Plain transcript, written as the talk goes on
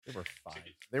There were 5.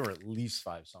 There were at least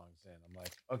 5 songs in. I'm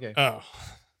like, okay. Oh,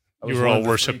 I you was were one all of the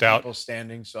worshipped 3 out. people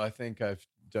standing, so I think I've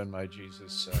done my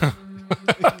Jesus.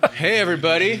 Hey,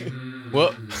 everybody.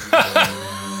 Well,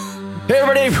 hey,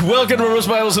 everybody. Welcome to Roast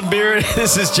Bibles and Beer.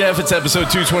 This is Jeff. It's episode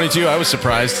 222. I was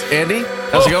surprised. Andy,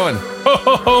 how's it going?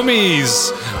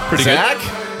 Homies. Pretty Zach?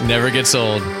 Never gets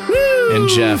old. And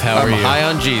Jeff, how are I'm you? high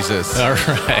on Jesus. All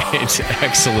right.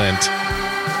 Excellent.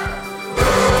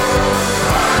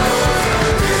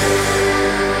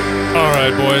 All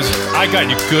right, boys. I got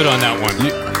you good on that one.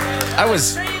 I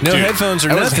was No dude, headphones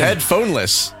or I was nothing.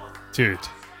 headphoneless. Dude,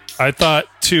 I thought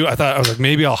I was like,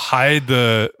 maybe I'll hide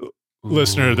the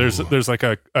listener. There's like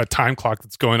a time clock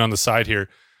that's going on the side here.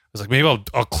 I was like, maybe I'll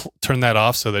turn that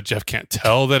off so that Jeff can't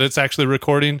tell that it's actually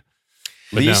recording.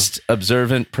 But Least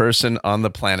observant person on the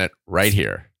planet right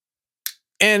here.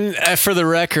 And for the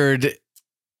record,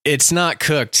 it's not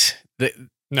cooked.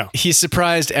 No. He's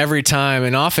surprised every time,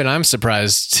 and often I'm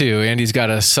surprised too. Andy's got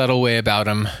a subtle way about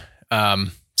him.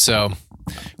 So,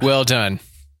 well done.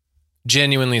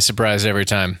 Genuinely surprised every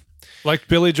time. Like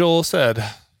Billy Joel said,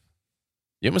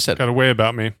 You almost had got a way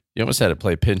about me. you almost had to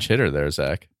play pinch hitter there,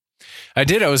 Zach. I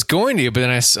did. I was going to, but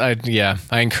then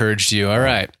I encouraged you. All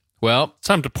right. Well,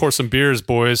 Time to pour some beers,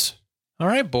 boys. all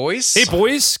right, boys. Hey,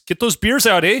 boys, get those beers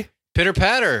out, eh? Pitter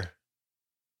patter.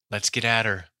 Let's get at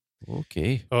her.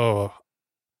 Okay. Oh,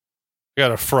 I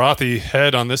got a frothy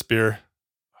head on this beer.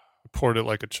 I poured it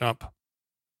like a chump.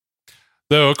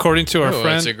 Though, according to our Ooh,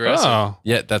 friend, that's aggressive. Oh,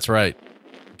 Yeah, that's right.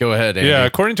 Go ahead, Andy. yeah,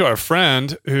 according to our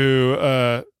friend who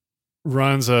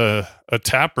runs a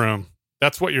tap room,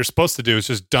 that's what you're supposed to do is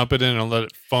just dump it in and let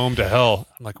it foam to hell.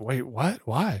 I'm like, wait, what?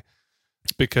 Why?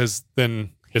 Because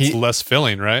then it's less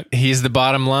filling, right? He's the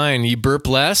bottom line. You burp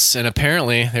less, and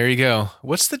apparently, there you go.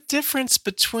 What's the difference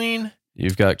between?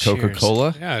 You've got Cheers.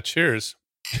 Coca-Cola, Yeah, cheers.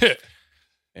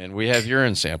 and we have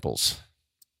urine samples.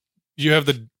 You have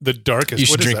the darkest. You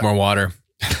should what is drink that? more water.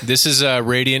 This is a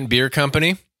Radiant Beer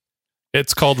Company.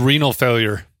 It's called renal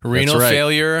failure. Renal right.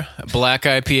 Failure Black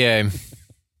IPA.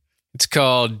 It's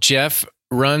called Jeff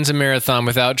runs a marathon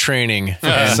without training.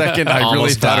 and Second, I really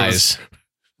almost thought dies.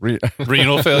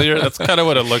 Renal failure. That's kind of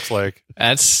what it looks like.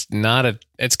 It's kind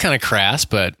of crass,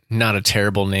 but not a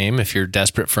terrible name if you're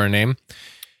desperate for a name.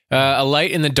 A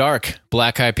light in the dark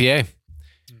Black IPA.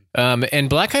 And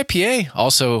Black IPA,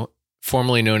 also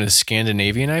formerly known as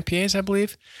Scandinavian IPAs, I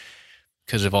believe,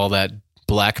 because of all that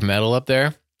black metal up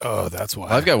there. Oh, that's why.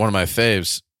 I've got one of my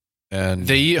faves, and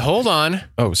Hold on.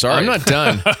 oh, sorry, I'm not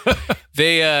done.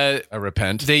 They I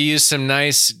repent. They use some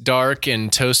nice dark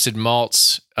and toasted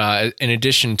malts in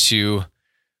addition to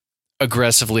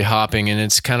aggressively hopping, and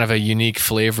it's kind of a unique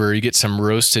flavor. You get some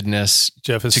roastedness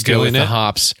Jeff is to go with stealing the it.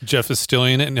 hops. Jeff is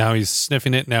stealing it. Now he's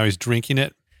sniffing it. Now he's drinking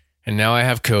it. And now I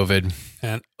have COVID.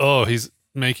 And he's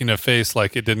making a face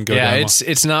like it didn't go Yeah, down.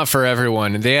 it's not for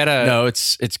everyone. They had No,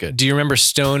 it's good. Do you remember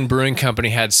Stone Brewing Company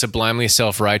had Sublimely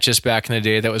Self-Righteous back in the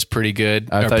day? That was pretty good.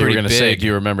 I or thought you were pretty going to say, big. do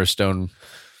you remember Stone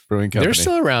Brewing Company? They're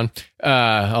still around,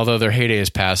 although their heyday is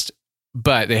past.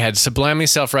 But they had Sublimely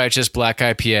Self-Righteous Black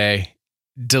IPA,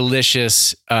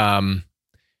 delicious. It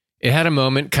had a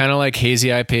moment, kind of like hazy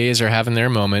IPAs are having their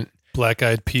moment. Black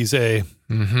Eyed Peas A.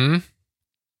 Mm-hmm.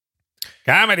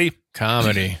 Comedy.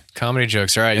 Comedy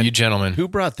jokes. All right, And you gentlemen. Who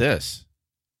brought this?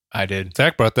 I did.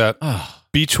 Zach brought that. Oh,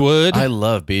 Beechwood. I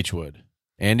love Beechwood.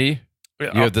 Andy, you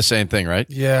have the same thing, right?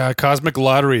 Yeah, Cosmic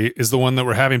Lottery is the one that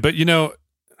we're having. But,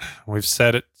 we've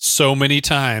said it so many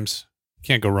times.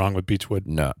 Can't go wrong with Beechwood.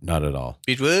 No, not at all.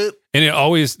 Beechwood. And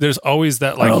there's always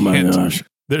that hint.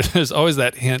 There's always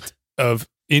that hint of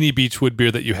any Beechwood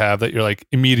beer that you have that you're like,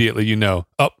 immediately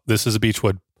this is a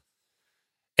Beechwood.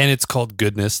 And it's called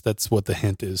goodness. That's what the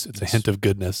hint is. It's a hint of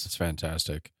goodness. It's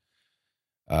fantastic.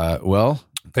 Well,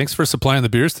 Thanks for supplying the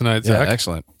beers tonight, yeah, Zach.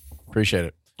 excellent. Appreciate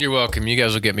it. You're welcome. You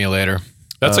guys will get me later.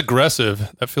 That's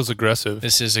aggressive. That feels aggressive.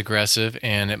 This is aggressive,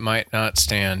 and it might not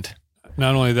stand.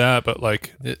 Not only that, but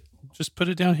just put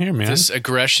it down here, man. This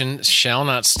aggression shall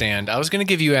not stand. I was going to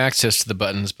give you access to the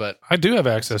buttons, but I do have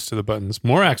access to the buttons.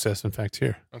 More access, in fact,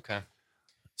 here. okay.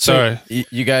 Sorry.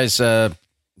 You guys,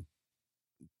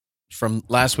 from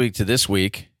last week to this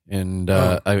week, and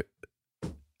how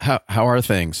are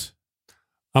things?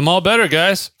 I'm all better,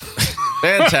 guys.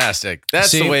 Fantastic. That's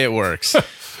See? the way it works.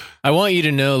 I want you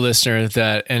to know, listener,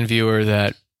 and viewer,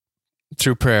 that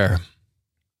through prayer,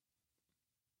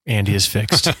 Andy is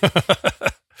fixed.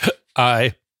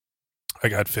 I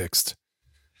got fixed.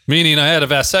 Meaning I had a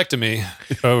vasectomy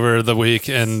over the week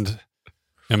and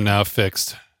am now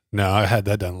fixed. No, I had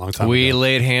that done a long time We ago.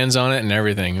 laid hands on it and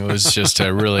everything. It was just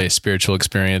a really spiritual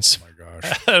experience.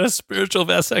 I had a spiritual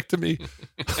vasectomy.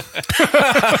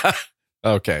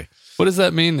 Okay. What does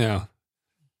that mean now?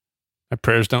 My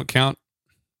prayers don't count?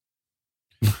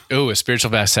 Oh, a spiritual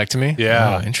vasectomy?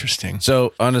 Yeah. Oh, interesting.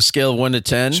 So on a scale of 1 to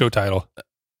 10, Show title.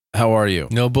 how are you?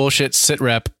 No bullshit, sit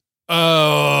rep.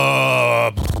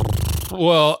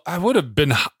 Well, I would have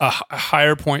been a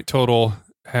higher point total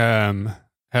had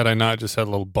I not just had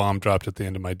a little bomb dropped at the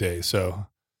end of my day. So,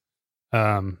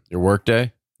 Your work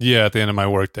day? yeah, at the end of my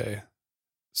workday.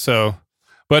 So,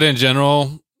 but in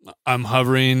general, I'm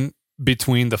hovering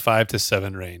between the 5 to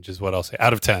 7 range is what I'll say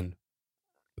out of 10.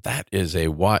 That is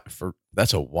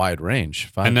that's a wide range.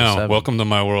 5 I to know. 7. Welcome to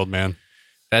my world, man.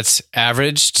 That's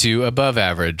average to above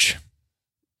average.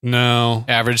 No,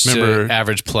 Average Remember, to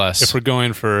average plus. if we're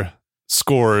going for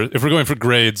score, if we're going for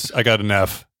grades, I got an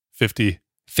F, 50.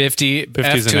 50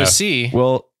 50's F to a enough. C.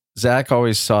 Well, Zach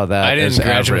always saw that I as didn't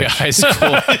graduate average. high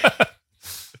school.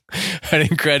 I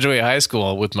didn't graduate high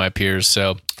school with my peers,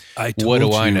 so I What do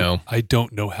told I you, know? I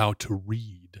don't know how to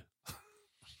read.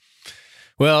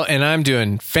 well, and I'm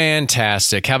doing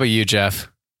fantastic. How about you, Jeff?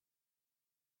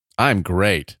 I'm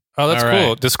great. Oh, that's All cool.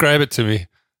 right. Describe it to me.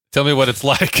 Tell me what it's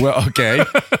like. Well, okay.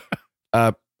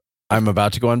 I'm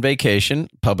about to go on vacation,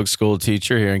 public school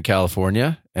teacher here in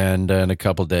California, and in a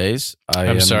couple days,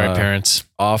 I'm sorry, parents.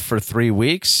 off for 3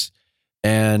 weeks,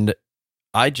 and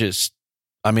I actually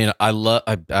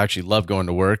love going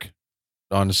to work,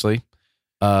 honestly.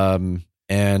 And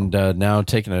now I'm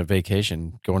taking a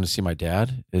vacation, going to see my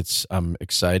dad. I'm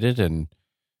excited, and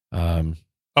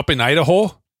Up in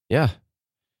Idaho? yeah,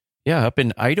 up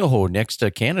in Idaho, next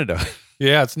to Canada,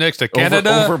 Yeah, it's next to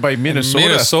Canada. over by and Minnesota.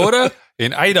 Minnesota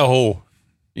in Idaho.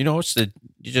 You know, you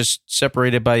just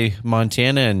separated by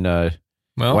Montana and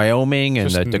Well, Wyoming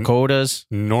and just the Dakotas.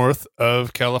 North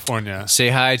of California. say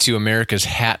hi to America's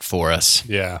hat for us.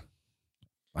 Yeah.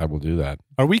 I will do that.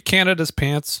 Are we Canada's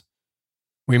pants?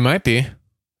 We might be.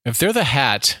 If they're the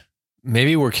hat,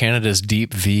 maybe we're Canada's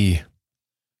deep V.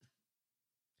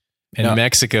 And No.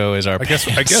 Mexico is our I guess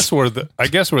pants. we're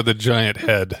the giant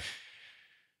head.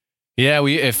 Yeah,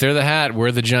 if they're the hat,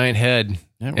 we're the giant head.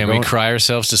 Yeah, And we cry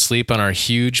ourselves to sleep on our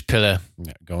huge pillow.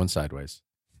 going sideways.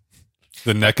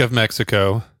 The neck of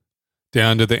Mexico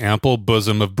down to the ample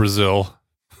bosom of Brazil.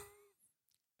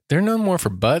 They're known more for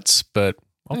butts, but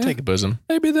I'll Yeah. take a bosom.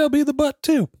 Maybe they'll be the butt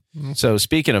too. So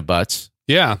speaking of butts,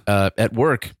 Yeah. at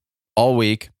work all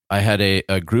week, I had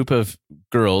a group of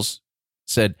girls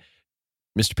said,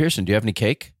 "Mr. Pearson, do you have any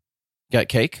cake? Got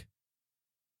cake?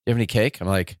 Do you have any cake?" I'm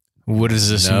like, What is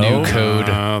this No. new code?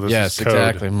 This "Yes, is code.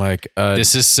 exactly." I'm like,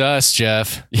 This is sus,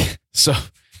 Jeff. So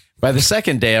by the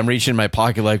second day, I'm reaching in my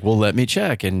pocket like, well, let me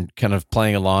check, and kind of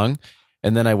playing along.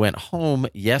 And then I went home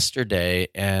yesterday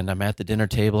and I'm at the dinner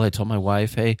table. I told my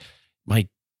wife, hey,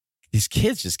 these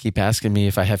kids just keep asking me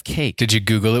if I have cake. Did you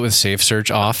Google it with safe search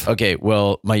off? Okay,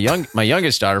 well, my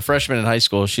youngest daughter, freshman in high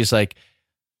school, she's like,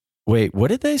 wait, what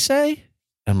did they say?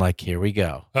 I'm like, here we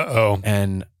go. Uh-oh.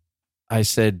 And they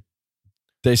said,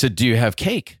 do you have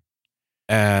cake?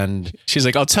 And She's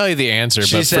like, I'll tell you the answer,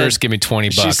 She but said- first give me 20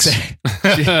 she bucks.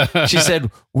 said, she said,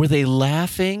 were they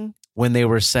laughing when they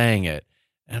were saying it?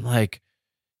 And I'm like,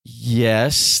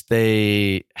 yes,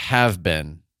 they have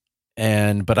been.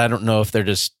 But I don't know if they're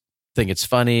just think it's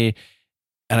funny.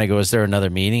 And I go, is there another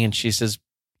meaning? And she says,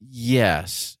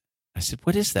 yes. I said,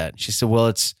 what is that? She said, well,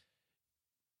 it's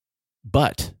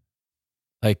butt.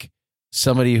 Like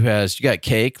somebody who you got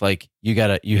cake, like you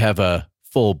have a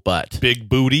full butt. Big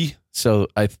booty. So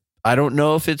I don't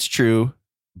know if it's true,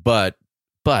 but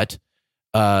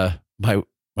my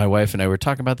wife and I were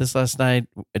talking about this last night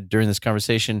during this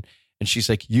conversation, and she's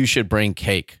like, "You should bring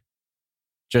cake."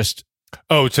 Just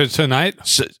Oh, tonight?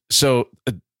 so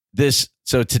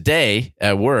today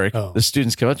at work, Oh. the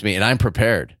students come up to me, and I'm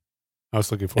prepared, I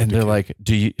was looking forward and to they're cake. like,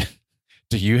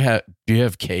 "Do you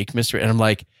have cake, Mister?" And I'm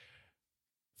like,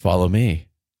 "Follow me,"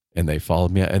 and they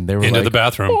followed me, and they were Into like, the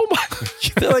bathroom. "Oh my!"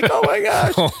 They're like, "Oh my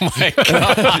gosh!" Oh my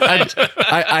God.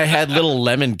 I had little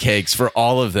lemon cakes for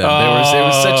all of them.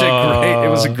 It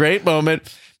was a great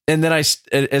moment. And then as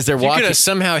they're You could walking, have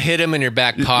somehow hid him in your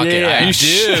back pocket. Yeah. I You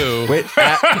do. wait,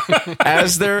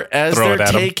 as they're Throw it at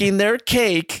 'em. taking their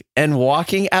cake and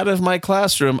walking out of my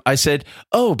classroom, I said,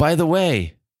 "Oh, by the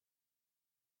way,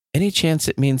 any chance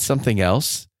it means something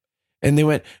else?" And they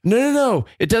went, No,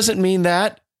 it doesn't mean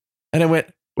that. And I went,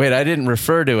 "Wait, I didn't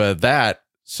refer to that.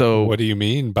 So What do you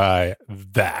mean by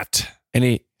that?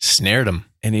 Snared him.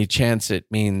 any chance it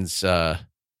means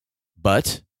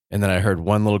butt?" And then I heard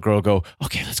one little girl go,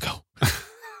 "Okay, let's go."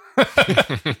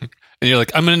 And you're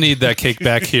like, I'm going to need that cake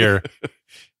back here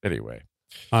Anyway,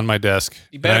 on my desk.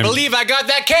 You better And I'm- believe I got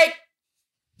that cake.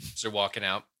 So they're walking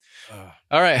out.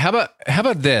 All right. How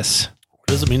about this?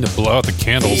 Doesn't mean to blow out the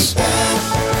candles.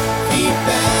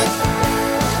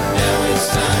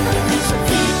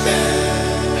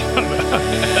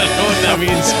 That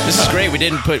means this is great. We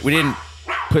didn't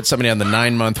put somebody on the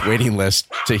 9-month waiting list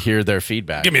to hear their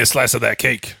feedback. Give me a slice of that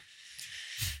cake.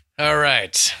 All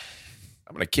right.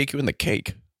 I'm gonna kick you in the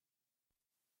cake.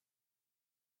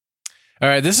 All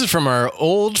right. This is from our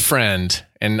old friend.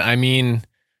 And I mean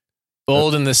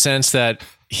old in the sense that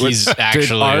he's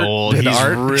actually old. He's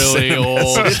really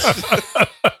old.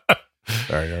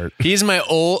 Sorry, Art. He's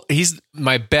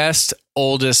my best,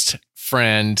 oldest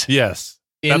friend Yes.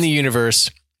 in the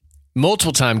universe.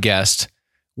 Multiple time guest.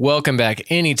 Welcome back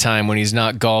anytime when he's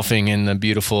not golfing in the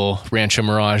beautiful Rancho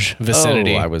Mirage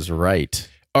vicinity. Oh, I was right.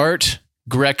 Art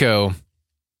Greco.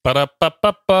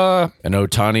 Ba-da-ba-ba-ba. An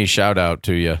Otani shout out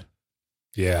to you.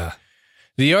 Yeah.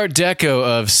 The Art Deco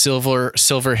of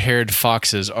silver-haired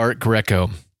foxes, Art Greco.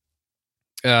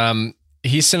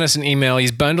 He sent us an email.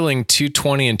 He's bundling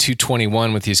 220 and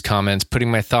 221 with these comments,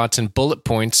 putting my thoughts in bullet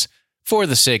points for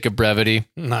the sake of brevity.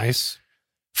 Nice.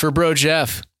 For Bro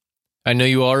Jeff, I know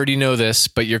you already know this,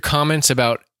 but your comments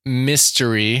about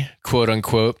mystery, quote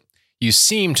unquote, you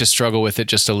seem to struggle with it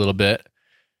just a little bit.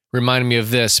 Reminded me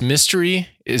of this. Mystery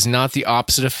is not the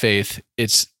opposite of faith.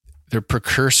 It's the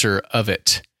precursor of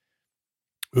it.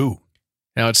 Ooh.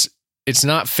 Now, it's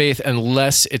not faith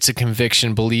unless it's a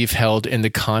conviction, belief held in the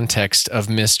context of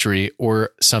mystery or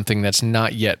something that's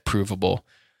not yet provable.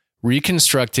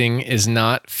 Reconstructing is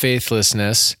not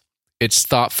faithlessness, it's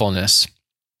thoughtfulness.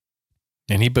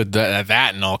 And he put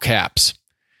that in all caps.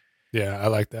 Yeah, I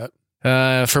like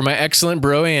that. For my excellent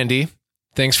bro, Andy,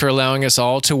 thanks for allowing us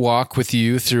all to walk with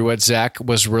you through what Zach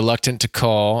was reluctant to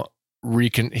call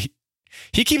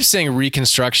he keeps saying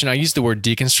reconstruction. I use the word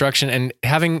deconstruction, and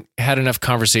having had enough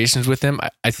conversations with him,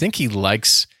 I think he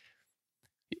likes,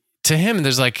 to him,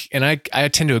 there's like, and I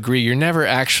tend to agree, you're never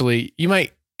actually, you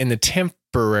might in the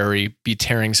temporary be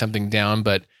tearing something down,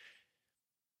 but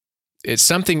it's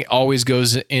something always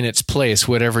goes in its place,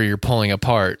 whatever you're pulling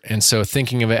apart. And so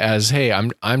thinking of it as, hey,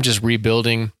 I'm just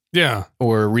rebuilding Yeah.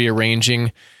 or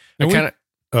rearranging. I And kind of,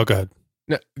 Oh, go ahead.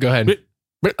 no, go ahead.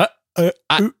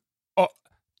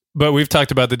 But we've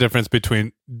talked about the difference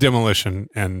between demolition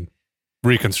and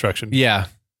reconstruction. Yeah.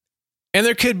 And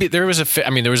there was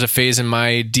a phase in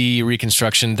my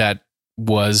reconstruction that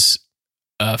was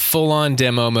a full-on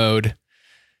demo mode,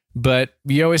 but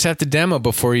you always have to demo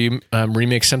before you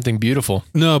remake something beautiful.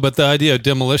 No, but the idea of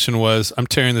demolition was I'm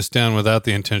tearing this down without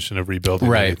the intention of rebuilding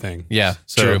Right. anything. Yeah,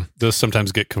 So true. those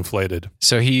sometimes get conflated.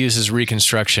 So he uses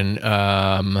reconstruction.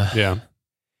 Yeah.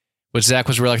 What Zach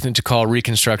was reluctant to call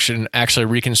reconstruction, actually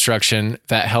reconstruction,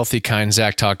 that healthy kind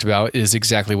Zach talked about, is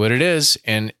exactly what it is.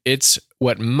 And it's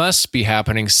what must be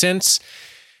happening, since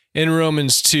in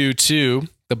Romans 2:2,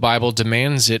 the Bible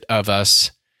demands it of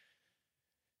us.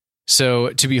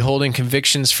 So to be holding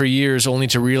convictions for years only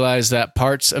to realize that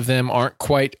parts of them aren't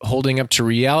quite holding up to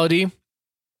reality,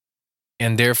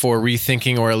 and therefore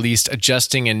rethinking or at least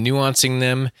adjusting and nuancing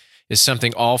them, is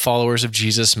something all followers of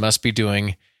Jesus must be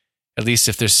doing, at least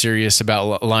if they're serious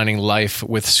about aligning life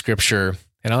with Scripture.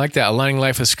 And I like that, aligning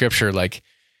life with Scripture, like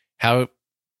how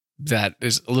that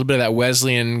is a little bit of that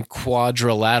Wesleyan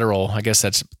quadrilateral. I guess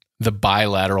that's the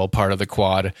bilateral part of the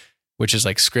quad, which is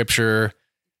like Scripture.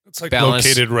 It's like balance-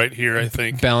 located right here, I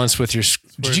think. Balance with your.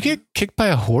 Did you get kicked by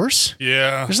a horse?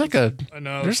 Yeah. There's like a. I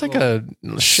know. There's like a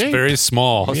a shape. very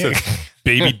small. Yeah.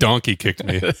 Baby donkey kicked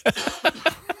me.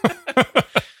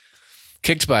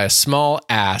 Kicked by a small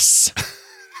ass.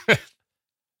 You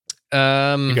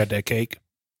got that cake?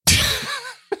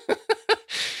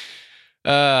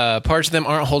 Parts of them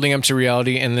aren't holding up to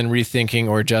reality, and then rethinking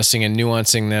or adjusting and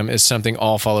nuancing them is something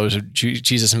all followers of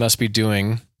Jesus must be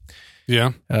doing.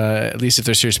 Yeah. At least if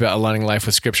they're serious about aligning life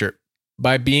with Scripture.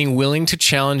 By being willing to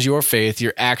challenge your faith,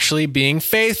 you're actually being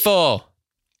faithful!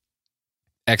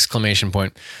 Exclamation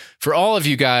point. For all of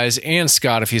you guys, and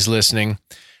Scott, if he's listening,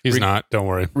 He's not. Don't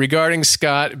worry. regarding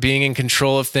Scott being in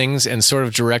control of things and sort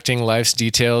of directing life's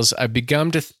details, I've begun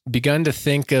to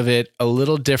think of it a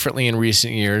little differently in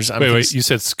recent years. Wait. You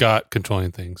said Scott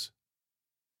controlling things.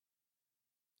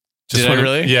 Did I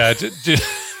really? Yeah.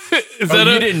 Is that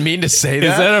you didn't mean to say that?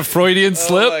 Is that a Freudian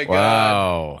slip?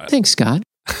 Wow. Thanks, Scott.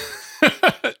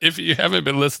 If you haven't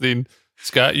been listening,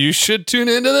 Scott, you should tune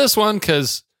into this one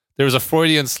because there was a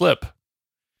Freudian slip.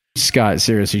 Scott,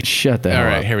 seriously, shut the hell All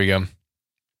right, up. here we go.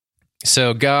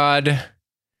 So God,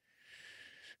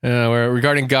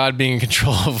 regarding God being in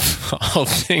control of all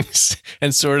things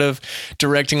and sort of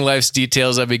directing life's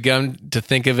details, I've begun to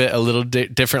think of it a little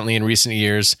differently in recent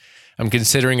years. I'm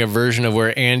considering a version of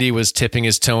where Andy was tipping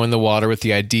his toe in the water with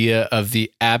the idea of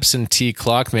the absentee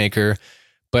clockmaker,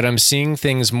 but I'm seeing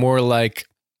things more like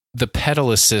the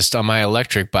pedal assist on my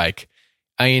electric bike.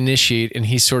 I initiate and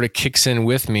he sort of kicks in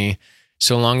with me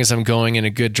so long as I'm going in a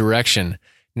good direction.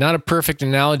 Not a perfect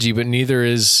analogy, but neither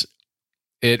is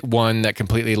it one that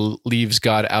completely leaves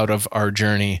God out of our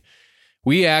journey.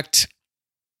 We act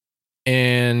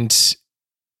and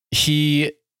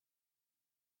he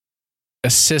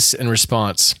assists in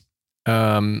response.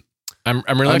 I'm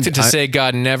reluctant to say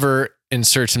God never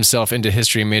inserts himself into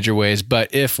history in major ways,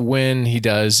 but when he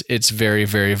does, it's very,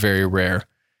 very, very rare.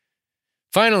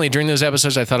 Finally, during those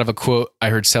episodes, I thought of a quote I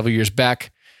heard several years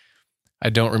back. I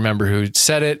don't remember who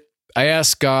said it. I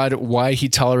asked God why he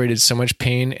tolerated so much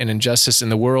pain and injustice in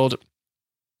the world.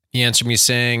 He answered me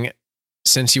saying,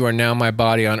 since you are now my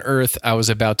body on earth, I was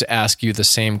about to ask you the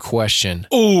same question.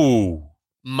 Ooh.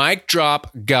 Mic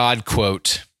drop God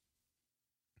quote.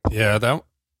 Yeah, that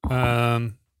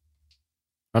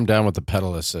I'm down with the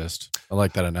pedal assist. I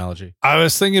like that analogy. I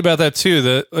was thinking about that too.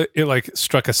 That it like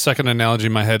struck a second analogy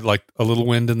in my head, like a little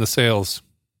wind in the sails,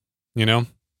 you know?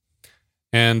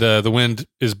 And the wind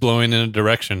is blowing in a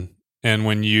direction. And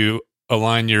when you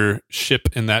align your ship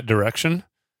in that direction,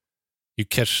 you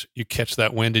catch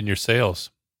that wind in your sails.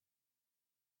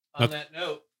 On that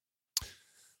note.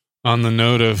 On the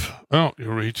note of,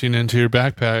 you're reaching into your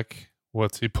backpack.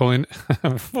 What's he pulling?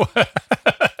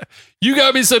 You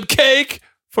got me some cake.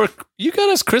 You got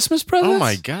us Christmas presents? Oh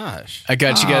my gosh. I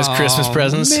got you guys Christmas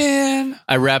presents. Man.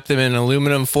 I wrapped them in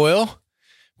aluminum foil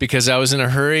because I was in a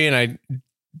hurry and I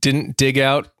didn't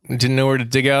know where to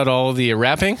dig out all the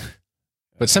wrapping.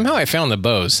 But somehow I found the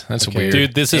bows. That's weird.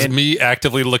 Dude, this is me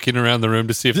actively looking around the room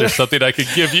to see if there's something I could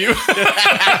give you.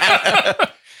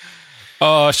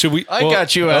 Should we? I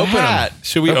got you a hat.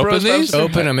 Should we open these?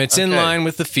 Open them. It's in line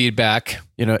with the feedback.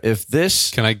 You know,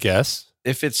 Can I guess?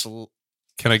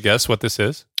 Can I guess what this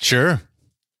is? Sure.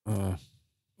 Well,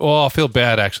 I'll feel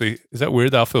bad, actually. Is that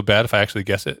weird that I'll feel bad if I actually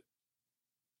guess it?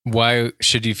 Why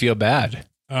should you feel bad?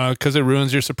 Because it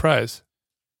ruins your surprise.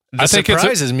 The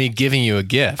surprise is me giving you a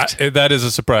gift. That is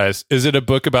a surprise. Is it a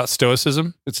book about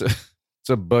stoicism? It's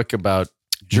a book about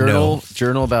journal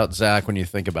about Zach when you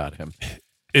think about him.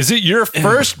 Is it your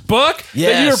first book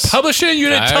that you're publishing? You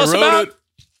didn't tell us about it?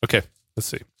 Okay, let's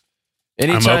see.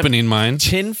 I'm opening mine.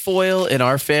 Tinfoil in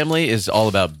our family is all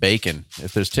about bacon.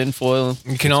 If there's tinfoil,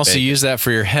 you can also use that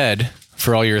for your head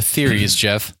for all your theories,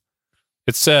 Jeff.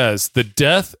 It says the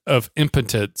death of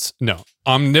omnipotence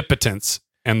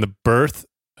and the birth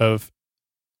of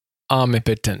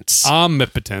omnipotence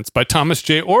by Thomas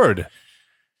J. Oord.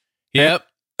 Yep,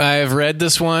 I've read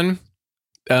this one,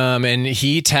 and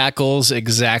he tackles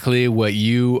exactly what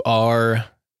you are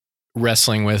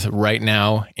wrestling with right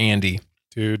now, Andy.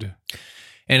 Dude.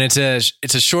 And it's a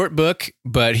short book,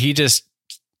 but he just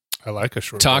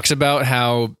talks about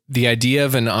how the idea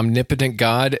of an omnipotent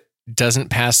God doesn't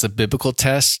pass the biblical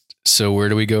test. So where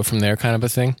do we go from there, kind of a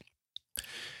thing?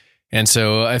 And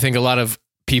so I think a lot of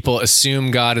people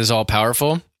assume God is all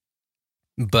powerful,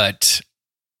 but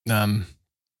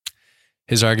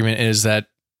his argument is that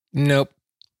nope,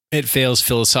 it fails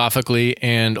philosophically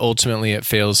and ultimately it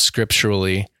fails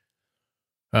scripturally.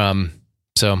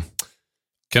 So.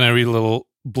 Can I read a little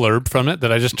blurb from it that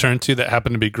I just turned to that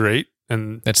happened to be great?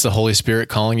 And that's the Holy Spirit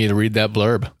calling you to read that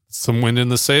blurb. Some wind in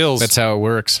the sails. That's how it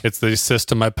works. It's the assist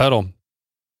to my pedal.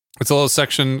 It's a little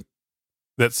section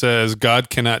that says God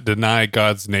cannot deny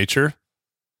God's nature.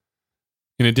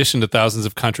 In addition to thousands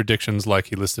of contradictions like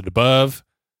he listed above,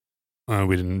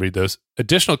 we didn't read those.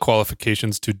 Additional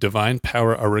qualifications to divine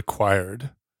power are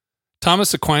required.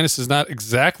 Thomas Aquinas is not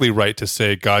exactly right to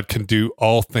say God can do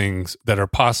all things that are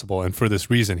possible, and for this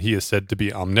reason, he is said to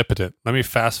be omnipotent. Let me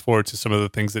fast forward to some of the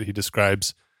things that he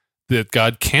describes that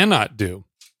God cannot do.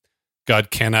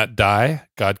 God cannot die.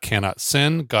 God cannot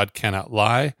sin. God cannot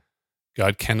lie.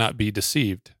 God cannot be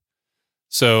deceived.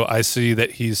 So I see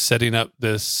that he's setting up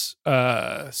this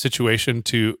situation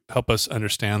to help us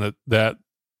understand that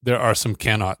there are some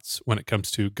cannots when it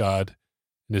comes to God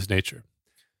and his nature.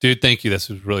 Dude, thank you. This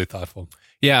was really thoughtful.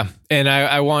 Yeah. And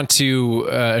I want to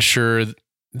assure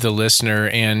the listener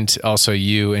and also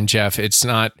you and Jeff, this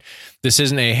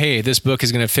isn't hey, this book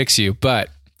is going to fix you, but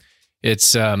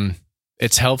it's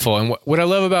helpful. And what I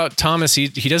love about Thomas, he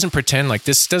doesn't pretend like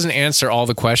this doesn't answer all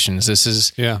the questions.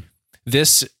 This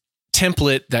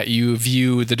template that you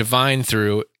view the divine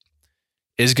through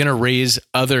is going to raise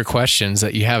other questions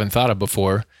that you haven't thought of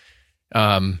before.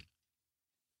 But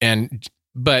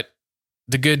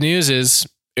the good news is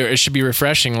it should be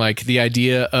refreshing. Like the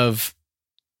idea of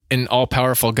an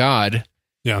all-powerful God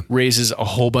raises a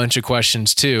whole bunch of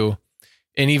questions too.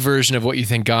 Any version of what you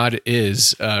think God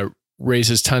is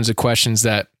raises tons of questions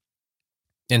that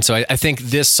And so I think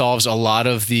this solves a lot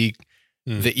of the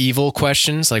evil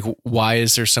questions, like why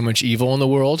is there so much evil in the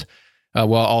world,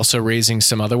 while also raising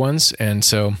some other ones. And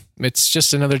so it's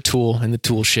just another tool in the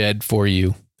tool shed for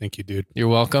you. Thank you, dude. You're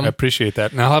welcome. I appreciate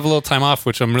that. And I'll have a little time off,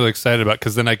 which I'm really excited about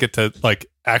because then I get to like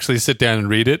actually sit down and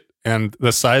read it. And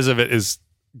the size of it is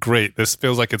great. This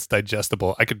feels like it's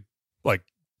digestible. I could like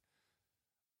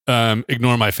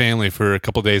ignore my family for a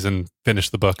couple of days and finish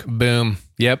the book. Boom.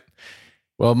 Yep.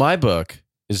 Well, my book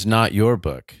is not your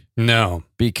book No.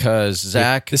 because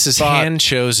Zach This is thought- hand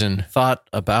chosen. thought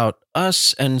about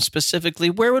us and specifically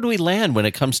where would we land when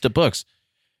it comes to books.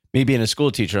 Me being a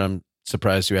school teacher, I'm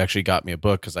surprised you actually got me a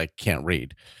book because I can't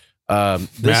read.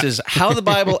 This Matt? is how the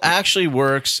Bible actually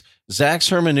works. Zach's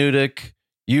hermeneutic.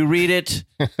 You read it,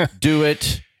 do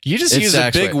it. You just It's use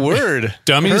a big actually- word.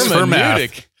 Dummies for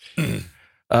math. Hermeneutic.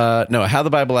 No, how the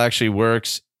Bible actually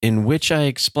works, in which I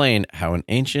explain how an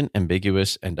ancient,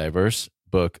 ambiguous, and diverse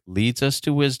book leads us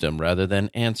to wisdom rather than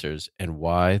answers, and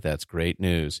why that's great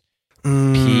news.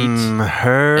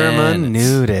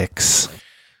 Hermeneutics.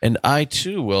 And I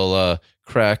too will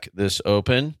crack this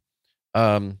open.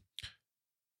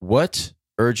 What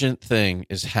urgent thing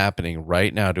is happening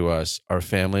right now to us, our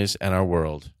families, and our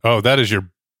world? Oh, that is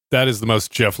the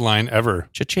most Jeff line ever.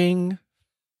 Cha-ching.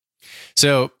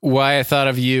 So why I thought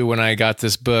of you when I got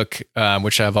this book,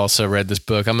 which I've also read this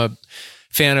book. I'm a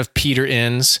fan of Peter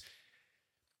Enns.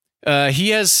 He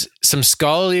has some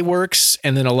scholarly works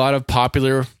and then a lot of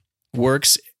popular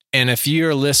works. And if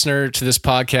you're a listener to this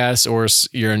podcast or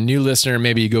you're a new listener,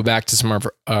 maybe you go back to some of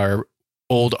our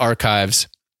old archives,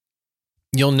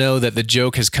 you'll know that the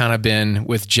joke has kind of been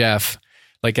with Jeff.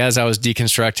 Like as I was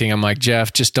deconstructing, I'm like,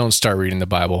 Jeff, just don't start reading the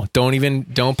Bible.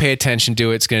 Don't pay attention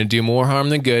to it. It's going to do more harm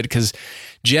than good. Because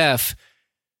Jeff,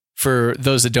 for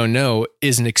those that don't know,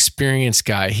 is an experienced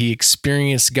guy. He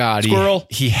experienced God. Squirrel.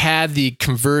 He had the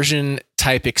conversion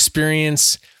type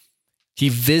experience. He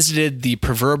visited the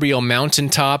proverbial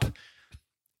mountaintop.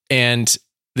 And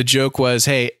the joke was,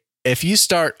 hey, if you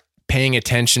start paying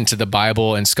attention to the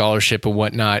Bible and scholarship and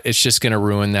whatnot, it's just going to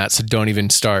ruin that. So don't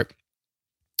even start.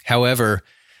 However,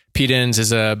 Pete Enns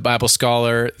is a Bible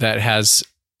scholar that has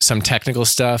some technical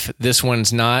stuff. This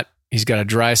one's not. He's got a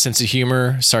dry sense of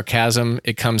humor, sarcasm.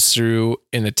 It comes through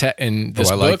in this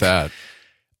book. I like that.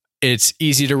 It's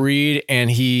easy to read, and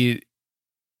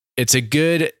it's a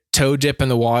good toe dip in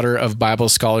the water of Bible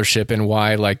scholarship and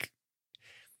why, like,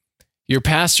 your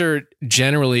pastor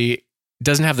generally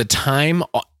doesn't have the time,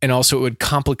 and also it would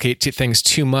complicate things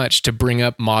too much to bring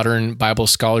up modern Bible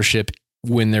scholarship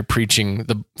when they're preaching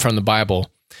from the Bible.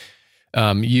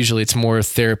 Usually it's more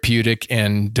therapeutic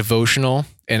and devotional,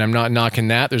 and I'm not knocking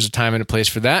that. There's a time and a place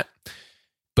for that,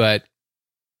 but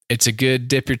it's a good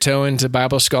dip your toe into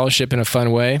Bible scholarship in a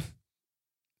fun way.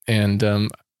 And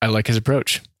I like his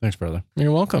approach. Thanks, brother.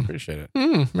 You're welcome. Appreciate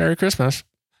it. Merry Christmas.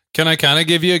 Can I kind of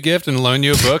give you a gift and loan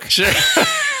you a book? Sure.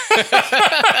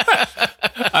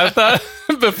 I've thought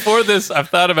before this, I've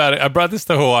thought about it. I brought this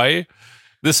to Hawaii.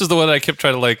 This is the one I kept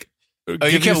trying to like. Oh,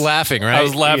 you kept laughing, right? I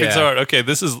was laughing Yeah. so hard. Okay,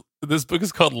 this book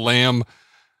is called Lamb,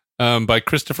 by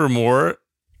Christopher Moore,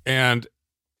 and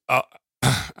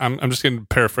I'm just going to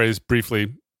paraphrase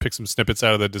briefly, pick some snippets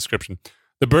out of the description.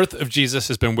 The birth of Jesus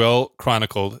has been well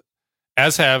chronicled,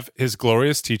 as have his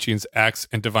glorious teachings, acts,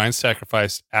 and divine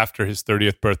sacrifice after his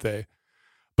 30th birthday.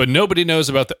 But nobody knows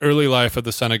about the early life of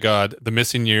the Son of God, the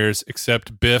missing years,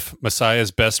 except Biff,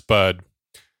 Messiah's best bud.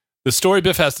 The story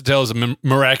Biff has to tell is a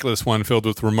miraculous one filled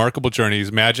with remarkable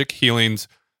journeys, magic, healings,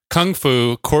 kung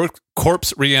fu,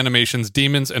 corpse reanimations,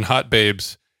 demons, and hot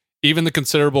babes. Even the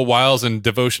considerable wiles and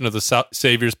devotion of the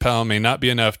Savior's pal may not be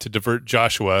enough to divert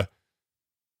Joshua,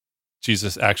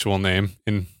 Jesus' actual name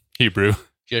in Hebrew,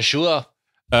 Yeshua.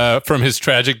 from his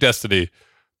tragic destiny.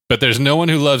 But there's no one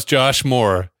who loves Josh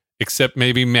more, except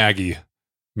maybe Maggie,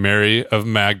 Mary of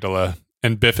Magdala.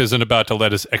 And Biff isn't about to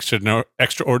let his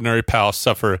extraordinary pal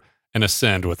suffer and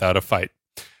ascend without a fight.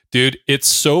 Dude, it's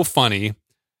so funny.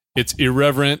 It's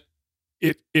irreverent.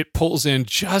 It pulls in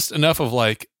just enough of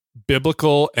like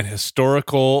biblical and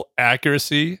historical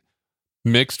accuracy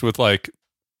mixed with like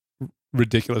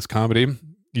ridiculous comedy.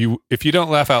 If you don't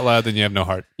laugh out loud, then you have no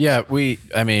heart. Yeah, we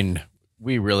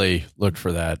really looked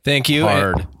for that. Thank you.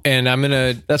 Hard. And I'm going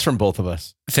to That's from both of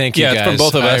us. thank you Yeah, guys. it's from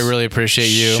both of us. I really appreciate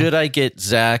you. Should I get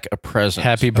Zach a present?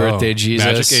 Happy birthday, Oh, Jesus.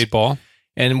 Magic 8 Ball.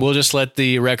 And we'll just let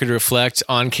the record reflect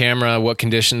on camera what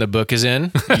condition the book is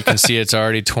in. You can see it's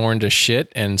already torn to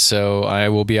shit. And so I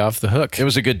will be off the hook. It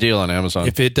was a good deal on Amazon.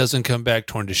 If it doesn't come back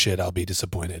torn to shit, I'll be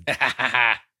disappointed.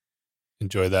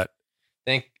 Enjoy that.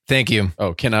 Thank you.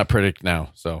 cannot predict now.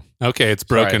 So Okay, it's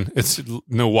broken. It's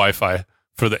no Wi-Fi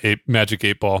for the Magic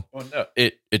 8 Ball. Oh, no.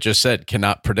 It just said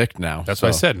cannot predict now. That's what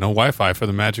I said. No Wi-Fi for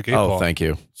the Magic 8 Ball. Oh, thank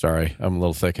you. Sorry, I'm a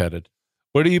little thick-headed.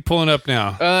 What are you pulling up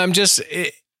now?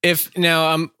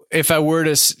 If I were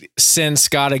to send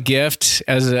Scott a gift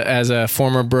as a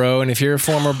former bro, and if you're a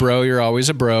former bro, you're always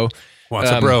a bro.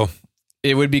 What's a bro?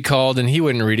 It would be called, and he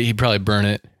wouldn't read it. He'd probably burn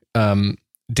it.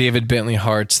 David Bentley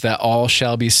Hart's "That All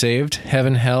Shall Be Saved: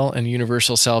 Heaven, Hell, and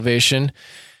Universal Salvation."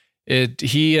 I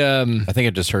think I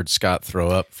just heard Scott throw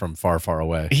up from far, far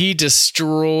away. He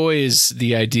destroys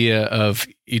the idea of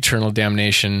eternal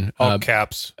damnation, All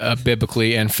caps.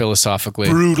 biblically and philosophically.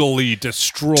 Brutally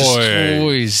destroy.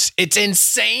 Destroys. It's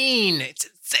insane. It's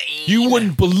insane. You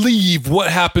wouldn't believe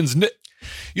what happens.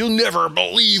 You'll never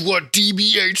believe what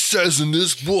DBH says in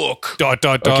this book. ...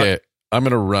 Okay, I'm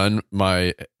going to run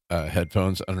my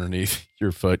headphones underneath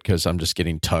your foot because I'm just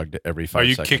getting tugged every 5 Are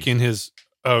you seconds. kicking his...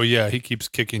 Oh, yeah, he keeps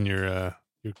kicking your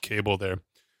cable there.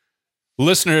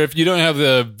 Listener, if you don't have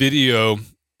the video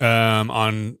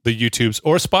on the YouTubes,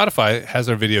 or Spotify has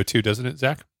our video too, doesn't it,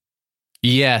 Zach?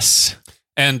 Yes.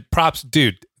 And props,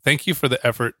 dude, thank you for the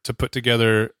effort to put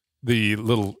together the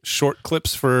little short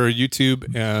clips for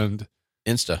YouTube and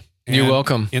Insta. You're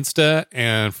welcome. Insta,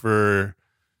 and for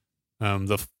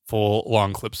the full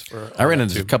long clips for... I ran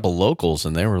into a couple locals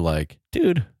and they were like,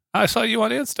 dude, I saw you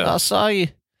on Insta. I saw you.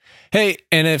 Hey,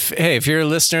 and if you're a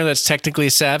listener that's technically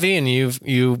savvy and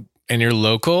you're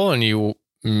local and you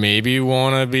maybe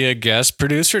want to be a guest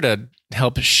producer to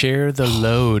help share the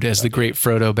load, as the great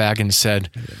Frodo Baggins said,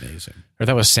 Amazing. or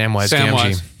that was Samwise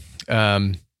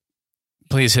Gamgee.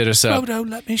 Please hit us up. Frodo,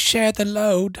 let me share the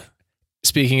load.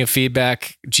 Speaking of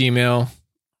feedback, Gmail,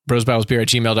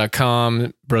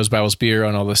 brosbiblesbeer@gmail.com, brosbiblesbeer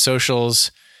on all the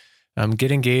socials.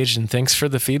 Get engaged, and thanks for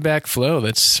the feedback flow.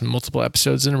 That's multiple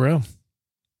episodes in a row.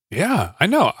 Yeah, I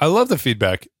know. I love the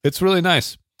feedback. It's really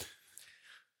nice.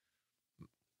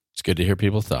 It's good to hear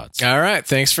people's thoughts. All right.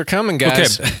 Thanks for coming,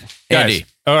 guys. Okay, Andy.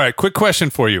 guys. All right, quick question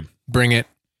for you. Bring it.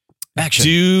 Action.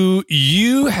 Do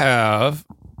you have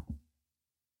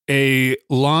a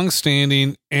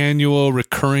long-standing annual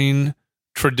recurring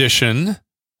tradition?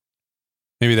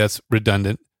 Maybe that's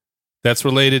redundant. That's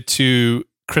related to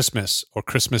Christmas or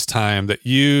Christmas time that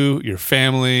you, your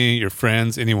family, your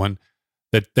friends, anyone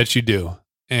that you do.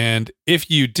 And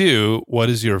if you do, what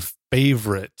is your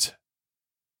favorite?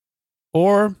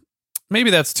 Or maybe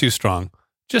that's too strong.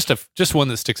 Just one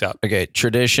that sticks out. Okay,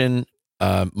 tradition.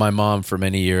 My mom for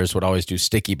many years would always do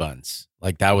sticky buns.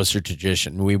 Like that was her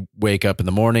tradition. We wake up in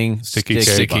the morning, Sticky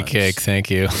Sticky buns. cake.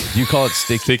 Thank you. You call it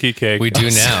sticky. Sticky cake. We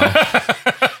do now.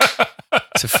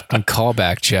 It's a fucking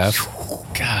callback, Jeff.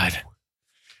 God.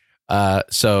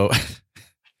 So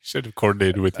Should have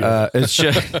coordinated with you. it's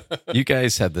just you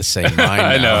guys have the same mind.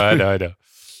 I now.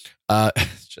 know.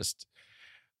 It's just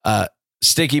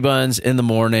sticky buns in the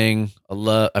morning.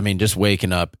 Just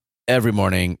waking up every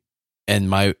morning.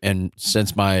 And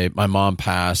since my mom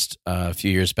passed a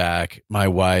few years back, my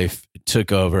wife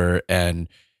took over and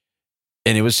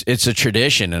it's a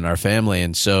tradition in our family.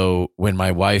 And so when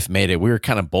my wife made it, we were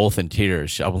kind of both in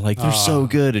tears. I was like, they're so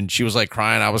good. And she was like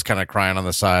crying. I was kind of crying on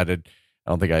the side. And I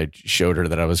don't think I showed her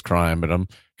that I was crying, but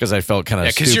because I felt kind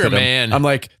of because you're a man. I'm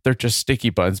like, they're just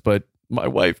sticky buns, but my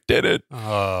wife did it.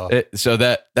 So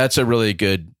that's a really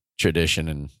good tradition.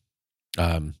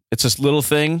 And it's this little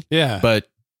thing, Yeah. but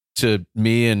to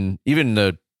me and even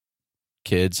the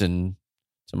kids and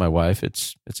to my wife,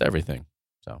 it's everything.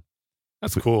 So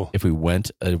That's cool. if we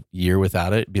went a year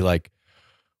without it, it'd be like,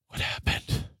 what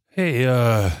happened?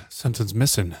 Hey, something's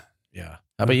missing. Yeah.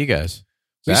 How about you guys?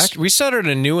 We, Zach? we started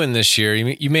a new one this year.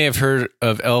 You may have heard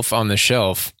of Elf on the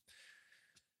Shelf,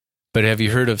 but have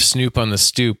you heard of Snoop on the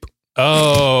Stoop?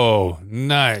 Oh,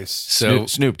 nice. So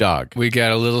Snoop Dogg. we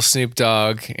got a little Snoop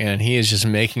Dogg, and he is just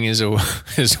making his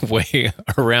way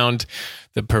around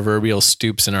the proverbial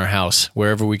stoops in our house.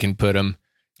 Wherever we can put him,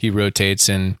 he rotates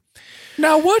in.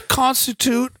 Now, what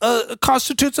constitutes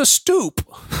a stoop?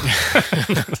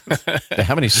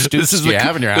 How many stoops do you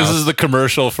have in your house? This is the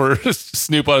commercial for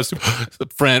Snoop on a Stoop.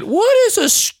 Friend, what is a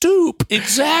stoop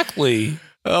exactly?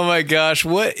 Oh my gosh,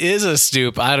 what is a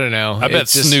stoop? I don't know. I bet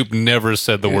It's just Snoop never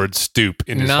said the word stoop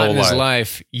in his not whole in his life.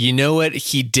 life. You know what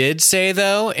he did say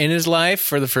though in his life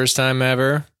for the first time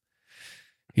ever?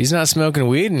 He's not smoking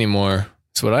weed anymore.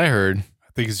 That's what I heard.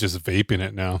 I think he's just vaping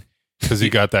it now because he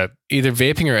got that Either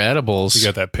vaping or edibles.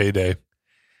 payday.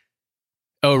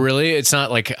 Oh, really? It's not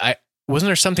like wasn't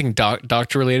there something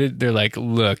doctor related? They're like,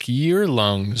 look, your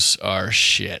lungs are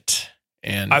shit.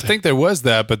 And I think there was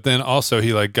that, but then also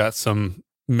he got some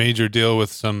major deal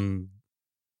with some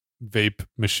vape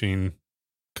machine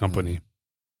company.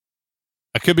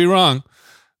 I could be wrong,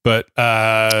 But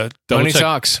Money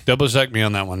talks. double check me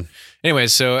on that one. Anyway,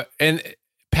 so in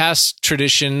past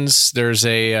traditions, there's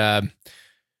a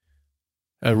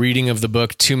reading of the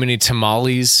book Too Many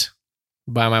Tamales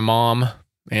by my mom,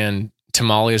 and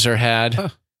tamales are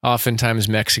had. Oftentimes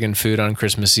Mexican food on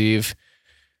Christmas Eve.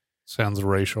 Sounds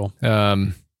racial.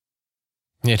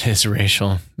 It is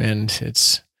racial, and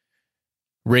it's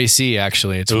racy,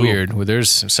 actually. It's Ooh. weird. Well, there's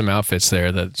some outfits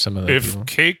there that some of the If people...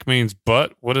 cake means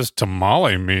butt, what does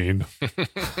tamale mean?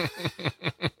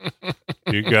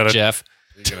 You got to. Jeff.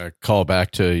 You're gonna call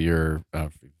back to your.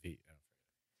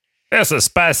 That's a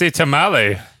spicy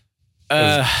tamale.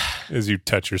 Uh, As you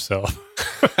touch yourself.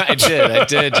 I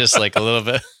did just like a little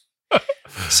bit.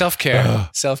 Self-care.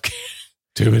 Self-care.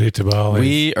 Too many tamales.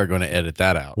 We are going to edit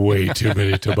that out. Way too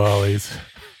many tamales.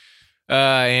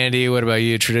 Andy, what about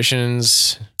you?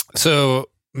 Traditions? So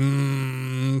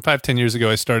 5-10 years ago,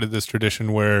 I started this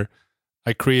tradition where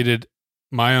I created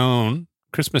my own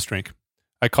Christmas drink.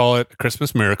 I call it a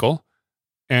Christmas Miracle,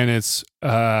 and it's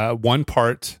 1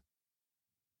 part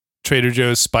Trader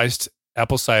Joe's spiced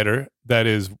apple cider that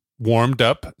is warmed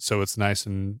up, so it's nice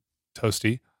and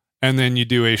toasty. And then you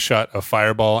do a shot of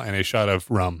Fireball and a shot of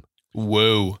rum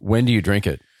Whoa. When do you drink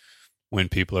it? when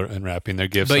people are unwrapping their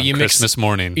gifts But on you mix- Christmas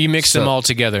morning. You mix them all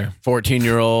together.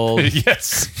 14-year-old,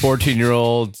 Yes.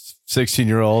 14-year-old,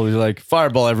 16-year-old. You're like,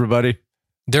 Fireball, everybody.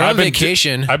 They're on I've been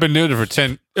vacation. I've been doing it for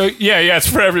 10. Oh, yeah, it's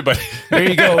for everybody. There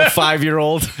you go,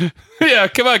 5-year-old. Yeah,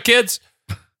 come on, kids.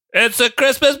 It's a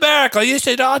Christmas miracle. You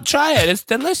should all try it. It's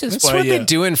delicious That's for what you. they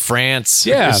do in France.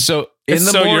 Yeah. So in It's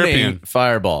the so morning, European.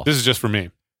 Fireball. This is just for me.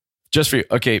 Just for you.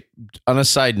 Okay, on a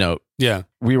side note, Yeah.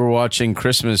 we were watching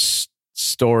Christmas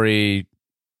Story.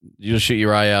 You'll shoot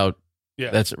your eye out.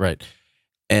 Yeah. That's right.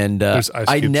 And There's ice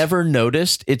I cubes. never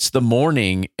noticed it's the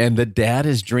morning and the dad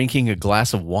is drinking a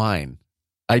glass of wine.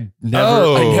 I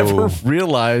never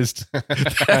realized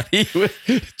that he was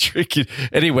drinking.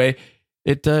 Anyway,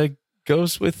 it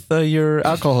goes with your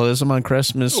alcoholism on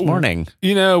Christmas morning.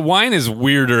 You know, wine is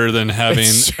weirder than having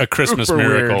It's a Christmas super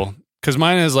miracle. Because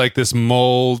mine is like this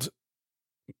mulled,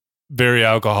 very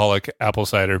alcoholic apple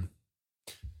cider.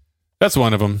 That's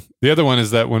one of them. The other one is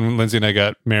that when Lindsay and I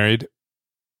got married,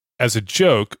 as a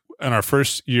joke, in our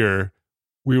first year,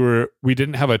 we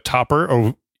didn't have a topper,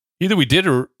 or either we did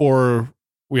or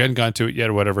we hadn't gone to it yet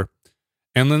or whatever.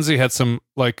 And Lindsay had some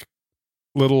like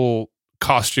little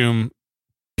costume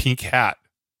pink hat,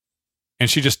 and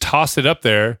she just tossed it up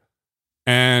there,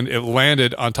 and it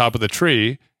landed on top of the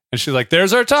tree. And she's like,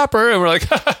 "There's our topper," and we're like,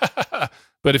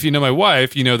 But if you know my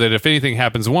wife, you know that if anything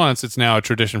happens once, it's now a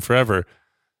tradition forever.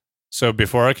 So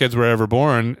before our kids were ever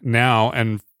born, now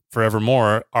and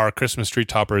forevermore, our Christmas tree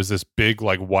topper is this big,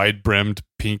 like wide-brimmed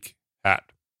pink hat.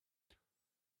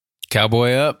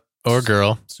 Cowboy up or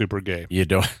girl. Super gay. You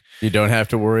don't have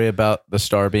to worry about the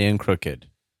star being crooked.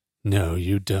 No,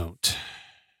 you don't.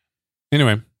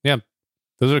 Anyway, yeah,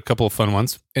 those are a couple of fun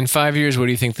ones. In 5 years, what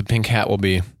do you think the pink hat will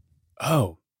be?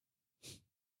 Oh,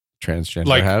 Transgender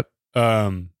Like- hat.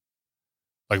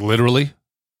 like literally,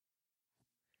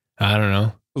 I don't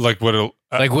know. like what?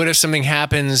 Like, what if something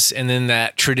happens and then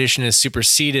that tradition is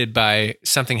superseded by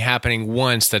something happening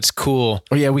once that's cool?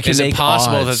 Oh yeah, we can Is it make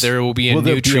possible odds. that there will be a Will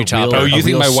there new be a tree real- topper? Oh, a you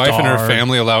think my real wife and her star?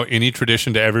 family allow any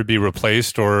tradition to ever be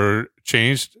replaced or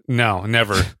changed? No,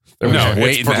 never. There was No,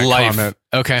 weight it's in for that life. comment.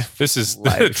 Okay. This is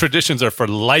Life. traditions are for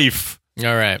life.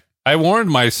 All right. I warned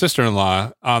my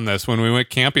sister-in-law on this when we went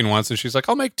camping once, and she's like,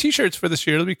 "I'll make T-shirts for this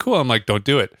year. It'll be cool." I'm like, "Don't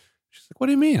do it." She's like, "What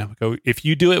do you mean?" I'm like, "Oh, if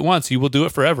you do it once, you will do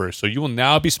it forever. So you will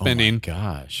now be spending Oh my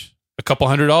gosh. a couple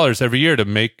 $100 every year to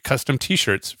make custom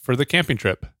T-shirts for the camping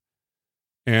trip."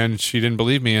 And she didn't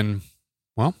believe me, and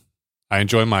well, I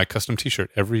enjoy my custom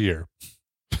T-shirt every year.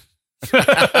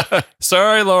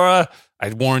 Sorry, Laura.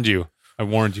 I warned you.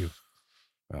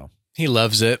 He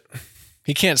loves it.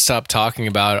 He can't stop talking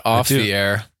about it off do. the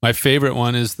air. My favorite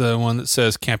one is the one that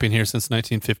says "camping here since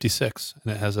 1956,"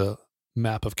 and it has a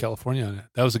map of California on it.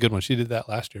 That was a good one. She did that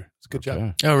last year. It's a good job.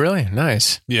 Okay. Oh, really?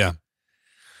 Nice. Yeah.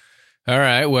 All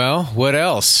right. Well, what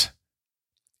else?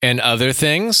 And other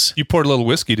things? You poured a little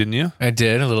whiskey, didn't you? I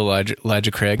did a little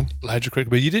Elijah Craig. Elijah Craig,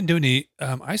 but you didn't do any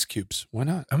ice cubes. Why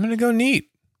not? I'm going to go neat.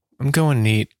 I'm going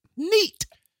neat. Neat.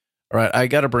 All right, I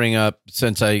got to bring up,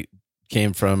 since I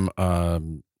came from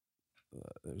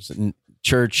it was in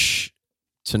church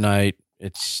tonight.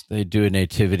 They do a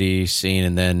nativity scene,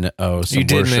 and then some You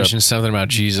did worship. mention something about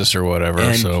Jesus or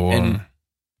whatever. So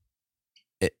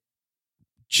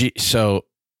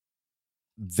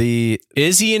the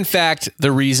is he in fact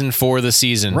the reason for the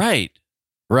season? right,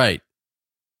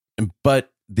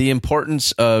 but the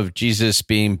importance of Jesus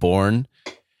being born,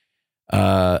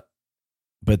 but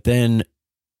then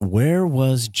where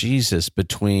was Jesus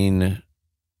between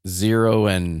 0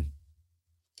 and,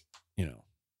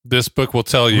 This book will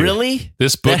tell you. really?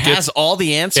 This book That has all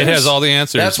the answers? it has all the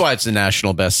answers. That's why it's a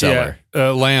national bestseller.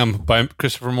 Lamb by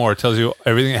Christopher Moore tells you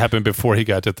everything that happened before he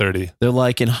got to 30. They're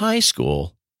like in high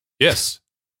school. Yes.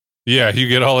 Yeah, you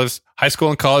get all his high school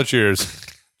and college years.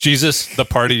 Jesus, the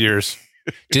party years.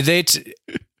 Did they?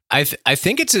 I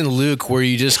think it's in Luke where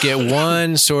you just get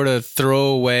one sort of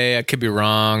throwaway. I could be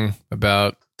wrong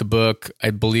about the book.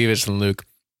 I believe it's in Luke.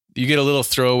 You get a little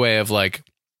throwaway of like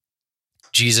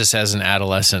Jesus as an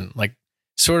adolescent, like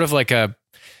sort of like a.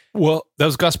 Well, that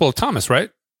was Gospel of Thomas, right?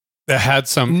 That had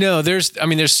some. No, there's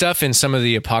stuff in some of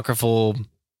the apocryphal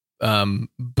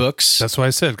books. That's why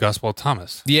I said Gospel of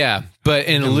Thomas. Yeah, but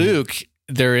in Luke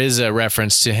there is a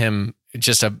reference to him,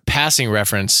 just a passing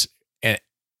reference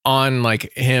on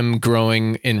like him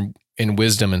growing in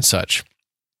wisdom and such.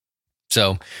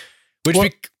 So,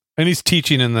 And he's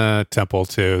teaching in the temple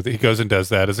too. He goes and does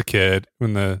that as a kid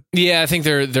when I think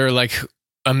they're like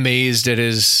amazed at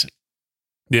his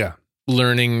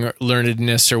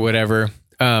learnedness or whatever.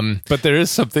 But there is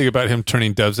something about him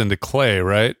turning doves into clay,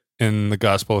 right? In the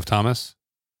Gospel of Thomas.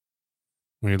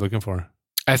 What are you looking for?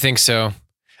 I think so.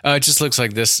 It just looks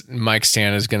like this mic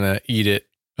stand is going to eat it.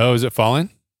 Oh, is it falling?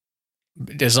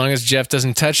 As long as Jeff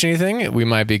doesn't touch anything, we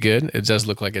might be good. It does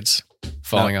look like it's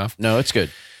falling off. No, it's good.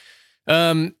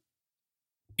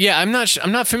 Yeah, I'm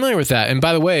not familiar with that. And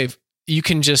by the way, you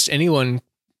can anyone,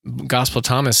 Gospel of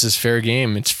Thomas is fair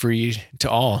game. It's free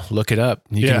to all. Look it up.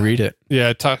 You can read it.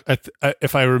 Yeah.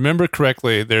 If I remember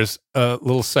correctly, there's a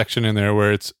little section in there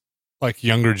where it's like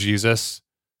younger Jesus.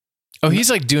 Oh, he's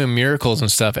like doing miracles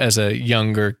and stuff as a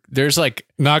younger. There's like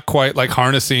not quite like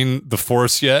harnessing the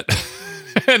force yet,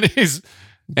 and he's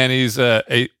he's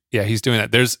doing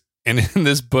that. And in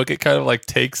this book, it kind of like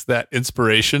takes that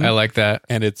inspiration. I like that.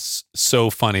 And it's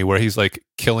so funny where he's like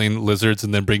killing lizards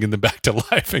and then bringing them back to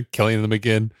life and killing them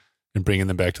again and bringing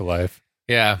them back to life.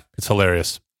 Yeah. It's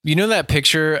hilarious. You know that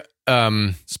picture?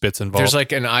 Spits involved. There's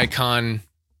like an icon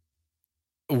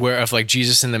of like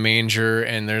Jesus in the manger,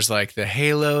 and there's like the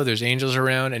halo, there's angels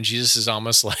around, and Jesus is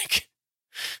almost like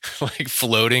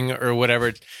floating or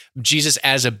whatever. Jesus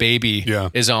as a baby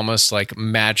is almost like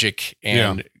magic,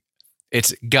 and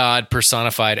it's God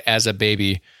personified as a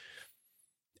baby.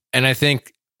 And I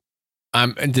think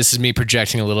and this is me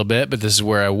projecting a little bit, but this is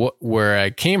where I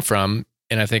came from.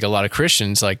 And I think a lot of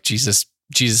Christians like Jesus,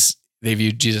 they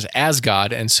view Jesus as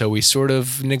God. And so we sort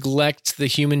of neglect the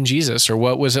human Jesus, or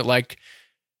what was it like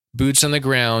boots on the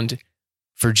ground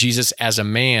for Jesus as a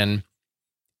man.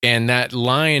 And that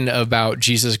line about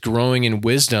Jesus growing in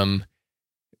wisdom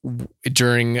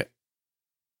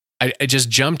it just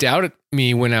jumped out at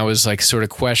me when I was like sort of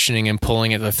questioning and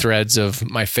pulling at the threads of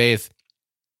my faith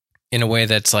in a way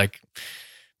that's like,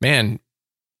 man,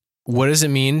 what does it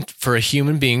mean for a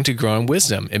human being to grow in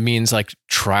wisdom? It means like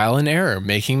trial and error,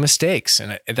 making mistakes.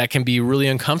 And that can be really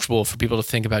uncomfortable for people to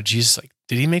think about Jesus. Like,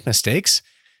 did he make mistakes?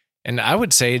 And I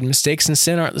would say mistakes and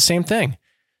sin aren't the same thing.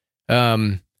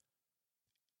 And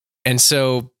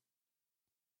so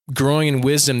growing in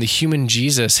wisdom, the human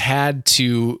Jesus had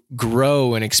to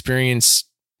grow and experience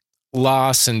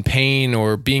loss and pain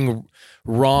or being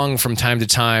wrong from time to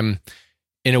time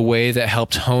in a way that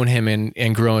helped hone him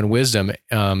and grow in wisdom.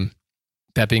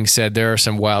 That being said, there are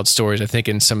some wild stories. I think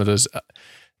in some of those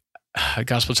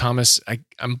Gospel of Thomas,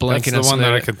 I'm blanking That's the on one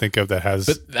that I can think of that has.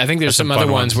 But I think there's some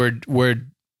other ones where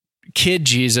kid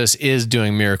Jesus is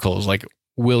doing miracles like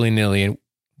willy-nilly and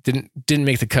didn't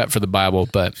make the cut for the Bible.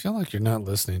 But I feel like you're not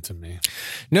listening to me.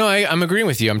 No, I'm agreeing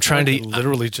with you. I'm trying to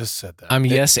literally just said that. I'm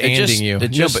yes-anding you.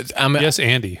 But I'm yes,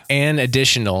 Andy. And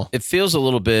additional. It feels a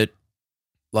little bit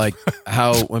like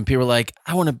how when people were like,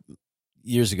 I want to,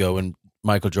 years ago when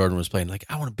Michael Jordan was playing, like,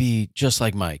 I want to be just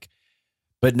like Mike.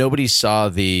 But nobody saw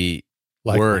the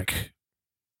work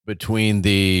between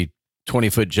the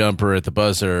 20-foot jumper at the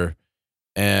buzzer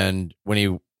and when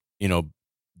he,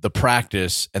 the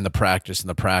practice and the practice and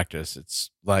the practice.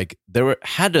 It's like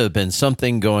had to have been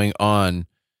something going on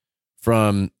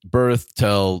from birth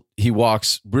till he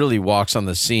really walks on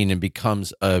the scene and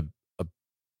becomes a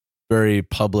very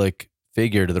public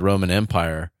figure to the Roman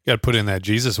Empire. You got to put in that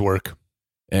Jesus work.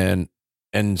 And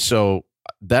so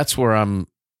that's where I'm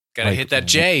gotta hit that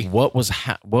J. What was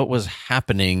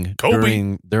happening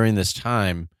Kobe. during this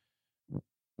time?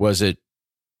 Was it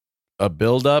a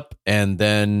buildup and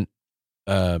then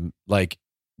like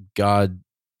God?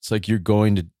 It's like you're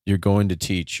going to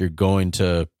teach.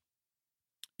 There'll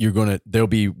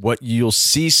be what you'll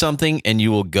see something and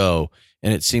you will go.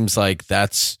 And it seems like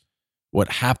that's what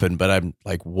happened. But I'm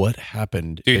like, what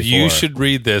happened? Dude, before? you should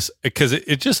read this because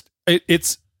it's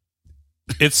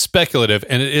it's speculative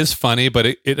and it is funny, but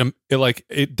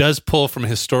it does pull from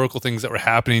historical things that were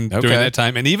happening during Okay. that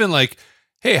time, and even like,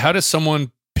 hey, how does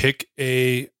someone pick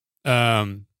a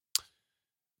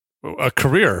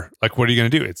career? Like, what are you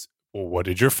going to do? It's, well, what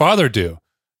did your father do?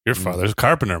 Your father's a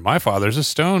carpenter. My father's a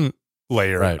stone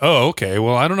layer. Right. Oh, okay.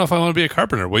 Well, I don't know if I want to be a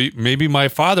carpenter. Well, maybe my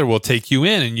father will take you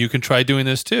in and you can try doing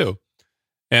this too.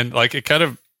 And like, it kind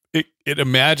of, it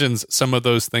imagines some of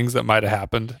those things that might have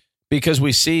happened. Because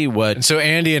we see what And so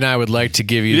Andy and I would like to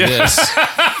give you this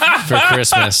for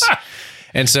Christmas.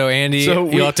 And so Andy, So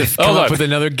you'll have to come on. up with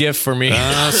another gift for me.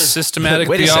 Systematic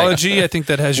Wait a second. theology. I think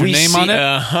that has your We name see- on it.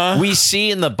 Uh-huh. we see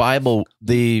in the Bible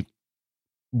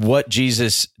what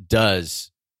Jesus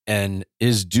does and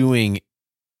is doing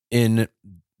in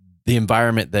the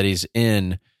environment that he's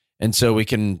in. And so we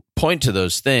can point to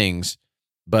those things,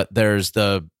 but there's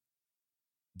the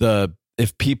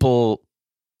if people,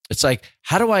 it's like,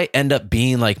 how do I end up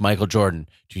being like Michael Jordan?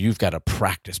 You've got to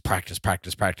practice nonstop,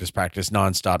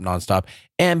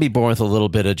 and be born with a little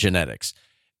bit of genetics.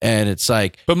 And it's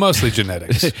like, But mostly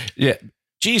genetics. yeah,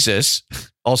 Jesus,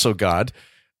 also God.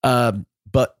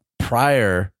 But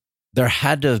prior, there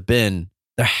had to have been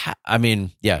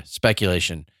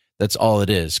speculation. That's all it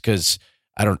is. Because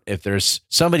if there's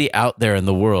somebody out there in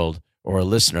the world or a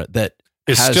listener that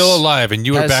Is still alive and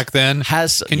you were back then.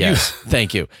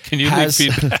 Thank you. Can you leave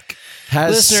feedback?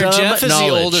 Listener, Jeff is the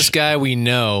knowledge. oldest guy we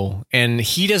know, and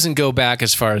he doesn't go back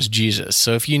as far as Jesus.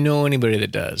 So if you know anybody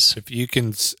that does, If you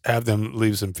can have them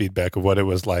leave some feedback of what it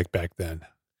was like back then.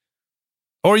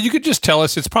 Or you could just tell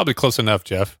us. It's probably close enough,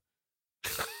 Jeff.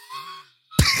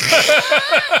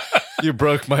 You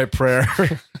broke my prayer.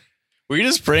 were you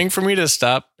just praying for me to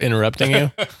stop interrupting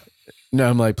you? No,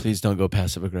 I'm like, please don't go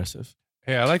passive aggressive.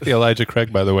 Hey, I like the Elijah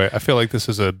Craig, by the way. I feel like this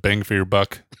is a bang for your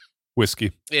buck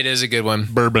whiskey. It is a good one.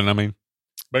 Bourbon, I mean.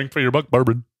 Bang for your buck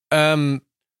bourbon.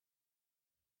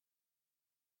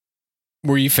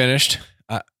 Were you finished?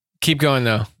 Keep going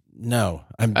though. No,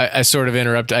 I sort of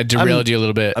interrupted. I derailed you a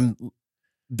little bit.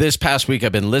 This past week,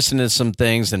 I've been listening to some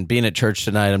things and being at church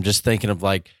tonight. I'm just thinking of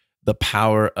like the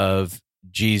power of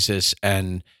Jesus,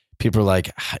 and people are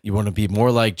like, you want to be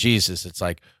more like Jesus. It's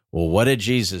like, well, what did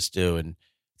Jesus do? And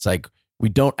it's like, we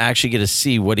don't actually get to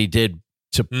see what he did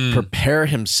to prepare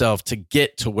himself to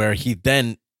get to where he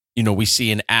then, we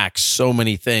see in Acts so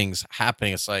many things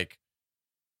happening. It's like,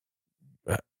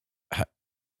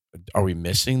 are we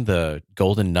missing the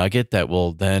golden nugget that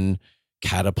will then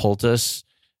catapult us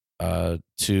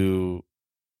to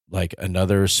like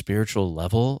another spiritual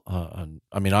level?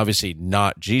 I mean, obviously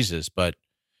not Jesus, but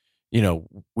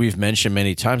we've mentioned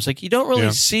many times, like, you don't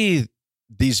really see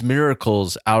these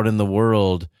miracles out in the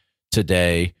world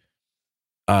today,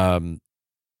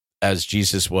 as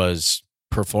Jesus was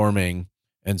performing.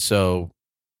 And so,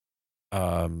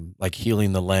 like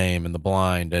healing the lame and the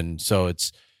blind. And so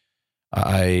it's,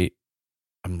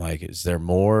 I'm like, is there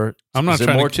more? I'm not is there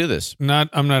trying more to- to this?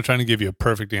 I'm not trying to give you a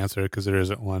perfect answer because there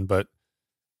isn't one, but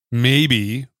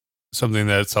maybe something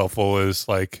that's helpful is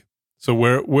like, so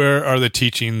where are the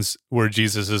teachings where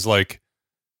Jesus is like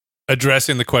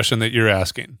addressing the question that you're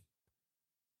asking,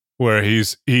 where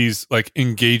he's like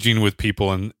engaging with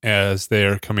people and as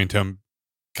they're coming to him,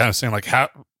 kind of saying like,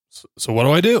 so what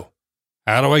do I do?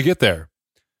 How do I get there?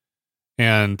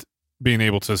 And being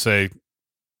able to say,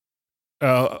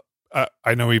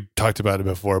 I know we talked about it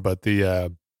before, but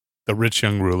the rich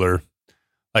young ruler,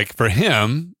 like for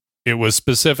him, it was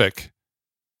specific.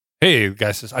 Hey, the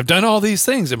guy says, I've done all these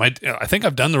things. I think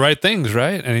I've done the right things,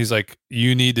 right? And he's like,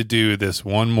 you need to do this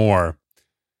one more.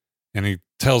 And he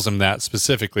tells him that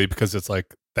specifically because it's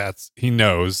like, he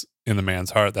knows in the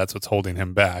man's heart, that's what's holding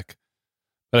him back.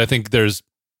 But I think there's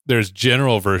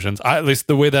general versions, at least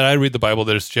the way that I read the Bible,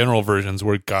 there's general versions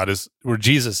where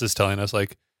Jesus is telling us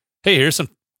like, hey, here's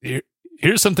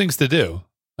some things to do.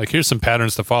 Like, here's some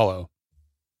patterns to follow.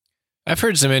 I've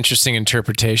heard some interesting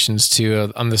interpretations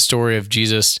too on the story of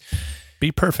Jesus.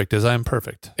 Be perfect as I am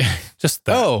perfect. Just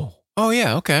that. Oh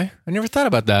yeah, okay. I never thought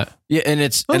about that. Yeah, and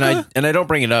it's Okay. and I don't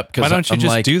bring it up Why because don't you I'm just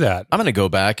like, do that? I'm going to go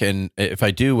back, and if I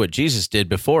do what Jesus did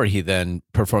before he then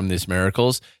performed these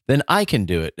miracles, then I can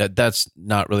do it. That's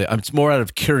not really. It's more out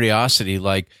of curiosity.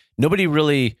 Like, nobody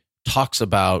really talks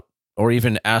about or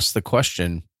even asks the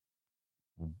question.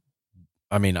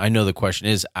 I mean, I know the question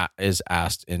is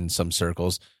asked in some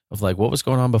circles of like, what was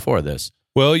going on before this?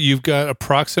 Well, you've got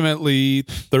approximately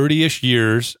 30-ish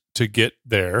years to get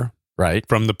there Right.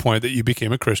 from the point that you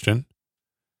became a Christian.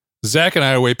 Zach and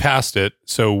I are way past it,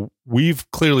 so we've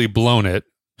clearly blown it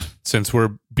since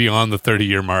we're beyond the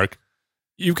 30-year mark.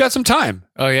 You've got some time.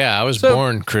 Oh yeah, I was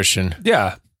born Christian.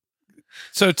 Yeah.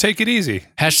 So take it easy.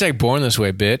 Hashtag born this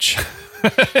way, bitch.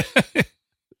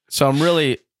 So I'm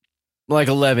really like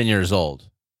 11 years old.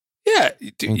 Yeah,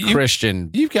 And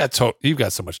Christian, you've got so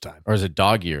much time. or is it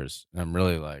dog years? And I'm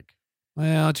really like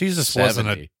Well, Jesus 70. wasn't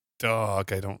a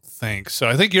dog, I don't think. So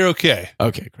I think you're okay.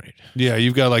 Okay, great. Yeah,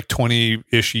 you've got like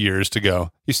 20-ish years to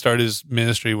go. He started his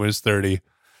ministry when he was 30.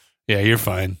 Yeah, you're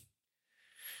fine.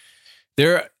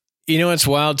 There, you know what's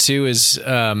wild too is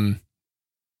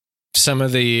some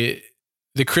of the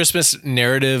Christmas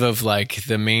narrative of like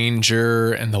the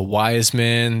manger and the wise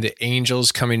men, the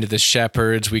angels coming to the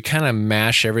shepherds. We kind of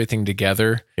mash everything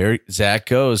together. Here Zach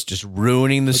goes, just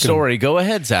ruining the story. Go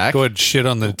ahead, Zach. Go ahead and shit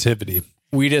on the nativity.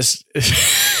 We just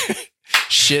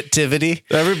shit-tivity.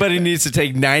 Everybody needs to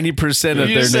take 90% of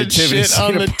You their said nativity. shit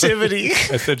on nativity.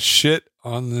 I said shit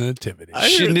on the nativity.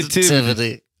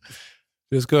 Nativity.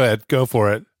 Just go ahead. Go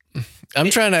for it. I'm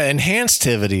trying to enhance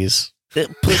tivities.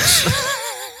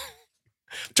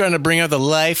 Trying to bring out the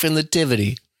life in the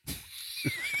tivity.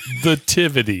 The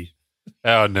tivity.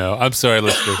 Oh, no. I'm sorry,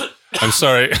 listener. I'm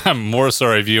sorry. I'm more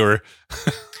sorry, viewer.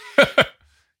 Good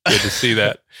to see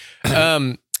that.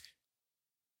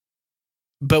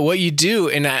 But what you do,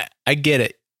 and I get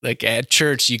it, like at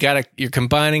church, you're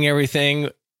combining everything,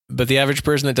 but the average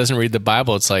person that doesn't read the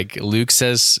Bible, it's like Luke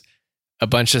says a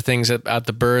bunch of things about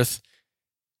the birth.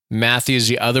 Matthew's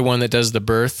the other one that does the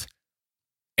birth,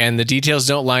 and the details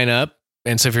don't line up.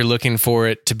 And so if you're looking for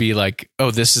it to be like,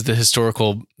 oh, this is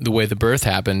the way the birth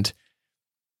happened,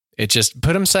 it just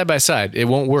put them side by side. It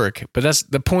won't work. But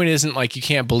the point isn't like you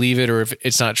can't believe it or if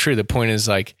it's not true. The point is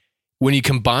like when you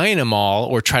combine them all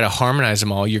or try to harmonize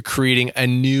them all, you're creating a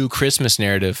new Christmas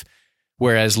narrative.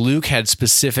 Whereas Luke had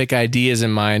specific ideas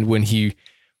in mind when he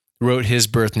wrote his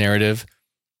birth narrative,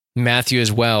 Matthew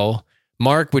as well.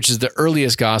 Mark, which is the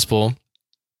earliest gospel,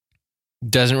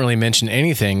 doesn't really mention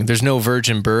anything. There's no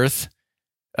virgin birth.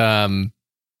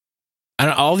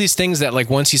 All these things that like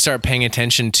once you start paying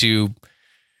attention to.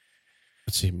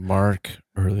 Let's see, Mark,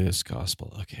 earliest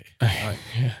gospel. Okay.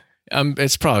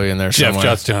 It's probably in there Jeff somewhere.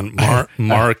 jots down,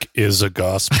 Mark is a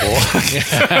gospel.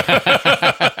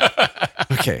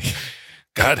 Okay.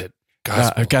 Got it.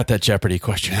 Gospel. I've got that Jeopardy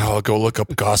question. Now I'll go look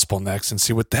up gospel next and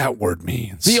see what that word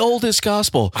means. The oldest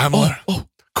gospel.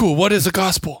 Cool. What is a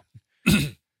gospel?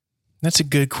 That's a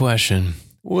good question.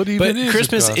 What even But is a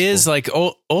Christmas gospel? is like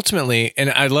ultimately, and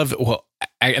I love it. Well,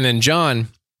 and then John,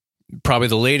 probably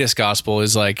the latest gospel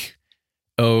is like,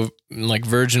 like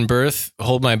virgin birth,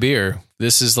 hold my beer.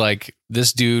 This is like,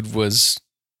 this dude was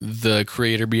the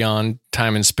creator beyond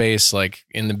time and space. Like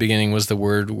in the beginning was the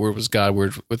word was God,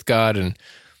 word with God. And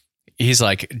he's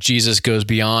like, Jesus goes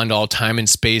beyond all time and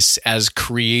space as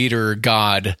creator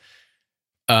God,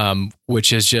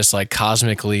 which is just like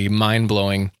cosmically mind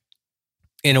blowing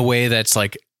in a way that's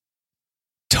like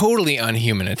totally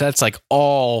unhuman. That's like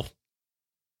all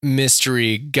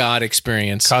mystery God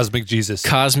experience. Cosmic Jesus.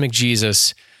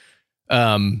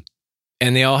 And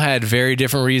they all had very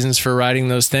different reasons for writing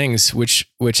those things, which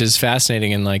is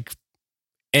fascinating.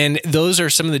 And those are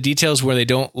some of the details where they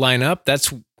don't line up.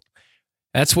 That's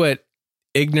what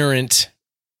ignorant,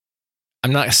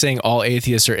 I'm not saying all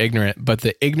atheists are ignorant, but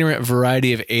the ignorant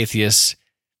variety of atheists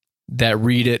that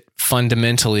read it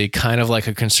fundamentally, kind of like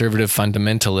a conservative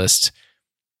fundamentalist,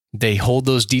 they hold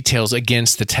those details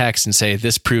against the text and say,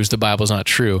 this proves the Bible's not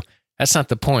true. That's not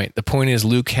the point. The point is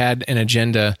Luke had an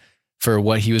agenda for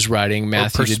what he was writing.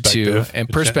 Matthew did too. And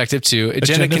perspective too.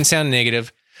 Agenda can sound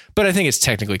negative, but I think it's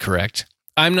technically correct.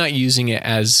 I'm not using it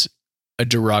as a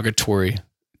derogatory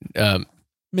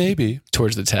Maybe.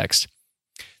 towards the text.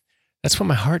 That's what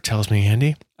my heart tells me,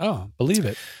 Andy. Oh, believe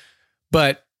it.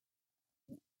 But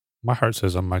My heart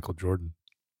says I'm Michael Jordan.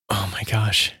 oh my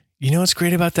gosh. You know what's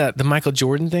great about that? The Michael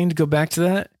Jordan thing, to go back to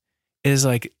that, is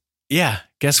like, yeah,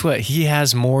 guess what? He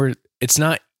has more, it's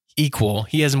not equal.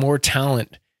 He has more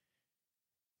talent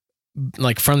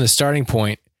like from the starting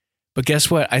point. But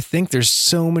guess what? I think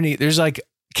there's like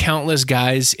countless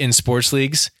guys in sports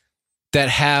leagues that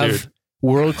have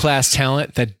world-class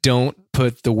talent that don't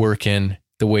put the work in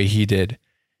the way he did.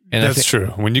 And That's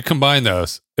true. When you combine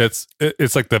those, it's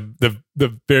like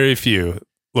the very few.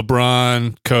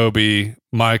 LeBron, Kobe,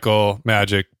 Michael,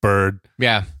 Magic, Bird,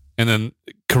 yeah. and then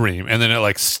Kareem, and then it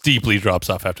like steeply drops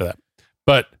off after that.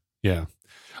 But yeah,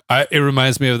 it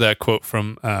reminds me of that quote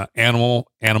from Animal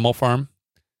Farm,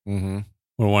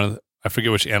 where I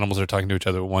forget which animals are talking to each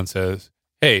other. One says,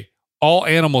 "Hey, all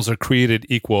animals are created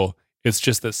equal. It's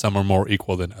just that some are more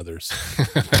equal than others."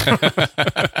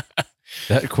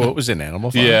 That quote was in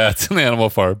Animal Farm? Yeah, it's an Animal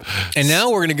Farm. And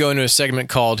now we're going to go into a segment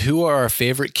called "Who Are Our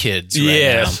Favorite Kids?"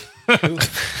 Right now.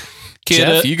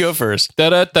 Jeff, you go first.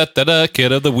 Kid of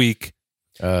the week.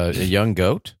 A young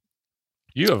goat?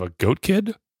 You have a goat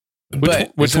kid?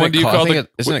 But Which Isn't one it do you called- call I think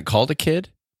the? isn't it called a kid?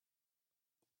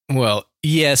 Well,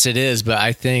 yes, it is, but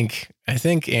I think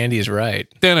Andy is right.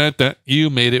 Dun-dun-dun. You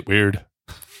made it weird.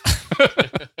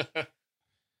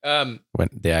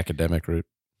 Went the academic route.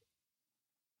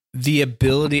 The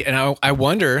ability, and I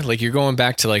wonder, like, you're going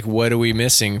back to like, what are we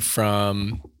missing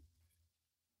from?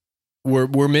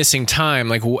 We're missing time.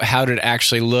 Like, how did it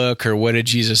actually look, or what did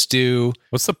Jesus do?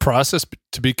 What's the process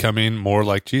to becoming more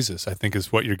like Jesus? I think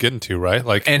is what you're getting to, right?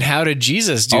 Like, And how did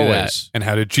Jesus do that? and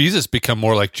how did Jesus become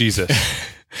more like Jesus?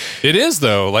 It is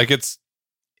though. Like it's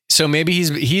So maybe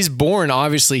he's born.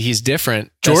 Obviously, he's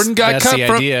different. Jordan got That's cut the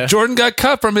from idea. Jordan got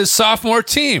cut from his sophomore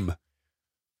team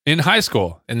in high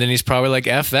school. And then he's probably like,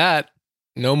 F that.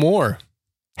 No more.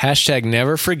 Hashtag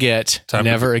never forget. Time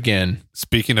never again.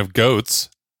 Speaking of goats.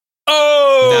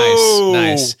 Oh,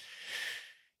 Nice.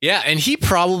 Yeah. And he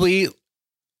probably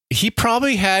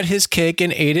had his cake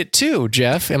and ate it too,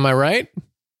 Jeff. Am I right?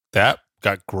 That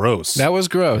got gross. That was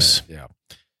gross. Yeah.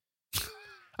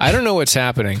 I don't know what's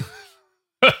happening.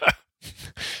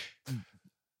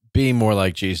 Being more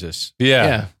like Jesus.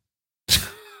 yeah,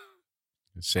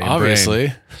 Same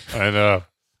Obviously. I know.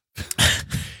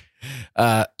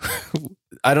 I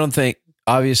don't think,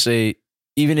 obviously,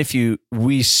 even if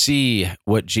we see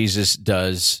what Jesus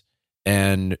does,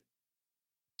 and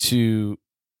so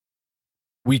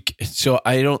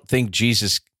I don't think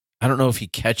Jesus, I don't know if he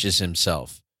catches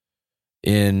himself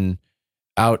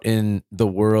out in the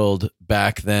world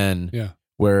back then, Yeah.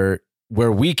 where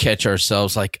we catch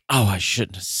ourselves like, oh, I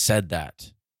shouldn't have said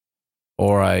that,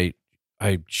 or I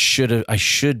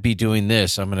should be doing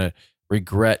this. I'm gonna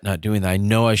regret not doing that. I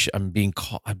know I'm being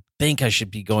called. I think I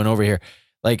should be going over here.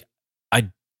 Like, I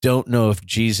don't know if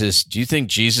Jesus. Do you think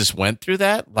Jesus went through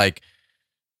that? Like,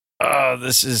 oh,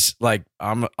 this is like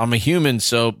I'm a human,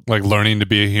 so. Like learning to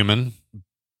be a human.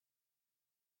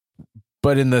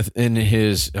 But in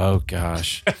his, oh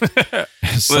gosh,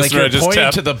 it's Listener, like you're I just pointing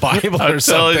tapped- to the Bible I'm or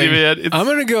telling something. you, man. I'm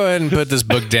going to go ahead and put this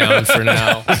book down for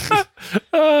now.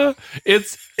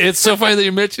 It's so funny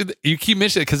that you keep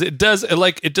mentioning it because it does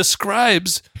it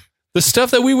describes the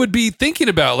stuff that we would be thinking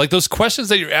about, like those questions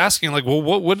that you're asking, like, well,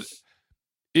 what would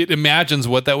it imagines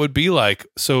what that would be like?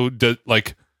 So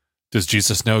does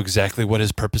Jesus know exactly what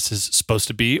his purpose is supposed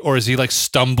to be, or is he like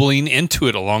stumbling into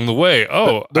it along the way?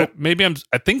 Oh,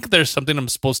 I think there's something I'm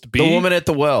supposed to be. The woman at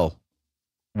the well,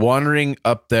 wandering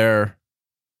up there,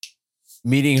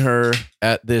 meeting her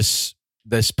at this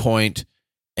point,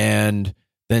 and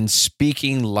then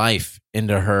speaking life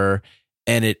into her,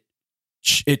 and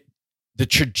the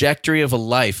trajectory of a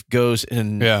life goes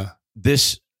in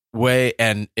this way,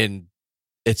 and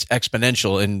it's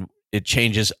exponential, and it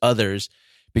changes others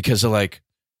because of like,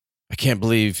 I can't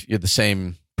believe you're the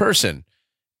same person,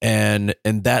 and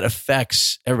that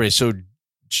affects everybody. So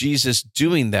Jesus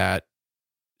doing that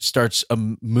starts a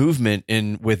movement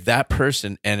with that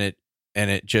person, and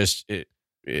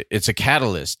it's a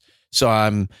catalyst. So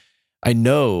I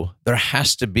know there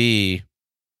has to be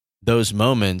those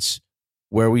moments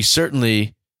where we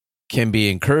certainly can be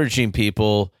encouraging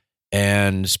people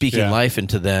and speaking life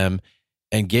into them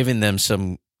and giving them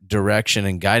some direction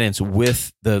and guidance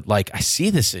with I see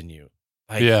this in you.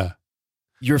 Like,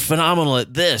 you're phenomenal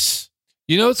at this.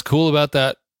 You know what's cool about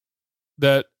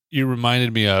that you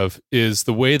reminded me of is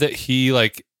the way that he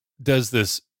like does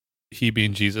this, he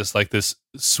being Jesus, like this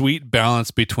sweet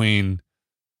balance between,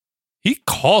 he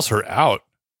calls her out,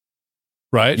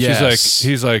 right? Yes.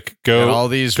 He's like, And all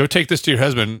these, go take this to your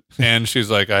husband. And she's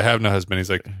like, I have no husband. He's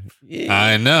like,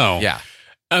 I know. yeah.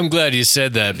 I'm glad you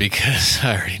said that because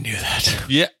I already knew that.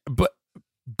 Yeah.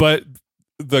 But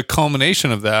the culmination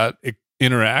of that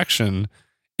interaction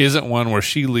isn't one where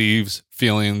she leaves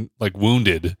feeling like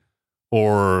wounded,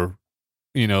 or,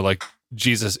 like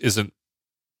Jesus isn't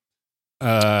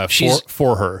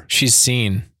for her. She's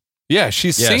seen. Yeah,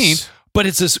 she's seen, but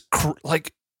it's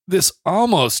this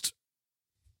almost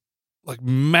like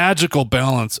magical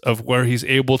balance of where he's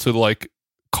able to like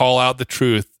call out the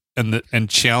truth and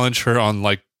challenge her on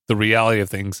like the reality of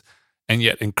things, and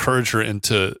yet encourage her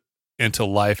into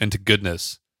life, into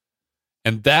goodness.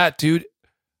 And that, dude,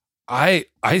 I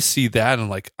see that, and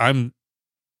like I'm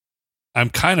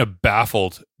kind of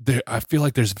baffled. I feel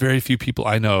like there's very few people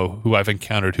I know who I've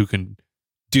encountered who can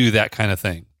do that kind of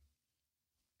thing.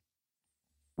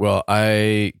 Well,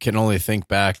 I can only think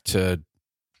back to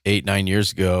 8-9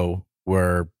 years ago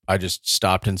where I just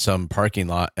stopped in some parking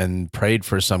lot and prayed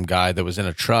for some guy that was in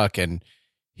a truck, and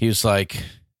he was like,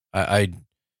 I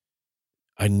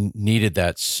needed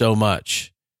that so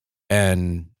much,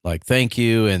 and like, thank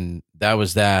you. And that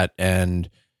was that. And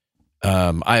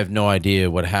I have no idea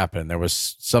what happened. There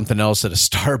was something else at a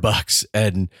Starbucks,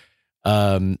 and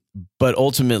but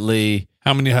ultimately,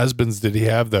 How many husbands did he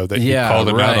have though that Yeah, you called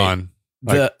him right. out on?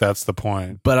 Like, that's the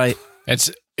point. but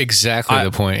That's exactly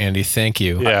the point, Andy. Thank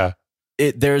you. Yeah.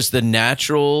 there's the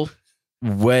natural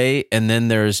way, and then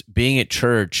there's being at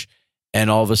church, and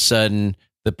all of a sudden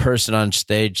the person on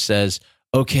stage says,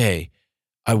 "Okay,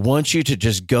 I want you to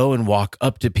just go and walk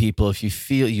up to people if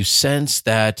you sense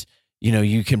that,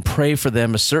 you can pray for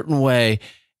them a certain way."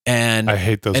 And I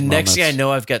hate those and moments. next thing I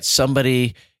know, I've got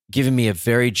somebody giving me a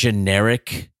very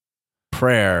generic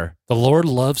prayer. The Lord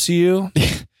loves you,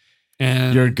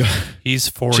 and You're go- He's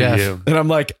for Jeff. you, and I'm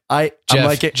like, I'm Jeff,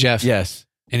 like it. Jeff. Yes,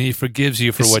 and He forgives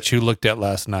you for It's- what you looked at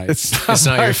last night. it's It's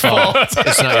not your fault.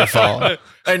 It's not your fault.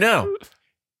 I know.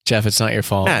 Jeff, it's not your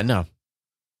fault. Yeah, no.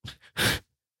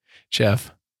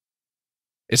 Jeff,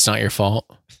 it's not your fault.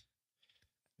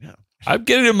 I'm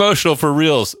getting emotional for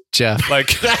reals. Jeff.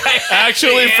 Like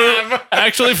actually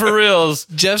for reals.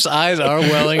 Jeff's eyes are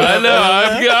welling up. I know.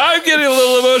 I'm getting a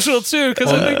little emotional too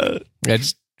because I think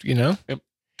It's,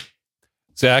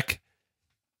 Zach.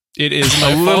 it is A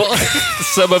my little, fault.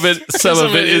 some of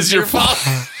it is your fault.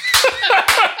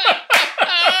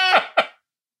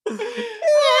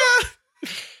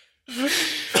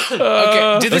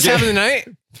 Okay. Did this happen tonight?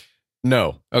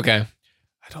 No. Okay.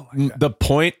 I don't like that.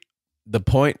 The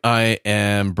point I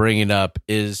am bringing up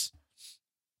is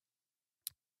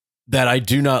that I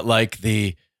do not like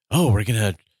we're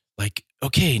gonna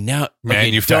okay now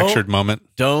Manufactured moment.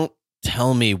 Don't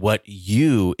tell me what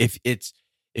if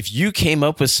you came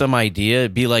up with some idea,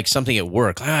 it'd be like something at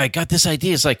work. I got this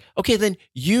idea. It's like, okay, then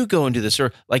you go and do this.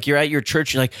 Or like you're at your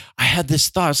church, you're like, I had this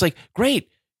thought. It's like, great.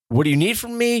 What do you need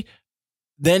from me?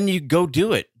 Then you go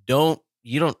do it.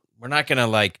 We're not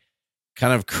gonna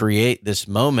kind of create this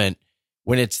moment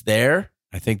when it's there.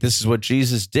 I think this is what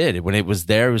Jesus did. When it was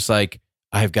there, it was like,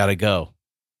 I've got to go.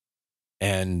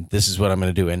 And this is what I'm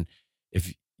going to do. And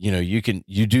if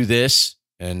you do this,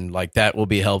 and that will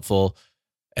be helpful.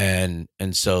 And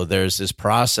so there's this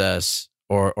process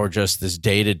or just this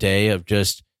day to day of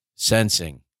just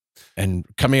sensing and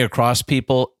coming across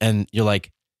people. And you're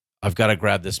like, I've got to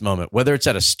grab this moment, whether it's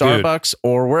at a Starbucks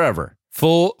or wherever.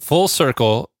 Full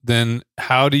circle. Then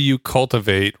how do you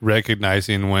cultivate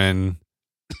recognizing when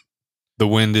the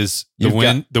wind is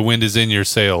the wind is in your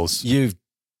sails? You've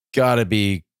got to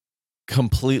be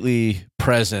completely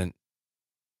present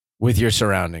with your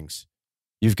surroundings.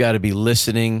 You've got to be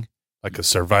listening, Like a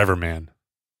survivor man,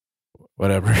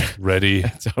 whatever. ready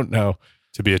I don't know.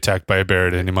 to be attacked by a bear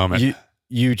at any moment.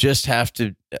 You just have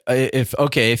to,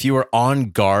 if you were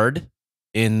on guard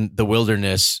in the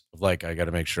wilderness, I got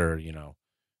to make sure,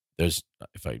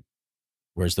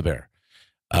 where's the bear?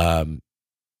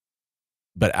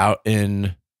 But out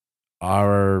in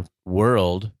our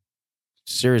world,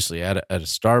 seriously, at a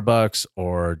Starbucks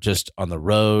or just on the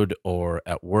road or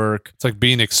at work, It's like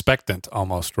being expectant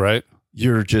almost, right?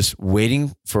 you're just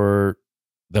waiting for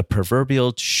the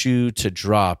proverbial shoe to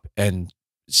drop and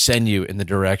send you in the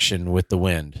direction with the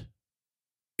wind.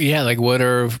 Yeah. What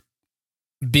are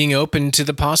being open to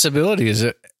the possibilities?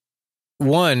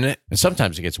 One, And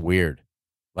sometimes it gets weird.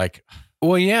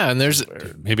 well, yeah. And there's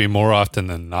Maybe more often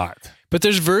than not. But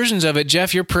there's versions of it.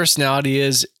 Jeff, your personality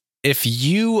is if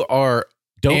you are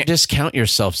Don't discount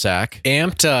yourself, Zach.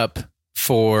 amped up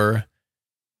for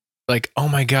oh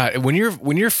my God, when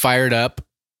you're fired up,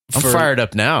 I'm fired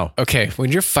up now. Okay.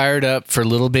 When you're fired up for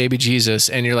little baby Jesus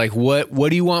and you're like, what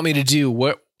do you want me to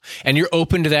do? And you're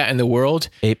open to that in the world,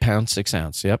 8 pounds, 6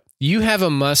 ounce. Yep. you have a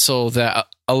muscle that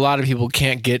a lot of people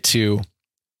can't get to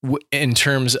in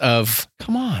terms of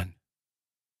Come on.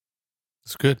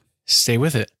 It's good. stay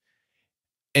with it.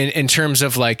 In terms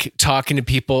of talking to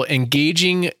people,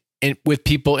 engaging with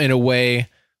people in a way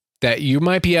that you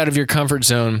might be out of your comfort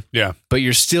zone, Yeah. but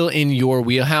you're still in your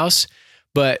wheelhouse.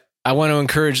 But I want to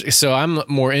encourage, so I'm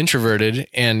more introverted,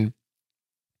 and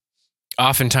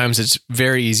oftentimes it's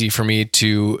very easy for me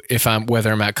to,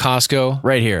 whether I'm at Costco,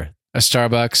 Right here. a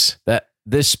Starbucks.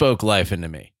 This spoke life into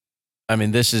me. I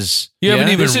mean, this is You haven't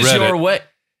even this is read your it. way.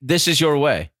 This is your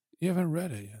way. You haven't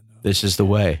read it yet. No. This is the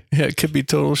way. Yeah, it could be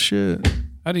total shit.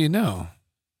 How do you know?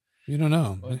 You don't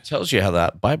know. It tells you how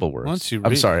that Bible works. Once you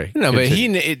I'm read- sorry. No, but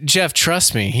Continue. Jeff,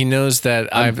 trust me. He knows that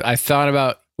I thought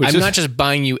about, I'm not just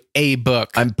buying you a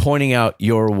book. I'm pointing out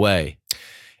your way.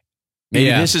 Maybe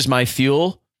Yeah. this is my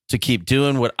fuel to keep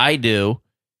doing what I do,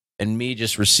 and me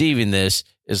just receiving this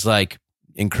is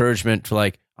encouragement to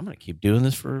I'm going to keep doing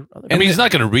this for other I mean, he's not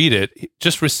going to read it.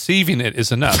 Just receiving it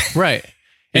is enough. Right.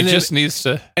 He And then- just needs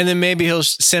to. And then maybe he'll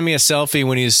send me a selfie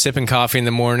when he's sipping coffee in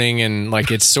the morning and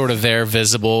it's sort of there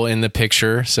visible in the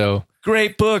picture. So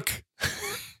Great book.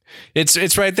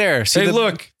 It's right there. See Hey,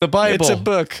 look, the Bible. It's a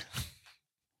book.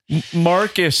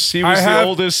 Marcus, he was the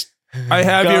oldest. I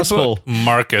have Gospel. your book,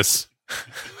 Marcus.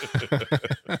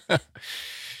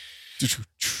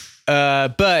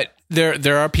 But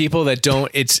there are people that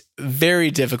don't. It's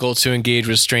very difficult to engage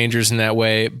with strangers in that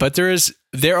way. But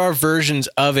there are versions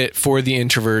of it for the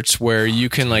introverts where you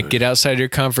can like get outside your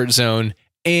comfort zone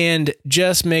and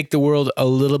just make the world a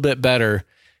little bit better.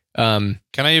 Can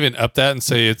I even up that and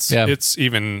say it's Yeah. it's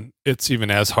even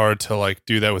as hard to like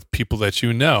do that with people that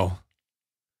you know,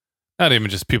 not even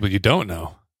just people you don't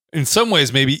know. In some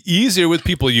ways, maybe easier with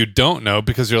people you don't know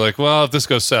because you're like, well, if this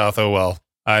goes south, oh well,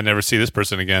 I never see this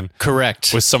person again.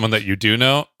 Correct. With someone that you do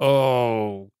know,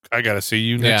 oh, I gotta see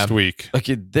you next week. Like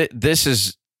this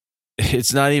is,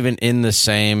 it's not even in the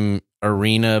same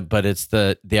arena, but it's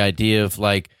the idea of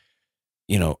like,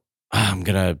 you know, I'm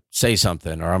gonna say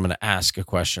something or I'm gonna ask a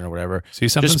question or whatever. See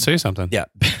something, Just- say something. Yeah,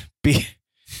 be.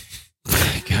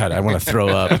 God, I want to throw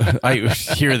up. I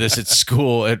hear this at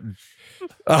school.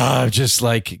 Just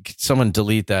like someone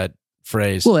delete that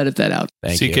phrase. We'll edit that out.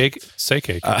 Thank See you. cake, say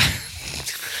cake.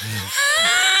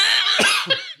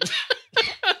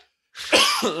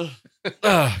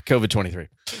 COVID-23.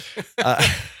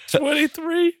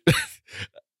 23.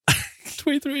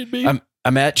 23 and me.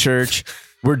 I'm at church.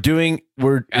 We're doing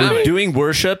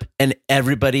worship, and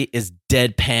everybody is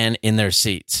deadpan in their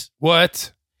seats.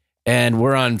 What? And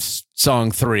we're on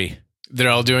song 3, They're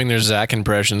all doing their Zach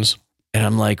impressions. and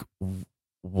I'm like,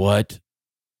 what?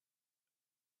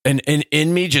 And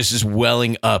in me just is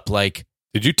welling up, like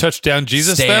Did you touch down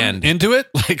Jesus Stand. them into it?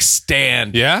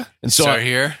 stand. Yeah. And so Start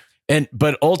here.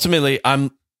 but ultimately I'm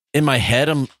in my head,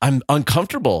 I'm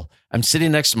uncomfortable. I'm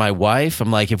sitting next to my wife.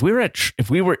 I'm like, if we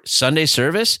were Sunday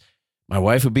service, my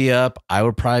wife would be up. I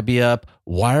would probably be up.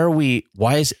 Why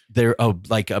is there a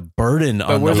burden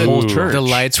on were the whole church? The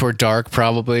lights were dark,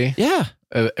 probably. Yeah.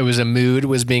 It was a mood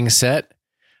was being set.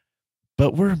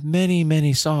 But we're many,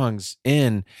 many songs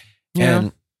in. Yeah.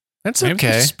 And That's Maybe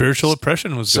okay. spiritual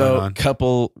oppression was going so on.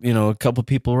 a couple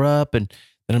people were up, and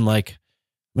then I'm like,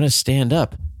 I'm going to stand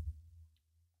up.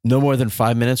 No more than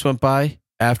 5 minutes went by.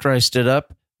 After I stood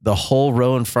up, the whole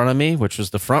row in front of me, which was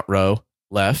the front row,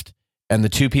 left, and the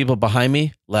 2 people behind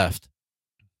me left.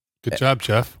 Good job,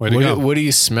 Jeff. Way to go. What do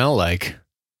you smell like?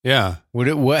 Yeah.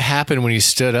 What happened when you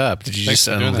stood up? Did you Thanks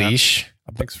just for doing that. unleash?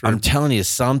 Thanks for I'm telling you,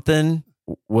 something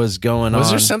was going on.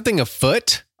 Was there something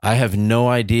afoot? I have no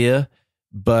idea,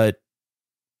 but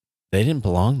they didn't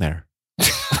belong there.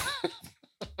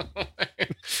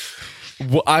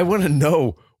 Well, I want to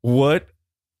know what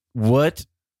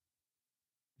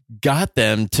got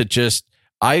them to just.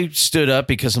 I stood up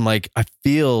because I'm like, I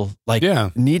feel like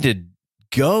I need to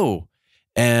go,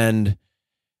 and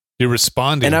you're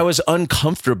responding, and I was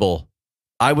uncomfortable.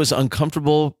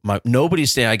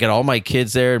 Nobody's staying. I got all my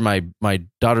kids there, and my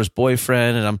daughter's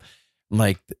boyfriend, and I'm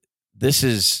like,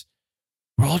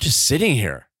 we're all just sitting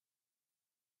here.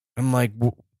 I'm like,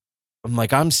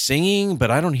 I'm singing,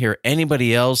 but I don't hear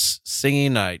anybody else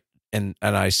singing. And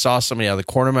I saw somebody out of the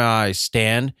corner of my eye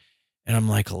stand, and I'm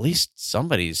like, at least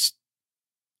somebody's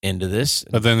into this.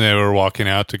 But then they were walking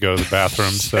out to go to the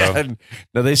bathroom. So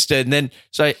No, they stood, and then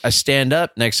so I stand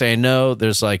up. Next thing I know,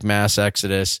 there's like mass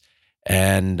exodus,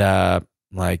 and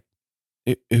like,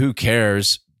 who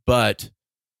cares? But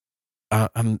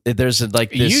there's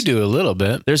like this. You do a little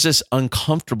bit. There's this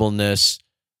uncomfortableness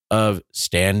of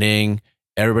standing.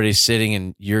 Everybody's sitting,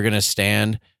 and you're gonna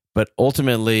stand. But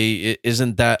ultimately, it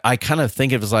isn't that. I kind of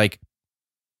think of it as like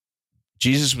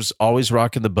Jesus was always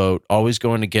rocking the boat, always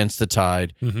going against the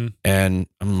tide. Mm-hmm. And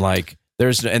I'm like,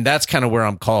 and that's kind of where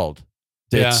I'm called.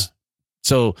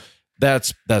 So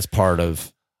that's part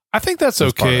of. I think that's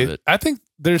part of okay. it. I think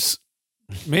there's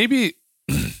maybe.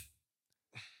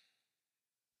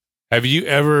 Have you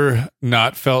ever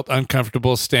not felt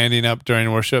uncomfortable standing up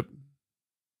during worship?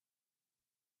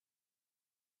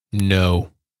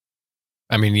 No.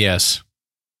 I mean, yes.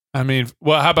 I mean,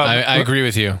 well, how about I agree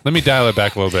with you. Let me dial it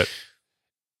back a little bit.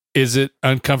 Is it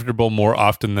uncomfortable more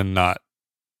often than not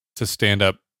to stand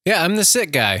up? Yeah, I'm the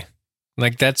sick guy.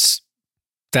 Like that's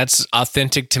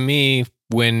authentic to me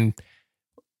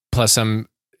plus I'm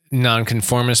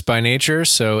nonconformist by nature.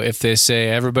 So if they say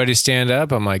everybody stand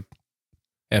up, I'm like,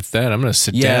 F that. I'm going to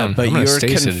sit down. But I'm gonna you're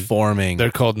stay seated. conforming.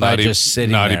 They're called by naughty, just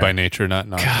sitting naughty there. by nature, not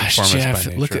Gosh, nonconformist Jeff,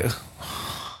 by nature. look at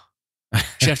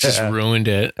Jeff just ruined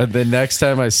it. The next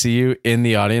time I see you in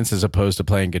the audience, as opposed to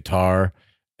playing guitar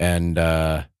and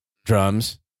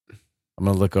drums, I'm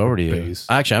gonna look over to you. Bass.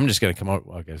 Actually, I'm just gonna come over.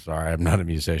 Okay, sorry, I'm not a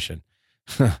musician.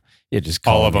 Yeah, just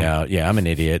All call of me them. out. Yeah, I'm an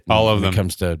idiot. All of when them. It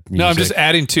comes to music. No, I'm just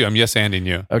adding 2. I'm yes anding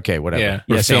you. okay. Whatever. Yeah.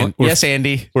 We're Yes, filling- yes,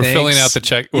 Andy. We're Thanks. filling out the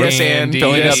check. We're Yes, and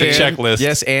filling out the yes, and- checklist.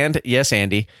 Yes,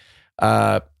 Andy.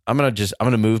 I'm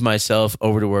gonna move myself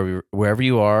over to wherever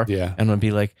you are. Yeah. And I'm gonna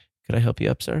be like, could I help you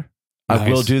up, sir? I Nice.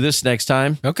 will do this next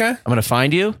time. Okay, I'm gonna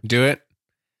find you. do it.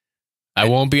 I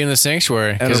won't be in the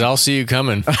sanctuary because And- I'll see you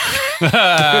coming.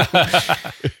 I'm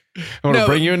gonna No,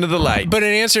 bring you into the light. But in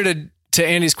answer to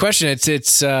Andy's question,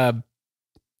 it's yeah,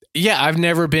 I've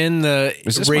never been the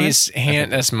Is this raise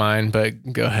hand. That's mine,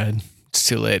 but go ahead. It's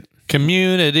too late.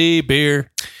 Community beer.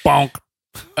 Bonk.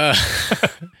 Uh,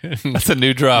 That's a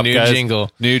new drop, new guys. jingle.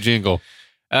 New jingle.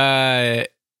 And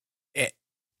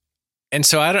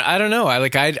so I don't know.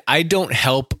 I don't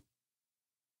help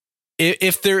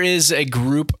if there is a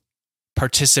group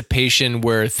participation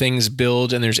where things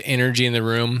build and there's energy in the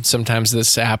room. Sometimes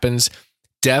this happens.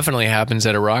 Definitely happens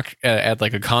at at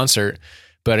like a concert,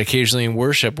 but occasionally in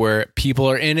worship where people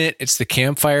are in it. It's the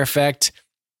campfire effect.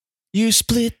 You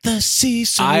split the sea,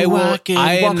 so I will-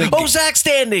 I am the- Oh, Zach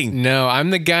standing. No, I'm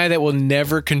the guy that will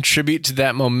never contribute to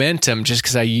that momentum just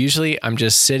because I'm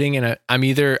just sitting and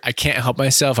I can't help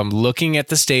myself. I'm looking at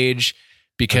the stage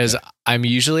because I'm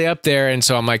usually up there. And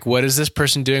so I'm like, what is this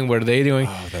person doing? What are they doing?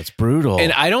 Oh, that's brutal.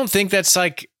 And I don't think that's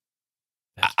like,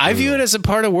 I view it as a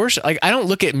part of worship. Like, I don't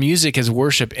look at music as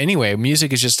worship anyway.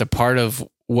 Music is just a part of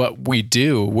what we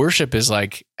do. Worship is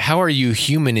like, how are you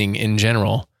humaning in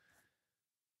general?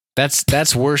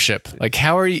 That's worship. Like,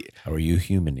 how are you? How are you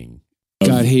humaning?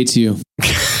 God hates you.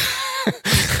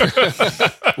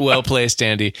 Well placed,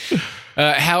 Andy.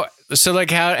 How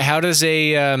does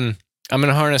I'm going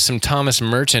to harness some Thomas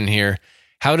Merton here.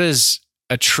 How does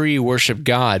a tree worship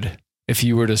God? If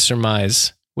you were to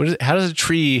surmise, how does a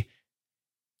tree?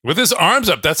 With his arms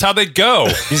up. That's how they go.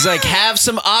 He's like, have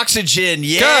some oxygen.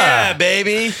 Yeah, God.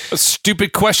 baby. A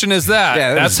stupid question is that? Yeah,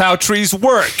 that That's was- how trees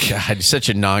work. God, you're such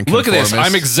a non-conformist. Look at this.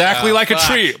 I'm exactly like a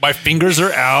tree. My fingers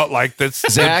are out like this.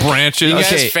 Zach, the branches. You Okay.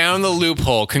 guys found the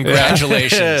loophole.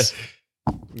 Congratulations.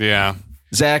 Yeah.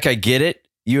 Zach, I get it.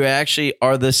 You actually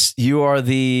are this. You are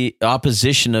the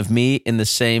opposition of me in the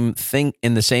same thing,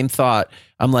 in the same thought.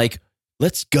 I'm like,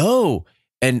 let's go.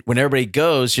 And when everybody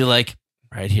goes, you're like,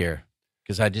 right here.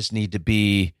 Because I just need to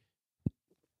be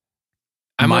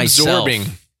I'm myself.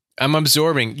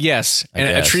 absorbing. Yes. I And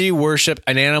a guess. tree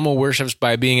an animal worships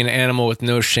by being an animal with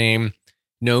no shame,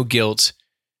 no guilt.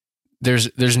 There's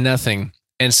nothing.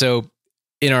 And so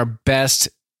in our best,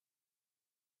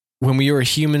 when we are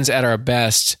humans at our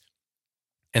best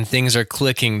and things are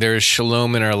clicking, there is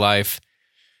shalom in our life.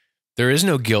 There is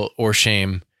no guilt or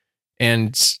shame.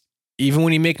 And even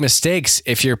when you make mistakes,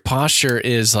 if your posture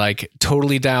is like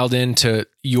totally dialed into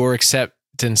your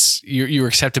acceptance, you're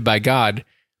accepted by God,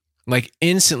 like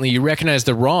instantly you recognize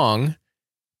the wrong,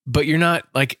 but you're not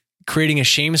like creating a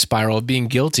shame spiral of being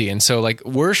guilty. And so like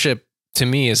worship to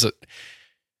me is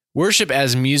worship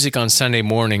as music on Sunday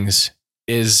mornings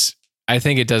is, I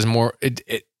think it does more.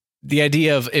 The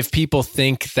idea of if people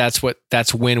think that's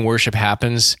when worship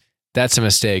happens, that's a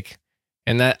mistake.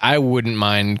 And that I wouldn't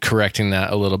mind correcting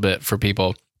that a little bit for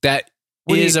people. That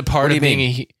is a part of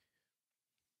being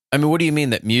I mean, what do you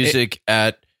mean that music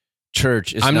at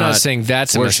church is I'm not saying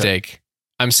that's a worship? mistake.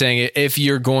 I'm saying if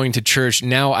you're going to church,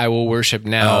 now I will worship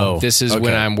now. Oh, This is when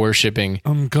okay. I'm worshiping.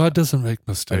 God doesn't make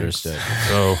mistakes. Understood.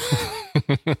 So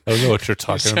I don't know what you're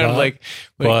talking Sounded about. like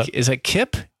but- is that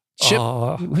Kip? Chip?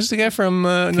 Who's the guy from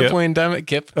Napoleon Dynamite?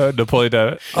 Kip? Napoleon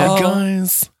Dynamite.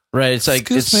 Guys. Right. It's like,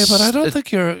 Excuse me, but I don't it's-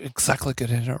 think you're exactly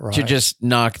getting it right. to just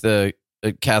knock the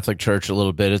Catholic Church a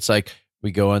little bit. It's like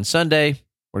we go on Sunday,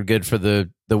 we're good for the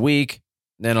week,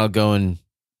 then I'll go and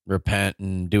repent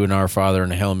and do an Our Father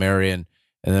and a Hail Mary, and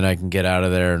then I can get out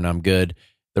of there and I'm good.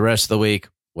 The rest of the week,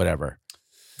 whatever.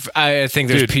 I think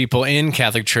there's Dude. people in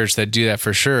Catholic Church that do that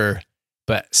for sure.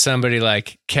 But somebody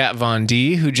like Kat Von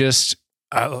D, who just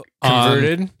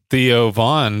converted. Theo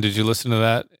Vaughn. Did you listen to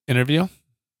that interview?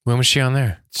 When was she on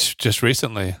there? Just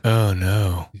recently. Oh,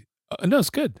 no. No, it's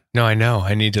good. No, I know.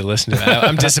 I need to listen to that.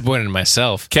 I'm disappointed in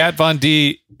myself. Kat Von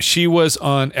D, she was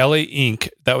on LA Inc.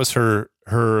 That was her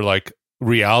like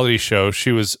reality show.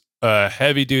 She was a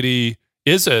heavy duty,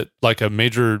 is a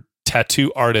major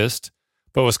tattoo artist,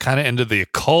 but was kind of into the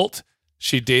occult.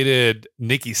 She dated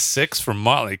Nikki Sixx from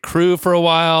Motley Crue for a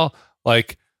while.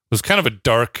 Like, was kind of a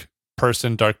dark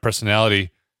person, dark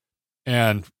personality,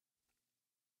 and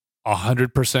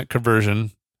 100%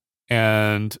 conversion,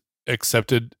 and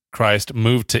accepted Christ,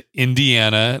 moved to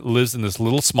Indiana, lives in this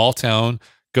little small town,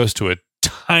 goes to a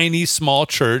tiny small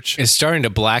church. Is starting to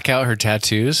black out her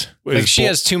tattoos. Like Is she full-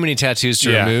 has too many tattoos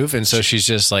to Yeah. remove, and so she's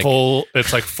just like Full.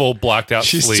 It's like full blacked out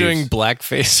she's sleeves. doing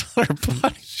blackface on her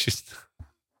body. She's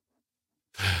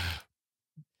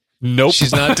nope.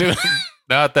 She's not doing.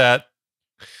 not that.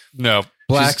 No.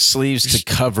 Black sleeves to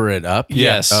cover it up.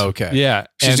 Yes. Oh, okay. Yeah.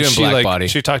 She's doing black body.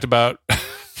 She talked about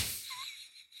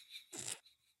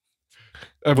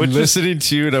I'm Which is- listening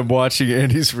to you and I'm watching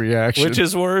Andy's reaction. which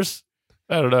is worse.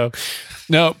 I don't know.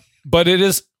 No, but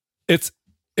it's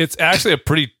actually a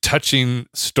pretty touching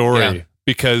story Yeah.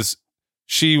 because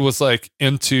she was like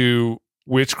into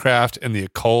witchcraft and the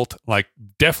occult, like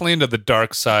definitely into the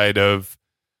dark side of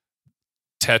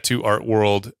tattoo art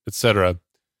world, etc.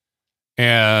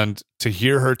 And to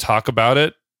hear her talk about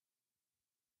it,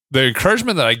 the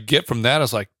encouragement that I get from that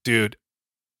is like, dude,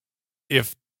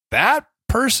 if that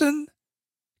person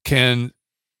can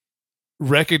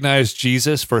recognize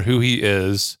Jesus for who he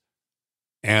is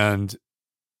and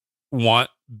want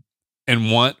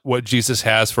what Jesus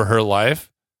has for her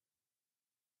life,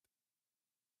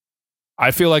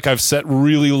 I feel like I've set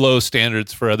really low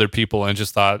standards for other people and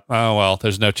just thought, oh well,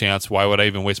 there's no chance. Why would I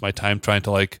even waste my time trying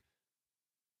to like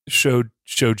show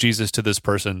Jesus to this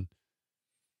person?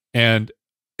 And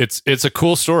it's a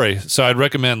cool story. So I'd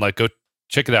recommend like go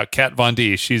check it out. Kat Von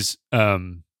D. She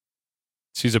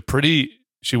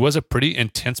was a pretty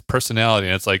intense personality.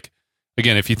 And it's like,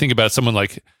 again, if you think about someone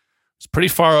like it's pretty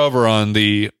far over on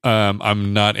the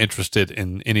I'm not interested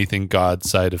in anything God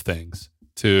side of things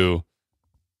to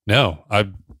no, I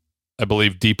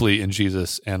believe deeply in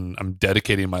Jesus and I'm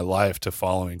dedicating my life to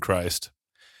following Christ.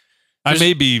 I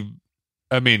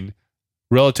mean,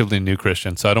 relatively new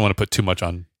Christian, so I don't want to put too much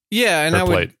on Yeah, and her I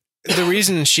plate. would. The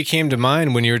reason she came to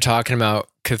mind when you were talking about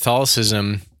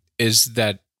Catholicism is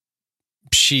that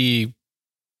she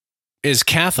is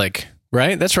Catholic,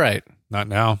 right? That's right. Not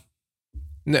now.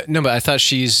 No, but I thought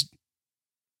she's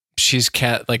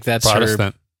cat like that's her.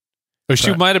 Protestant. Or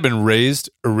she might have been raised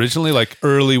originally, like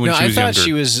early when No, she was I thought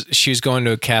younger. she was going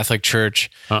to a Catholic church,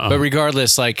 but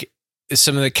regardless, like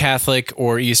some of the Catholic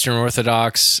or Eastern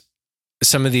Orthodox,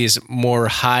 some of these more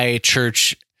high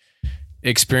church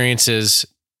experiences.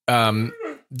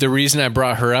 The reason I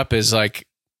brought her up is like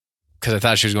because I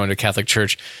thought she was going to a Catholic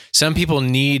church. Some people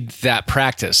need that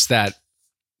practice. That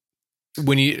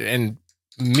when you and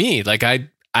me, like I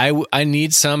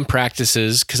need some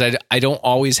practices because I don't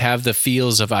always have the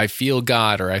feels of I feel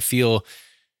God or I feel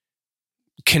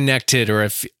connected or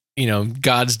if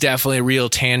God's definitely real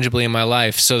tangibly in my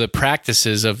life. So the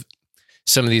practices of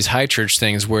some of these high church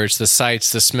things where it's the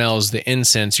sights, the smells, the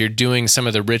incense, you're doing some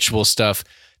of the ritual stuff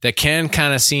that can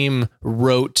kind of seem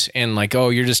rote and like, oh,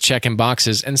 you're just checking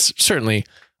boxes. And certainly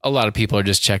a lot of people are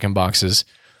just checking boxes.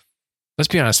 Let's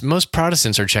be honest. Most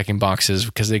Protestants are checking boxes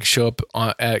because they show up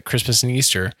at Christmas and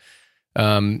Easter,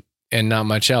 and not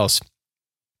much else.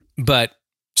 But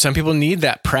some people need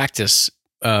that practice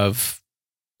of,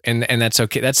 and that's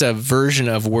okay. That's a version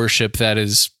of worship that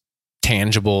is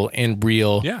tangible and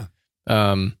real. Yeah.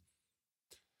 Um,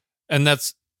 And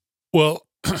that's, well,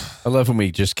 I love when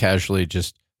we just casually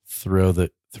just throw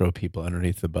people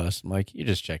underneath the bus. I'm like, you're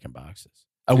just checking boxes.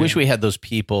 I wish we had those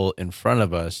people in front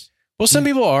of us. well, some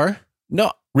people are.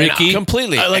 No, Ricky,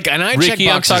 completely. I I Ricky, check I'm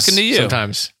boxes talking to you.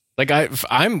 sometimes. Like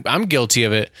I'm guilty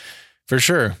of it for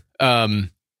sure.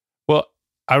 well,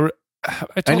 I told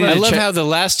need her- I to love check- how the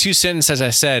last two sentences I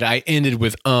said I ended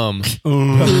with have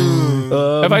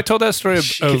I told that story of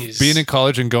Jeez. being in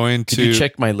college and going Could to you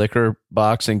check my liquor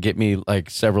box and get me like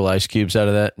several ice cubes out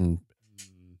of that and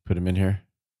put them in here?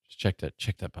 Just check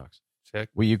that box. Check.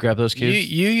 Will you grab those you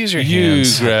cubes? use your You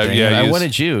hands. grab- Dang yeah, it. I use-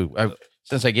 wanted you.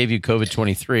 Since I gave you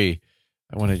COVID-23,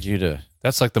 I wanted you to.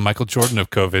 That's like the Michael Jordan of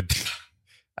COVID.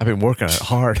 I've been working on it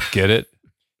hard. Get it?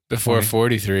 Before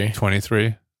 43.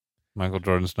 23. Michael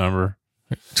Jordan's number.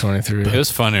 23. It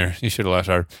was funnier. You should have laughed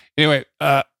hard. Anyway,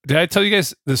 did I tell you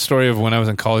guys the story of when I was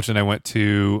in college and I went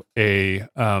to it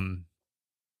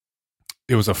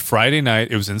was a Friday night.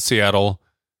 It was in Seattle,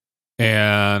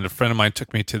 and a friend of mine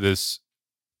took me to this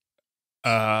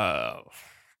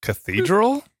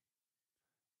cathedral,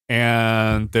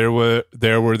 and there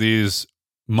were these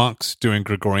monks doing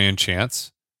Gregorian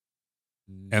chants,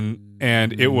 and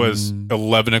it was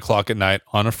 11 o'clock at night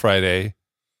on a Friday,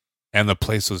 and the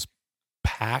place was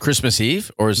packed. Christmas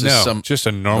Eve, or is this Just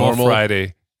a normal normal-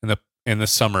 Friday in the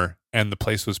summer, and the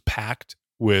place was packed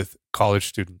with college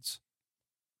students.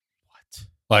 What?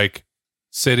 Like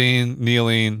sitting,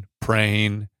 kneeling,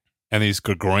 praying, and these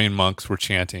Gregorian monks were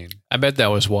chanting. I bet that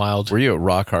was wild. Were you at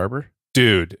Rock Harbor?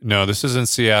 Dude, no, this is in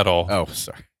Seattle, Oh,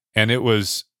 sorry. and it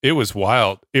was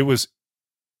wild. It was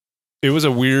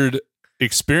a weird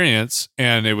experience,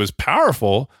 and it was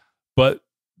powerful, but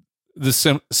the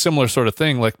similar sort of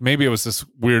thing, like maybe it was this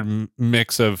weird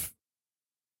mix of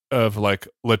like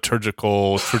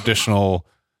liturgical traditional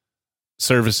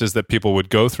services that people would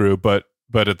go through, but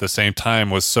at the same time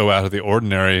was so out of the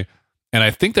ordinary. And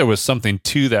I think there was something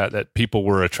to that people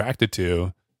were attracted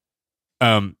to.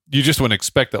 You just wouldn't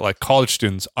expect that like college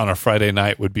students on a Friday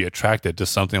night would be attracted to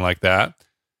something like that.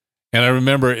 And I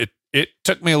remember it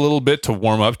took me a little bit to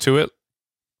warm up to it.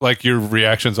 Like your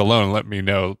reactions alone let me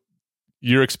know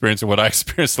your experience and what I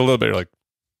experienced a little bit. You're like,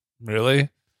 really?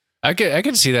 I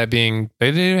could see that being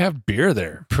They didn't even have beer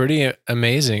there. pretty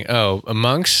amazing. Oh,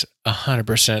 monks,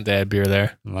 100% they had beer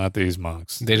there. Not these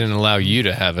monks. They didn't allow you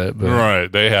to have it, but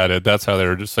Right. They had it. That's how they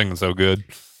were just singing so good.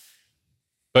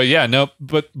 But yeah, no,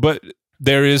 but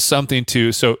there is something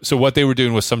to, so what they were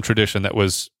doing was some tradition that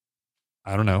was,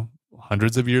 I don't know,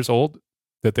 hundreds of years old,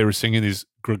 that they were singing these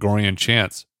Gregorian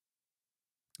chants.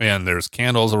 And there's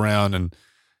candles around, and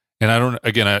I don't,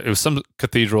 again, it was some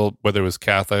cathedral, whether it was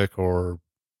Catholic or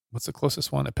what's the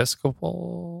closest one?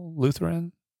 Episcopal,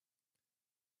 Lutheran?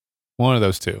 One of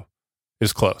those two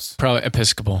is close. probably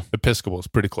Episcopal. Episcopal is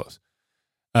pretty close.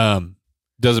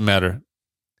 Doesn't matter.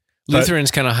 But-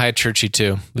 Lutheran's kind of high churchy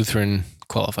too. Lutheran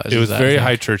qualifies. It as was that, very I think.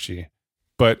 high churchy,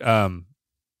 but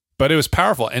it was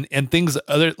powerful, and things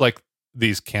other like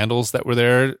these candles that were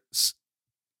there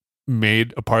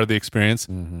made a part of the experience.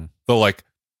 Mm-hmm. So like,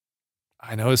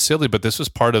 I know it's silly, but this was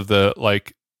part of the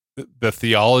like the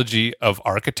theology of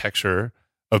architecture,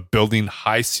 of building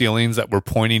high ceilings that were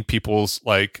pointing people's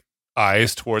like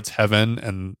eyes towards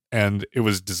heaven, and it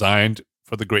was designed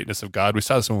for the greatness of God. We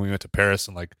saw this when we went to Paris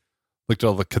and like looked at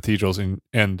all the cathedrals,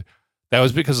 and that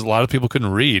was because a lot of people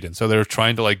couldn't read, and so they were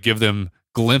trying to like give them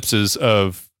glimpses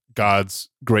of God's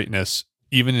greatness,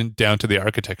 even down to the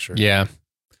architecture. Yeah.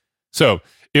 So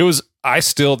it was, that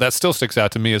still sticks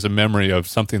out to me as a memory of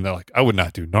something that like I would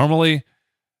not do normally.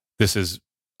 This is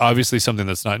obviously something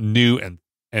that's not new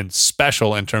and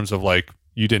special in terms of like,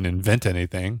 you didn't invent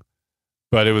anything,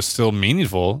 but it was still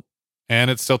meaningful. And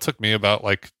it still took me about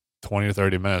like 20 or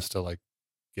 30 minutes to like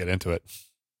get into it.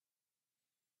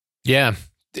 Yeah.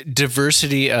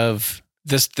 Diversity of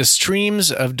the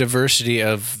streams of diversity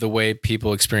of the way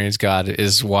people experience God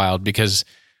is wild because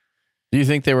Do you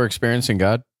think they were experiencing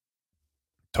God?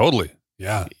 Totally.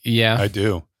 Yeah, yeah. I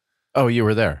do. Oh, you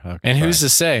were there. Okay, And who's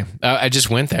sorry. to say? I just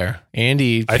went there.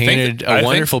 Andy I think- painted I a think-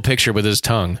 wonderful picture with his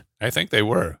tongue. I think they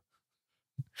were.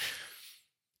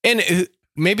 And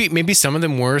maybe some of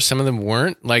them were, some of them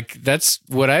weren't. Like that's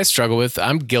what I struggle with.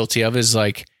 I'm guilty of is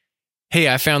like, hey,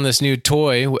 I found this new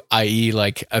toy, i.e.,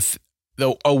 like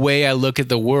a way I look at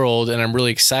the world, and I'm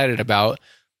really excited about.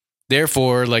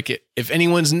 Therefore, like if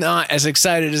anyone's not as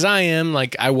excited as I am,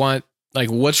 like I want, like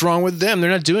what's wrong with them?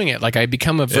 They're not doing it. Like I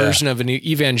become a version of an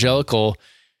evangelical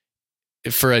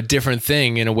for a different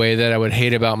thing in a way that I would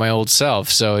hate about my old self.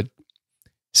 So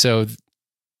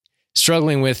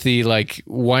struggling with the like,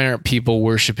 why aren't people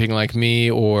worshiping like me,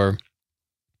 or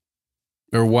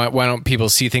why don't people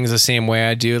see things the same way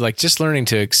I do? Like just learning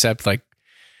to accept, like,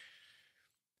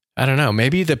 I don't know,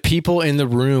 maybe the people in the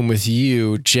room with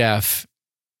you, Jeff,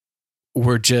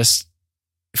 were just,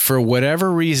 for whatever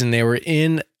reason, they were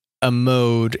in a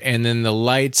mode, and then the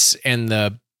lights and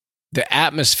the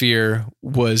atmosphere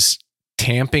was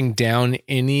tamping down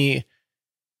any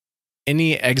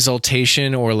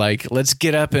exaltation or like, let's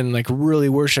get up and like really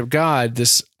worship God.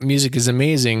 This music is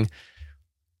amazing.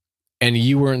 And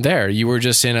you weren't there. You were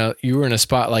just in a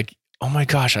spot like, oh my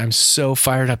gosh, I'm so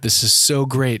fired up. This is so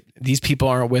great. These people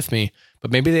aren't with me, but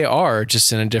maybe they are,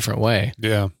 just in a different way.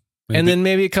 Yeah. And then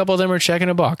maybe a couple of them are checking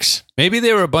a box. Maybe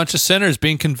they were a bunch of sinners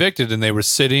being convicted, and they were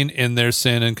sitting in their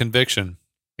sin and conviction.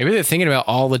 Maybe they're thinking about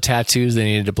all the tattoos they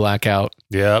needed to black out.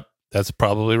 Yep. That's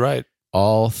probably right.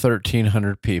 All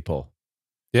 1,300 people.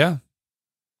 Yeah.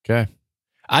 Okay.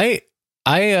 I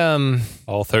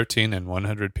All 13 and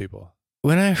 100 people.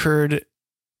 when I heard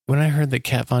that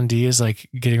Kat Von D is like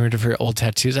getting rid of her old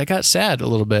tattoos, I got sad a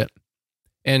little bit.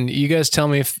 And you guys tell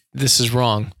me if this is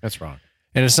wrong. That's wrong.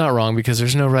 And it's not wrong because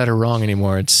there's no right or wrong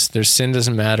anymore. Their sin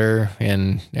doesn't matter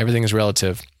and everything is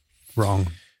relative.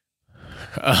 Wrong.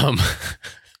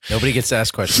 Nobody gets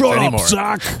asked questions anymore.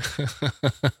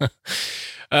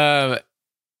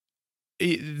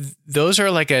 Those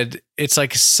are like it's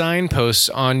like signposts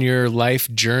on your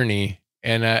life journey.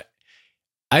 And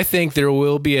I think there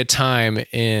will be a time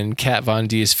in Kat Von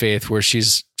D's faith where she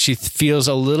feels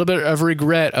a little bit of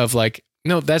regret of like,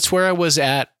 no, that's where I was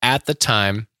at the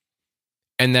time.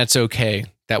 And that's okay.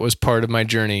 That was part of my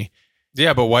journey.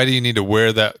 Yeah, but why do you need to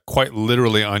wear that quite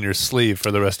literally on your sleeve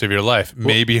for the rest of your life?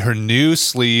 Maybe her new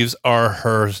sleeves are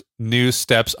her new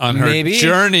steps on her Maybe.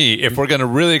 journey. If we're going to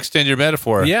really extend your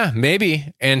metaphor. Yeah,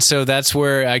 maybe. And so that's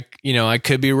where I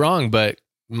could be wrong, but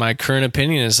my current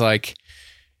opinion is like,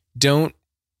 don't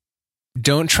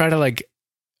try to like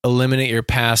eliminate your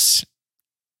past.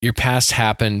 Your past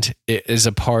happened. It is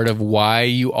a part of why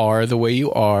you are the way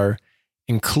you are.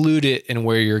 Include it in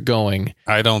where you're going.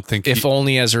 I don't think. If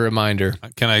only as a reminder.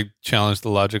 Can I challenge the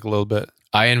logic a little bit?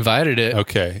 I invited it.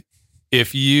 Okay.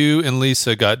 If you and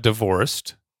Lisa got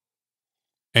divorced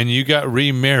and you got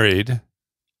remarried,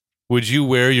 would you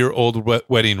wear your old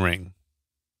wedding ring?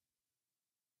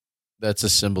 That's a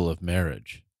symbol of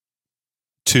marriage.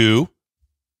 To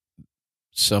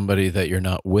Somebody that you're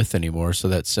not with anymore, so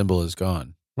that symbol is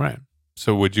gone. right.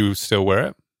 So would you still wear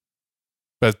it?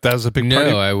 But that's a big part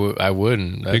No, I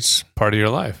wouldn't. That's part of your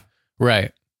life.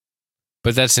 right.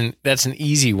 But that's an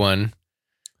easy one.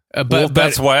 But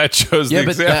that's why I chose the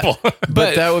example.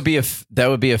 But that would be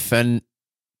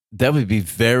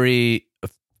very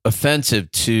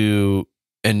offensive to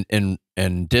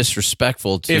and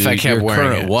disrespectful to If I kept your wearing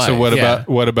current it. wife. So Yeah.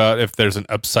 what about if there's an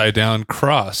upside down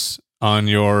cross on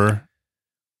your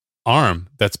arm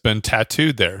that's been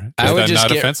tattooed there? I Is would that just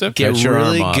not offensive? get Cut your arm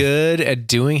really off. good at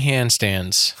doing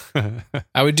handstands.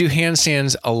 I would do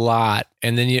handstands a lot,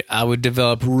 and then I would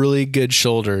develop really good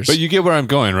shoulders. But you get where I'm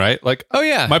going, right? Like, oh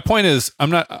yeah, my point is,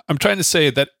 I'm trying to say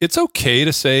that it's okay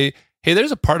to say, hey,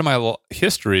 there's a part of my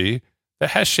history that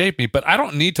has shaped me, but I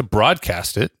don't need to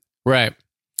broadcast it. right.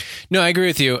 No, I agree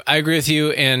with you.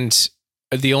 And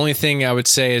the only thing I would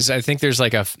say is I think there's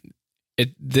like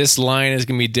this line is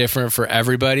going to be different for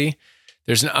everybody.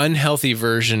 There's an unhealthy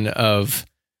version of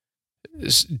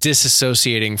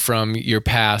disassociating from your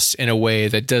past in a way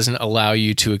that doesn't allow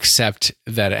you to accept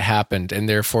that it happened, and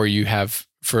therefore you have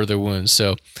further wounds.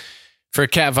 So for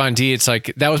Kat Von D, it's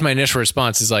like, that was my initial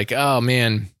response, is like, oh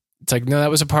man, it's like, no,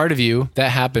 that was a part of you that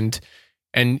happened.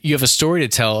 And you have a story to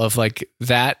tell of like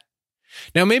that.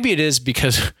 Now, maybe it is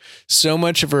because so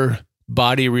much of her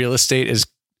body real estate is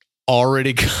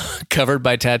already covered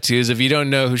by tattoos. If you don't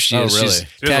know who she is, really? she's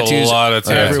There's tattoos a lot of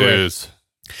everywhere. tattoos.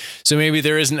 So maybe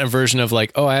there isn't a version of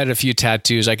like, oh, I had a few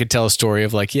tattoos. I could tell a story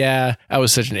of like, yeah, I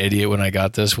was such an idiot when I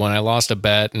got this one. I lost a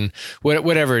bet and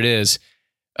whatever it is.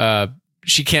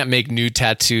 She can't make new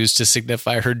tattoos to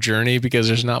signify her journey because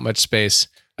there's not much space,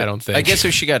 I don't think. I guess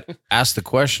if she got asked the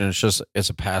question, it's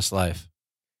a past life.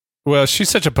 Well, she's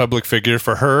such a public figure.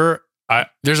 For her,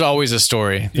 there's always a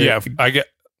story.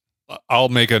 I'll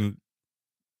make a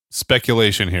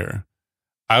speculation here.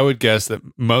 I would guess that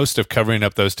most of covering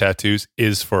up those tattoos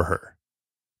is for her,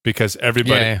 because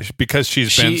because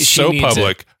she's been so needs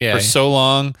public it. for so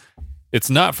long.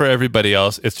 It's not for everybody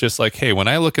else. It's just like, hey, when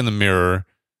I look in the mirror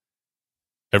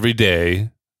every day,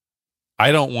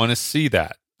 I don't want to see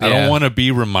that. I don't want to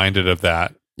be reminded of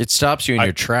that. It stops you in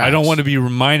your tracks. I don't want to be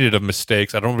reminded of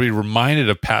mistakes. I don't want to be reminded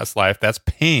of past life. That's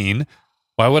pain.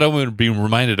 Why would I want to be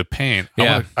reminded of pain?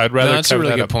 Yeah, I'd rather. No, that's a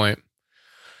really good up. point.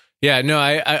 Yeah, no,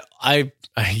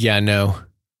 no.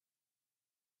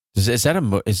 Is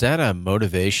that a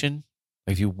motivation?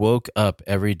 Like if you woke up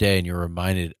every day and you're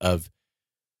reminded of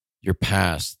your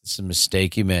past, this is a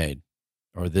mistake you made,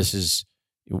 or this is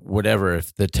whatever.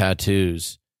 If the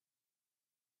tattoos,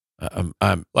 I'm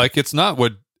like, it's not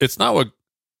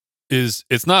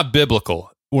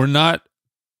biblical. We're not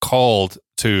called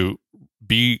to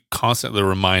be constantly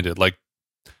reminded. Like,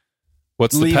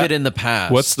 leave it in the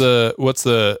past. What's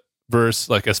the verse?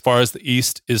 Like, as far as the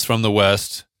east is from the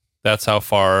west, that's how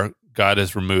far God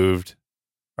has removed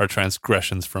our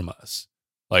transgressions from us.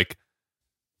 Like,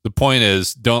 the point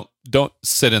is, don't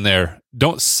sit in there.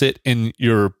 Don't sit in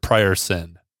your prior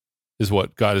sin, is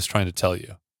what God is trying to tell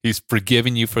you. He's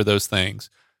forgiving you for those things.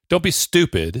 Don't be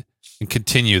stupid and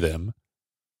continue them,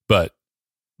 but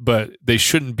they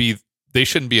shouldn't be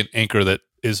an anchor that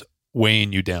is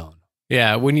weighing you down.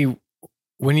 Yeah, when you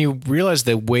realize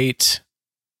the weight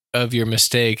of your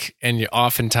mistake, and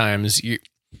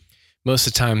most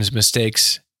of the times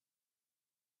mistakes,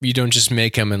 you don't just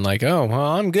make them and like, oh,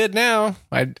 well, I'm good now.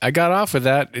 I got off with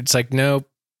that. It's like, no,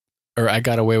 or I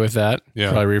got away with that.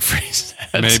 Yeah. Probably rephrase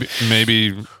that.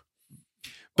 Maybe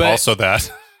but, also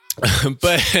that.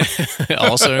 But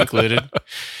also included.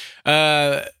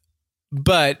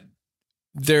 But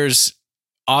there's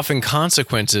often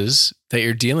consequences that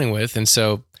you're dealing with. And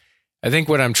so I think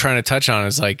what I'm trying to touch on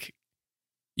is like,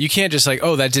 you can't just like,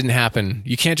 oh, that didn't happen.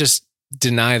 You can't just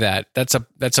deny that. That's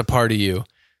a part of you.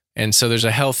 And so there's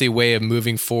a healthy way of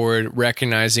moving forward,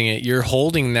 recognizing it. You're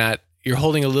holding a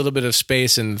little bit of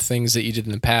space in the things that you did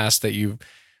in the past that you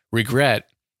regret.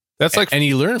 That's like and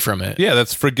you learn from it. yeah,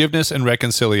 that's forgiveness and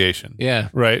reconciliation. Yeah.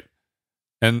 Right.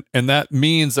 And that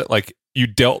means that like you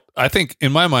dealt. I think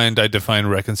in my mind, I define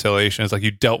reconciliation as like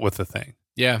you dealt with the thing,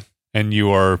 Yeah. and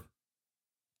you've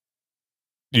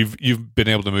been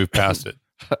able to move past it.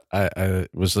 I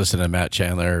was listening to Matt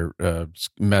Chandler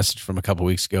message from a couple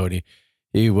weeks ago, and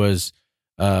he was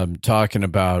talking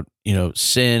about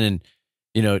sin,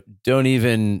 and don't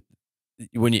even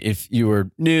if you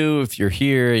were new, if you're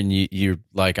here and you're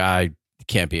like, I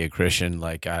can't be a Christian,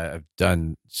 like I've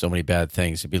done so many bad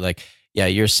things, it'd be like, yeah,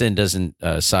 your sin doesn't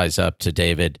size up to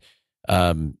David,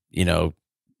 cheated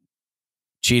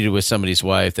with somebody's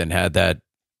wife and had that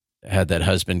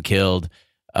husband killed.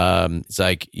 It's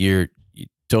like you're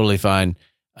totally fine.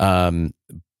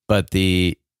 But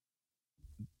oh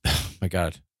my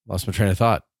God, lost my train of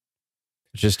thought.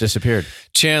 It just disappeared.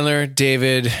 Chandler,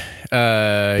 David,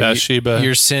 Bathsheba.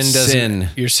 your sin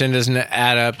doesn't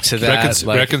add up to that.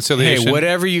 Reconciliation. Hey,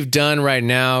 whatever you've done right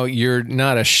now, you're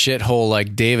not a shithole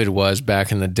like David was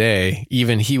back in the day.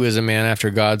 Even he was a man after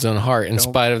God's own heart. In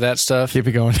spite of that stuff, Keep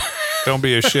it going. Don't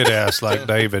be a shit ass like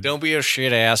David. don't be a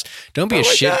shit ass. Don't be a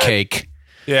shit cake.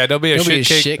 Yeah, don't be a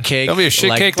shit cake. Don't be a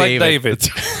shit cake like David.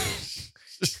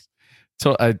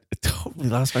 So I totally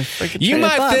lost my freaking You train of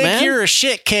might thought, think man. you're a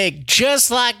shit cake just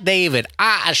like David.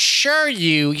 I assure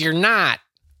you, you're not.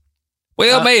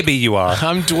 Well, maybe you are.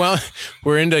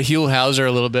 We're into Huell Hauser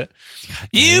a little bit.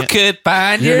 You could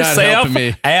find You're not yourself helping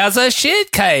me. as a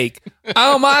shit cake.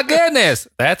 Oh my goodness,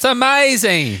 that's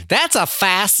amazing. That's a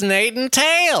fascinating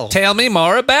tale. Tell me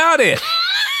more about it.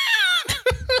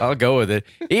 I'll go with it.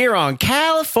 Here on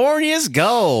California's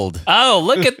Gold. Oh,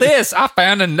 look at this. I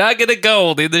found a nugget of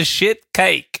gold in the shit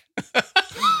cake.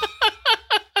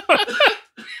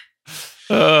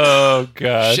 Oh,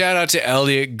 God. Shout out to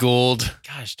Elliot Gould.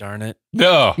 Gosh darn it.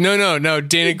 No. No,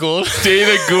 Dana Gould.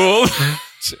 Dana Gould.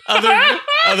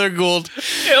 Other Gould.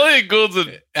 Elliot Gould's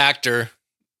an Actor.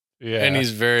 yeah. And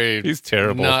he's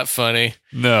terrible. not funny.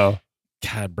 No.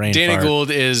 God, brain Dana fart.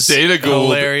 Gould is Dana Gould.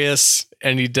 hilarious,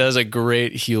 and he does a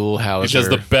great Huell Hauser. He does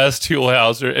the best Huell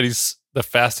Hauser, and he's the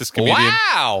fastest comedian.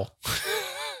 Wow.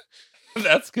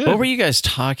 That's good. What were you guys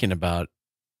talking about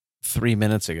 3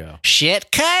 minutes ago? Shit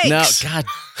cakes. No, God.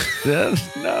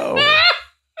 No.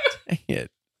 Dang it.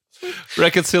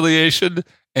 Reconciliation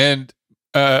and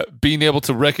being able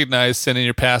to recognize sin in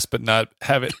your past, but not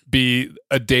have it be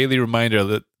a daily reminder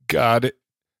that God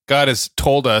has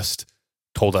told us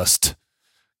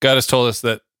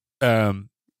that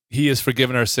He has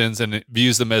forgiven our sins and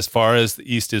views them as far as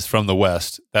the east is from the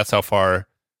west. That's how far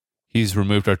He's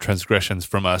removed our transgressions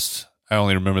from us. I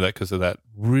only remember that because of that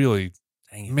really,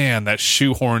 that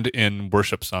shoehorned in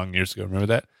worship song years ago. Remember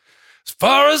that? As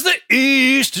far as the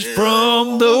east is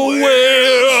from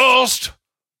the west,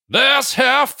 that's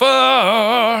how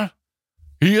far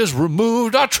He has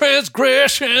removed our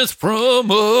transgressions from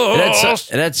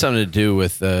us. It had something to do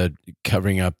with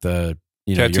covering up the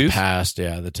your Tattoos? past,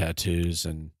 the tattoos,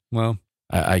 and Well,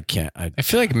 I can't. I I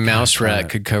feel like Mouse Rat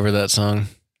could cover that song.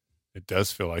 it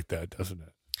does feel like that, doesn't it?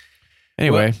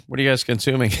 Anyway, what are you guys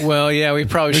consuming? Well, yeah, we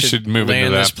probably We should should move land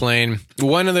into that. this plane.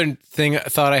 One other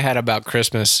thought I had about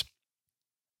Christmas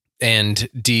and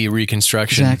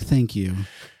dereconstruction. Zach, thank you.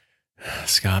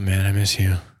 Scott, man, I miss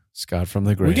you. Scott from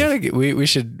the grave. We gotta get. We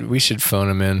should phone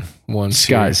him in once.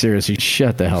 Scott, here. seriously,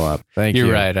 shut the hell up. Thank you.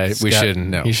 You're right. We Scott, shouldn't.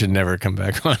 No. He should never come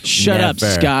back on. Shut up,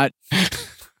 Never. Scott.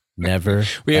 Never.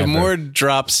 We have ever. more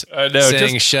drops. I know.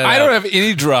 saying shut I up. don't have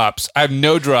any drops. I have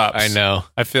no drops. I know.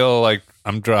 I feel like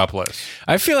I'm dropless.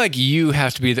 I feel like you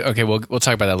have to be. Okay, we'll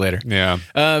talk about that later. Yeah.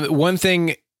 One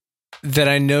thing that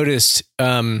I noticed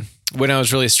when I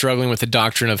was really struggling with the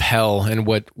doctrine of hell and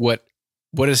what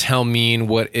does hell mean?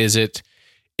 What is it?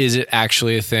 Is it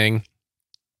actually a thing?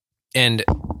 And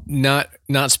not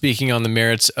speaking on the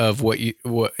merits of what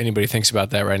anybody thinks about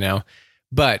that right now,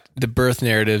 but the birth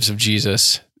narratives of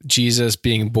Jesus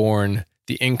being born,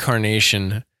 the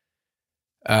incarnation,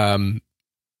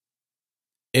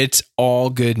 it's all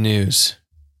good news.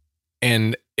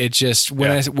 And it just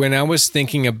when I was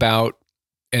thinking about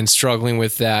and struggling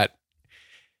with that,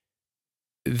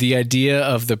 the idea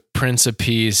of the Prince of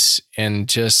Peace and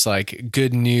just like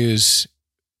good news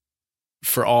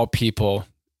for all people,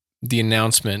 the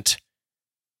announcement,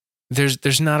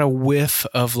 there's not a whiff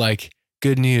of like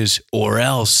good news or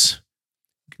else,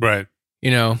 Right.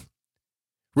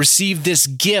 receive this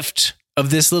gift of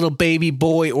this little baby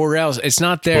boy or else. It's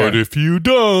not there. But if you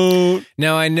don't,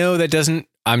 Now I know that doesn't.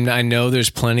 I know there's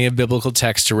plenty of biblical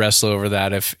text to wrestle over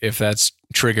that. If that's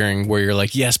triggering, where you're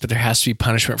like, yes, but there has to be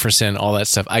punishment for sin, all that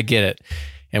stuff. I get it,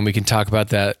 and we can talk about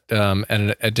that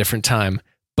at a different time.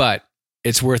 But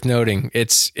it's worth noting.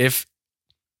 It's if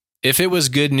it was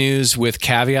good news with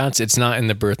caveats, it's not in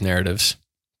the birth narratives.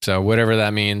 So whatever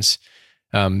that means,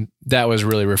 that was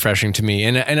really refreshing to me.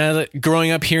 And I,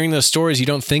 growing up hearing those stories, you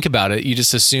don't think about it. You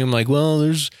just assume like, well,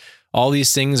 there's all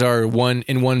these things are one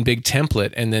big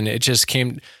template. And then it just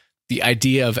came, the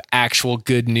idea of actual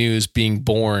good news being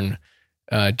born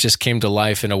just came to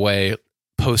life in a way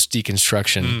post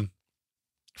deconstruction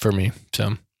for me.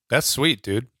 So That's sweet,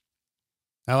 dude.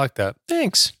 I like that.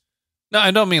 thanks. No,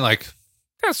 I don't mean like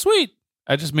that's sweet.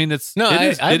 I just mean it's No, it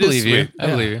is- I it is believe you. sweet. I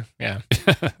believe you. Yeah.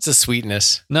 It's a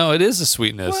sweetness. No, it is a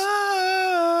sweetness.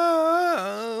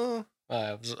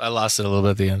 I lost it a little bit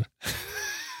at the end.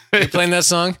 You're playing that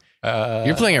song?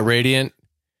 You're playing at Radiant.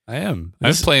 I am.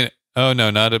 This- I'm playing. Oh no,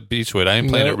 not at Beechwood. I am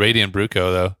playing Nope. at Radiant Bruco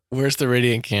though. Where's the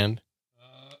Radiant can?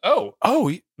 No,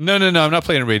 no. I'm not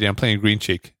playing at Radiant. I'm playing Green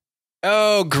Cheek.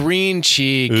 Oh, Green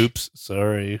Cheek. Oops,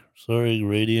 sorry,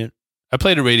 Radiant. I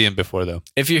played a Radiant before though.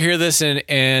 If you hear this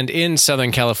and in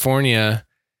Southern California,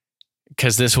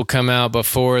 because this will come out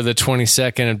before the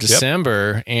 22nd of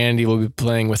December, Andy will be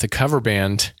playing with a cover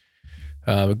band.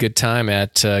 A good time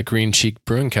at Green Cheek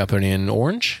Brewing Company in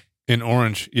Orange. In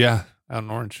Orange, yeah, out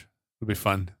in Orange. It'll be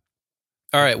fun.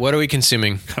 All right, what are we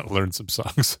consuming? Gotta learn some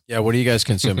songs. Yeah, what are you guys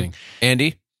consuming?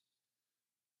 Andy?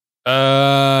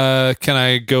 Can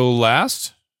I go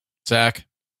last? Zach?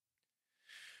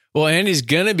 Well, Andy's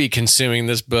going to be consuming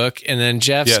this book, and then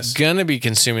Jeff's Yes. going to be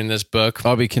consuming this book.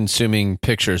 I'll be consuming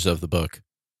pictures of the book.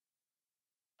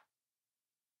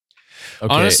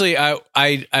 Okay. Honestly, I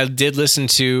re-listened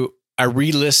to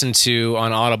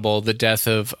on Audible The Death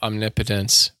of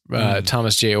Omnipotence,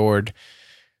 Thomas J. Ord.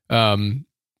 And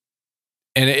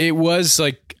it was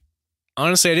like,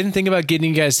 honestly, I didn't think about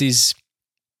getting you guys these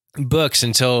books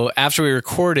until after we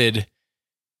recorded,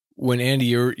 when Andy,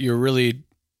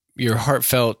 your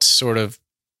heartfelt sort of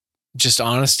just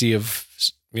honesty of,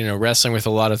 wrestling with a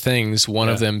lot of things. One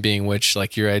of them being which,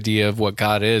 like, your idea of what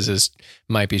God is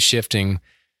might be shifting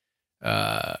in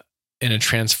a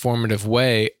transformative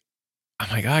way. I'm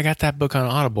like, oh, I got that book on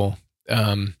Audible.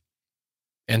 And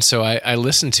so I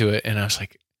listened to it and I was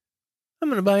like, I'm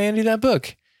going to buy Andy that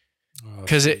book.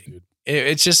 Because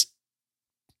it's just,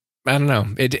 I don't know.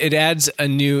 It adds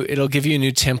it'll give you a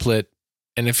new template.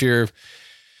 And if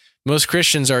most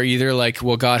Christians are either like,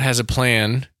 well, God has a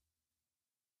plan,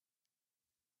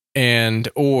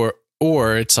 or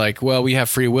it's like, well, we have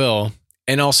free will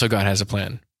and also God has a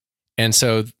plan. And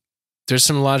so there's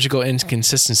some logical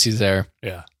inconsistencies there.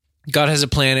 Yeah. God has a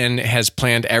plan and has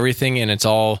planned everything, and it's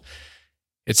all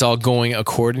going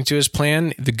according to his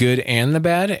plan, the good and the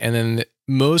bad. And then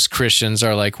most Christians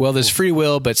are like, well, there's free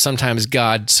will, but sometimes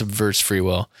God subverts free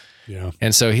will. Yeah.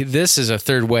 And so this is a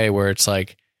third way where it's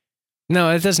like,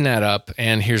 no, it doesn't add up.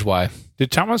 And here's why.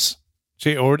 Did Thomas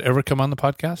J. Ord ever come on the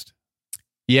podcast?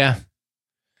 Yeah.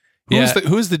 Who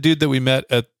was the dude that we met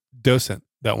at Docent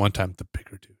that one time? The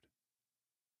bigger dude.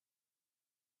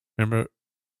 Remember?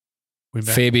 We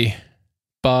met Faby.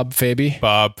 Bob Faby.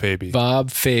 Bob Faby. Bob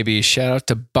Faby. Shout out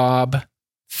to Bob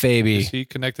Faby. Is he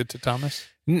connected to Thomas?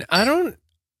 I don't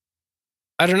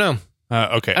know.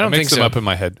 Okay. I don't mixed think them so. up in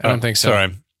my head. I don't think so.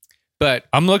 Sorry. But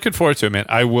I'm looking forward to it, man.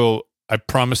 I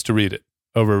promise to read it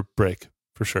over break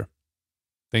for sure.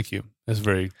 Thank you. That's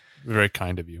very, very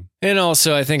kind of you. and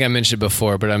also, I think I mentioned it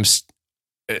before, but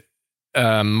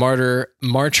Martyr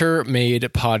Made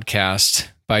podcast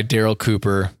by Daryl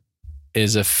Cooper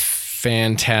is a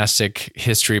fantastic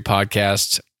history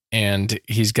podcast, and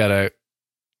he's got a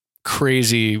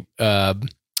crazy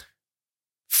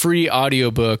free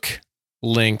audiobook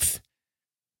length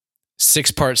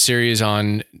 6-part series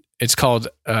on, it's called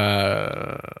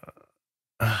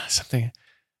something.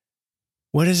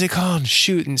 What is it called?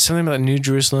 Shoot, and something about New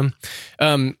Jerusalem.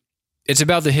 It's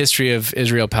about the history of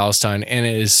Israel Palestine, and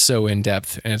it is so in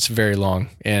depth, and it's very long,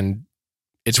 and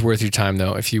it's worth your time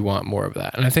though if you want more of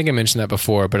that. And I think I mentioned that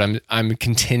before, but I'm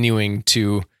continuing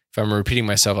to, if I'm repeating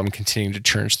myself, I'm continuing to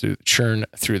churn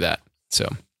through that. So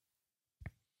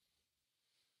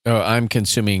I'm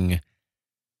consuming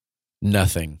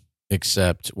nothing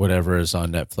except whatever is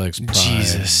on Netflix Prime.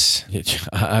 Jesus.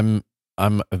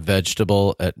 I'm a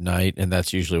vegetable at night, and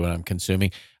that's usually what I'm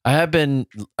consuming. I have been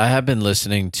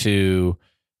listening to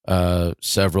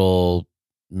several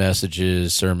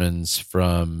sermons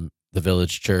from the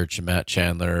Village Church and Matt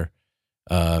Chandler.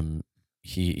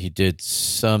 He did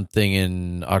something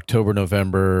in October,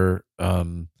 November,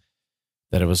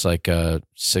 that it was like a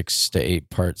 6 to 8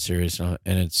 part series, and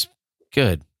it's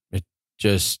good. It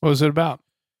just, What was it about?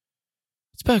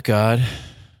 it's about God.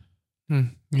 You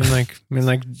mean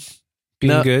like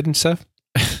being No. good and stuff?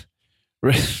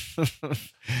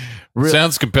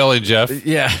 Sounds compelling, Jeff.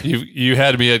 Yeah. You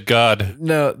had me at God.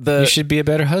 No, You should be a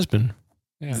better husband.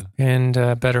 Yeah. And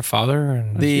a better father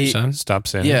and The- son. Stop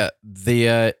saying yeah, the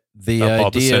Stop all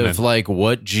the idea sinning. of like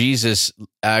what Jesus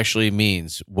actually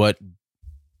means, what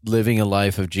living a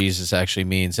life of Jesus actually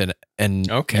means, and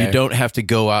Okay. you don't have to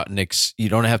go out and you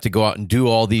don't have to go out and do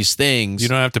all these things. You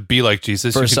don't have to be like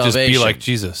Jesus. For You can just be salvation. like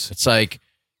Jesus. It's like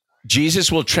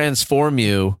Jesus will transform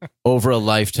you over a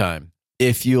lifetime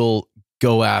if you'll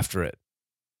go after it,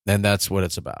 and that's what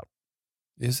it's about.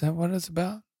 Is that what it's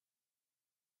about?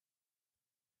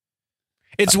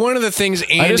 It's one of the things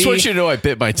Andy... I just want you to know I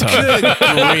bit my tongue.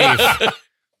 Good grief.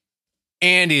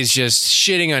 Andy's just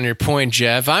shitting on your point,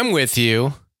 Jeff. I'm with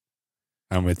you.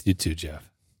 I'm with you too,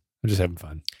 Jeff. I'm just having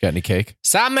fun. Got any cake?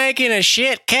 Stop making a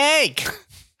shit cake.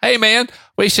 Hey, man,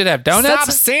 we should have Stop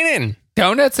donuts, sinning.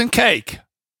 donuts and cake.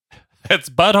 That's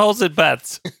buttholes and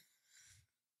butts.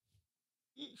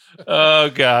 Oh,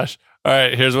 gosh. All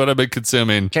right, here's what I've been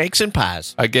consuming. Cakes and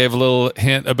pies. I gave a little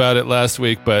hint about it last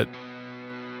week, but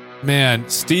man,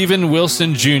 Steven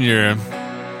Wilson Jr.,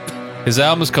 his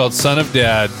album is called Son of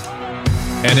Dad,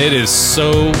 and it is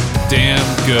so damn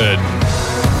good.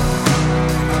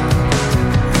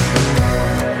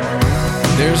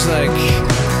 There's like...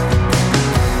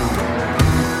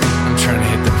 I'm trying to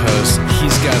hit the post.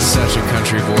 He's got such a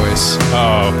country voice.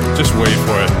 Oh, just wait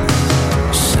for it.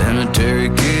 Cemetery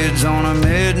kids on a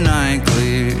midnight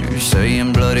clear,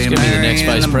 saying Bloody He's gonna be the Mary next in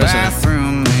vice the president.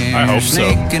 bathroom mirror. I hope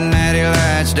so. Sneaking natty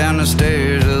lights down the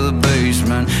stairs of the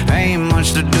basement. Ain't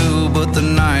much to do, but the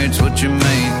night's what you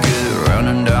make it.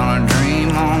 Running down a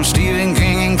dream on Stephen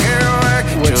King and Kerouac.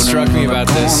 What struck me about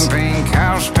this- Pink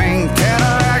house, pink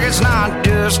Cadillac. It's not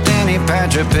just any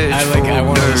patch of pitch. I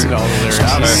want to listen to all the lyrics.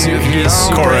 He's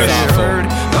chorus.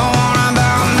 The one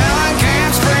about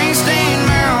Mellencamp, Springsteen,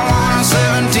 marijuana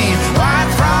 17, white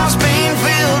frost,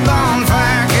 bean-filled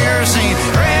bonfire, kerosene,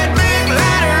 red big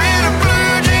ladder and a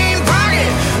blue jean pocket,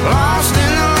 lost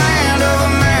in the land of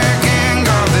American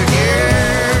Gothic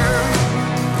air.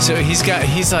 So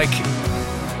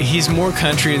he's more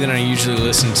country than I usually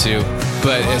listen to,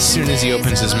 but as soon as he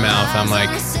opens his mouth, I'm like,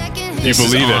 this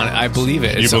is believe it. I believe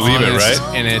it. You It's believe it, honest,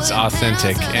 right? And it's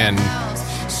authentic and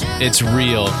it's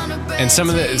real. And some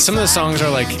of the songs are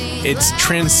like, it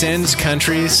transcends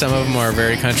country. Some of them are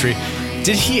very country.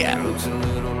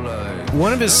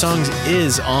 One of his songs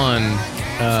is on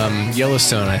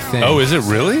Yellowstone, I think. Oh, is it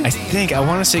really? I think. I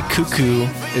want to say Cuckoo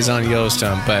is on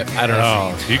Yellowstone, but I don't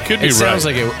know. Oh, you could be It sounds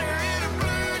right. like it.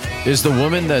 Is the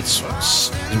woman that's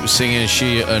singing? Is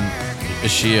she a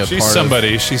She's part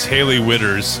somebody. She's Haley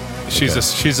Witters. She's a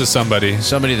somebody. of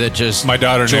somebody that just My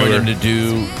daughter knew joined her. in to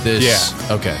do this? Yeah.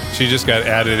 Okay. She just got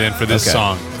added in for this Okay.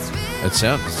 song, That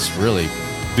sounds really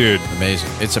dude. amazing.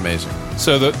 It's amazing.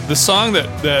 So the song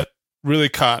that really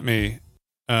caught me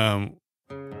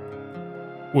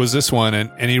was this one,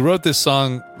 and he wrote this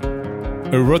song, or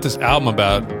he wrote this album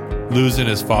about losing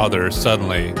his father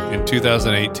suddenly in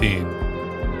 2018.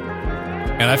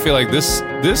 And I feel like this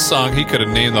song he could have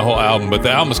named the whole album, but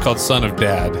the album is called Son of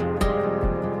Dad.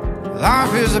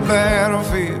 Life is a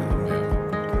battlefield,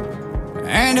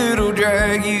 and it'll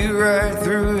drag you right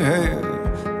through hell.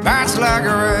 Bites like a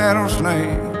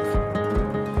rattlesnake,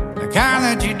 the kind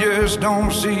that you just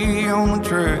don't see on the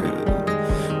trail.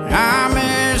 I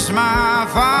miss my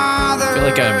father. I feel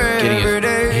like I'm every getting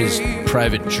day. his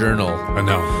private journal. I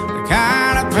know. The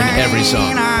kind of pain every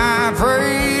song. I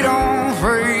pray don't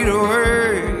fade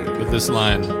away. But this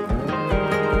line,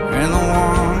 And the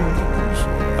ones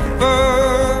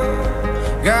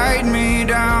above guide me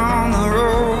down the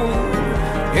road.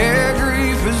 Yeah,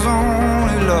 grief is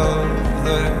only love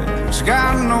that's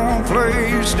got no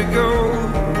place to go.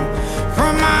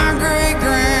 From my great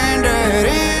granddad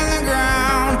in the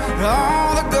ground to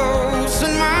all the ghosts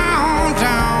in my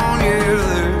hometown. Yeah,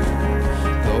 they're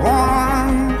the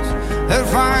ones that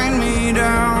find me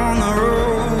down the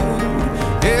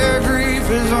road. Yeah, grief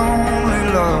is only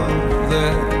love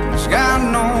that's got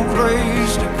no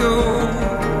place to go.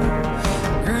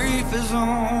 Grief is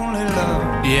only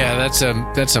love. Yeah, that's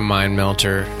a mind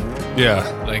melter. yeah.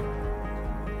 Like,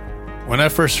 When I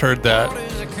first heard that,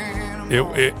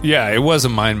 it was a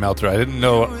mind melter. I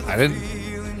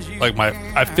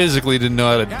physically didn't know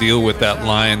how to deal with that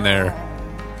line there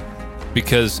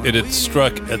because it had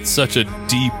struck at such a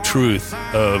deep truth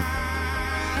of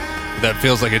that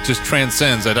feels like it just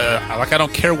transcends it. Like I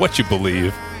don't care what you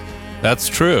believe, that's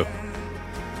true.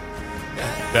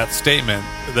 That statement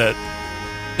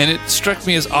and it struck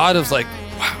me as odd. Of like,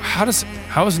 wow,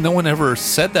 how has no one ever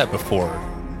said that before?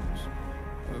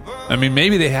 I mean,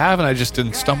 maybe they have, and I just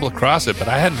didn't stumble across it. But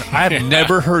I had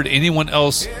never heard anyone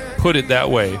else put it that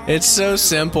way. It's so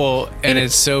simple and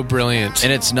it's so brilliant.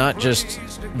 And it's not just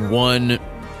one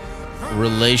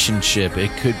relationship.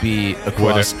 It could be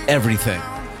across everything.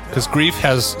 Because grief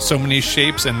has so many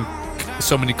shapes and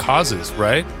so many causes,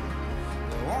 right?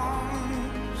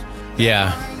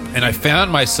 Yeah. And I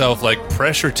found myself like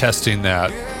pressure testing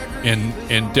that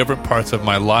in different parts of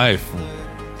my life.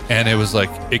 And it was like,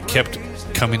 it kept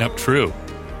coming up true.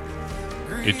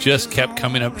 It just kept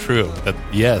coming up true. That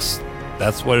yes,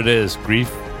 that's what it is.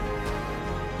 Grief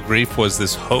was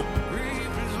this hope.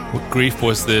 Grief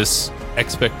was this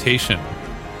expectation.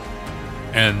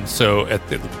 And so at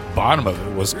the bottom of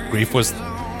it was grief was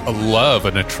a love,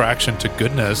 an attraction to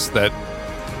goodness that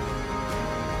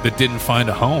didn't find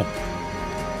a home.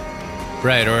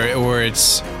 Right, or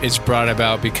it's brought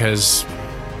about because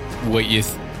what you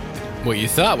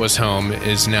thought was home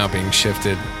is now being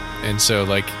shifted, and so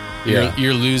like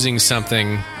you're losing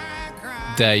something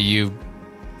that you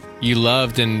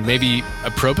loved and maybe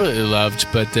appropriately loved,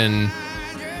 but then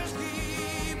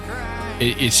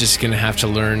it's just going to have to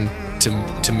learn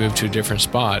to move to a different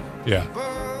spot. Yeah.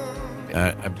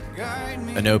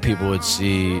 I know people would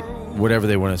see whatever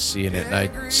they want to see in it, and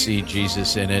I see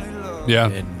Jesus in it. Yeah.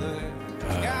 And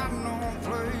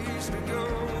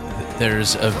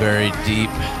there's a very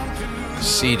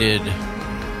deep-seated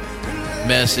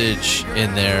message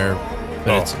in there,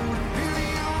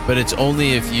 but it's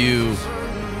only if you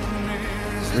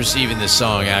receiving the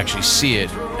song actually see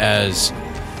it as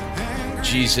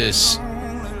Jesus,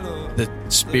 the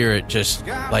Spirit, just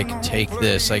like take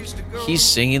this, like he's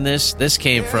singing this. This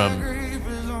came from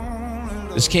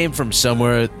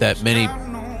somewhere that many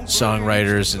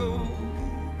songwriters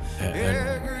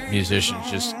and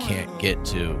musicians just can't get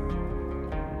to.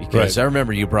 Because I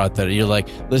remember you brought that. You're like,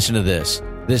 listen to this.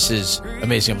 This is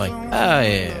amazing. I'm like,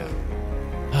 yeah.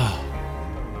 Oh.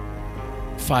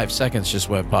 5 seconds just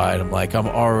went by, and I'm like, I'm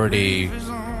already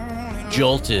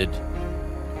jolted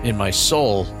in my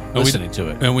soul listening to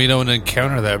it. And we don't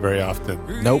encounter that very often.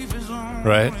 Nope.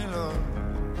 Right?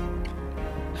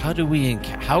 How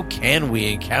can we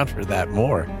encounter that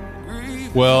more?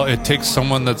 Well, it takes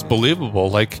someone that's believable.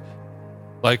 Like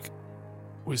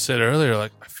we said earlier,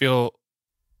 like I feel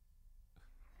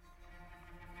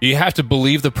you have to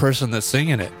believe the person that's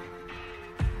singing it.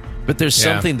 But there's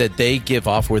something that they give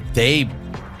off where they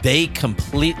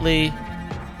completely,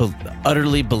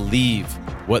 utterly believe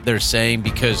what they're saying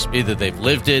because either they've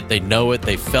lived it, they know it,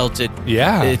 they felt it.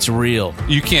 Yeah. It's real.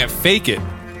 You can't fake it.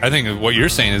 I think what you're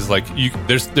saying is like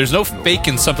there's no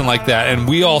faking something like that, and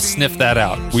we all sniff that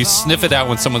out. We sniff it out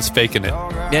when someone's faking it.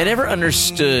 Yeah, I never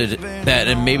understood that,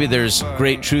 and maybe there's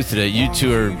great truth to that. You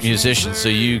two are musicians, so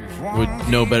you would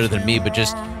know better than me. But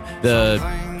just that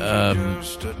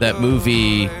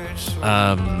movie,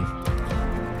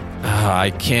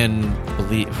 I can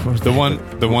believe the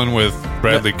one with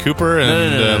Bradley Cooper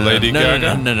and Lady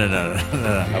Gaga. No.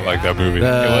 I like that movie.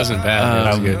 It wasn't bad. It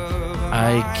was good.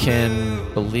 I can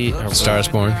believe Stars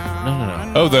Born.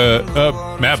 No. Oh, the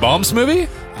Matt Baum's movie?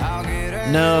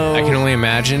 No. I can only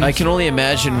imagine. I can only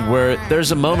imagine where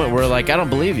there's a moment where like I don't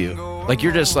believe you. Like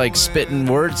you're just like spitting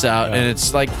words out, and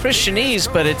it's like Christianese,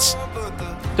 but it's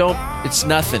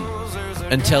nothing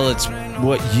until it's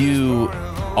what you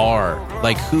are.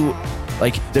 Like who,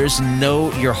 like there's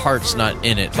your heart's not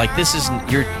in it. Like this isn't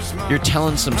you're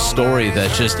telling some story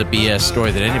that's just a BS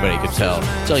story that anybody could tell.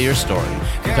 Tell your story,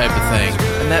 type of thing,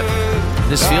 and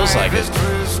this feels like it.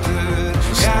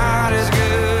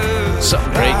 Just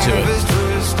something great to it,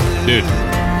 dude.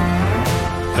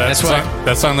 That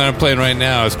song that I'm playing right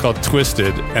now is called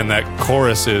Twisted, and that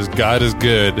chorus is God is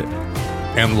good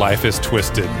and life is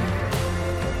twisted.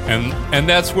 And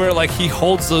that's where like he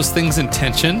holds those things in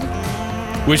tension,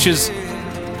 which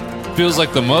feels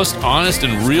like the most honest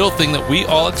and real thing that we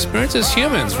all experience as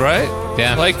humans, right?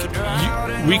 Yeah. Like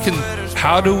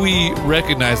how do we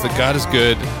recognize that God is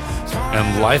good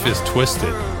and life is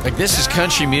twisted? like this is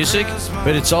country music,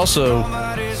 but it's also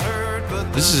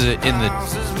this is in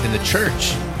the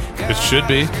church. It should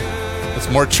be. It's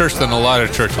more church than a lot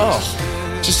of churches.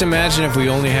 Oh, Just imagine if we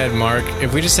only had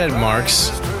if we just had Mark's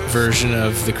version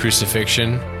of the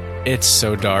crucifixion. It's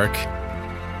so dark.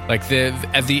 Like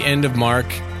at the end of Mark,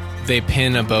 they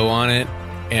pin a bow on it,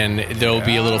 and there'll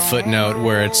be a little footnote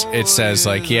where it says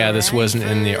like, yeah, this wasn't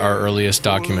in our earliest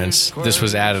documents. This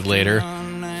was added later.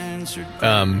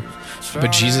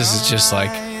 But Jesus is just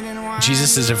like,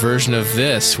 Jesus is a version of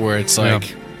this where it's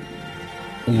like,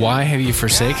 why have you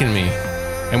forsaken me?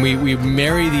 And we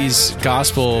marry these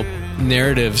gospel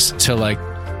narratives to like,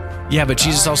 yeah, but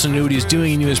Jesus also knew what he was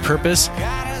doing. He knew his purpose.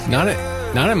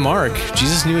 not in Mark.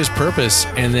 Jesus knew his purpose,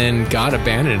 and then God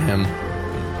abandoned him.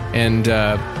 And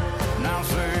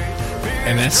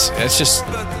that's just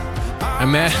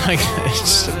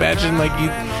just imagine like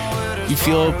you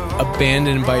feel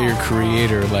abandoned by your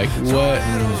creator. Like what?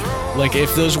 Like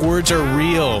if those words are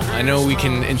real, I know we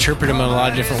can interpret them in a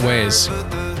lot of different ways.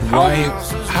 Why?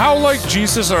 How like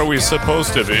Jesus are we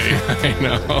supposed to be? I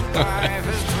know.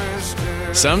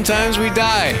 Sometimes we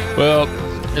die. Well,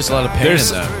 There's a lot of pain in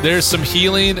that. there's some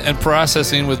healing and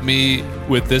processing with me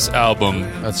with this album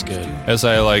That's good. as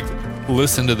I like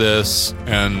listen to this,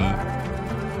 and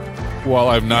while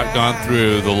I've not gone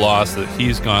through the loss that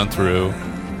he's gone through,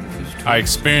 I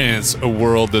experience a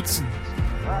world that's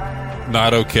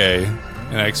not okay,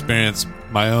 and I experience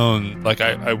my own, like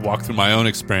I walk through my own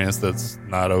experience that's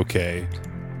not okay,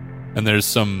 and there's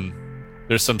some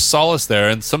solace there,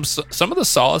 and some of the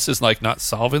solace is like not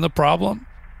solving the problem,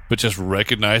 but just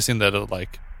recognizing that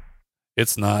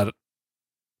it's not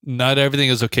everything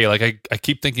is okay. Like I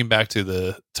keep thinking back to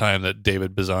the time that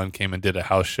David Bazan came and did a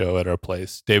house show at our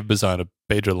place. David Bazan of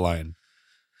Pedro the Lion,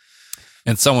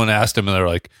 and someone asked him, and they're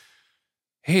like,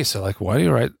 "Hey, so like, why do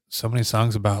you write so many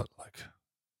songs about like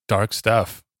dark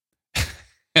stuff?"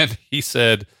 And he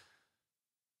said,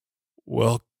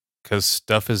 "Well, because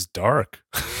stuff is dark."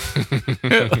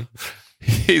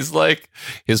 He's like,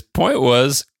 his point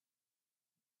was,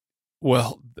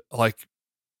 well, like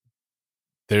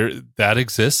that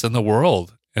exists in the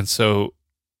world, and so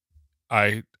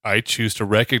I choose to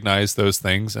recognize those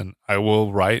things, and I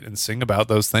will write and sing about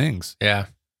those things. Yeah,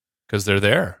 because they're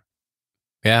there.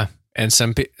 yeah. And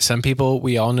some people,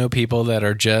 we all know people that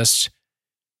are just,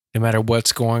 no matter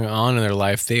what's going on in their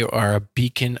life, they are a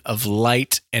beacon of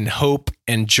light and hope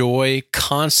and joy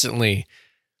constantly.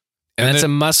 And that's a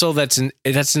muscle that's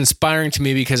inspiring to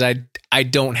me, because I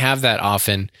don't have that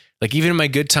often. Like even in my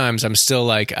good times, I'm still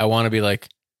like, I want to be like,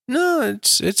 no,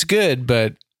 it's good,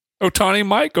 but Ohtani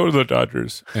might go to the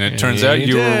Dodgers, and it turns out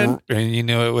you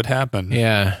knew it would happen.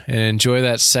 Yeah, and enjoy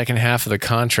that second half of the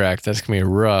contract. That's gonna be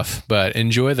rough, but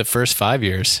enjoy the first 5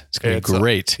 years. It's gonna be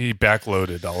great. He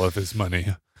backloaded all of his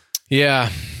money.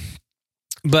 Yeah,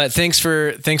 but thanks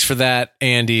for that,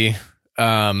 Andy.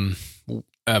 Man,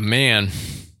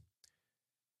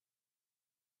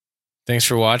 thanks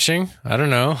for watching. I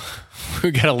don't know.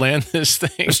 We got to land this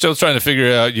thing. We're still trying to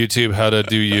figure out YouTube, how to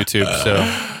do YouTube.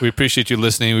 So we appreciate you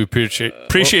listening. We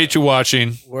appreciate you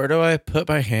watching. Where do I put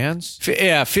my hands?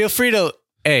 Yeah, feel free to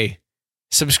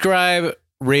subscribe,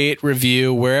 rate,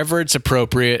 review wherever it's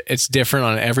appropriate. It's different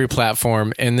on every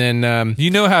platform, and then you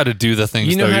know how to do the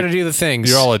things. How to do the things.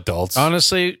 You're all adults.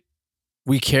 Honestly,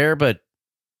 we care, but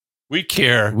we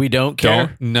care. We don't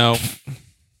care.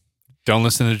 Don't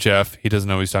listen to Jeff. He doesn't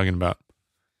know what he's talking about.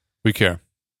 We care.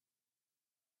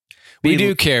 We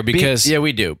do care because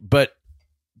we do, but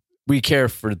we care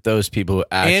for those people who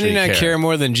actually Andy and I care. care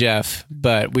more than Jeff,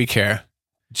 but we care.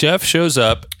 Jeff shows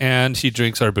up and he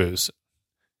drinks our booze,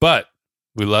 but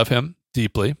we love him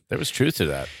deeply. There was truth to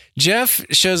that. Jeff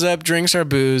shows up, drinks our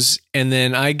booze, and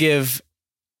then I give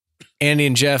Andy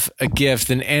and Jeff a gift.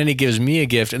 Then Andy gives me a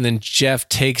gift, and then Jeff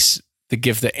takes the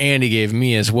gift that Andy gave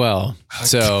me as well.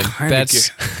 So that's...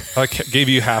 I gave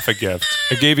you half a gift.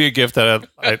 I gave you a gift that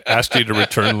I asked you to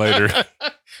return later.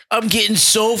 I'm getting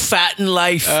so fat in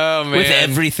life with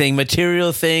everything,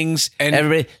 material things, and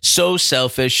everybody. So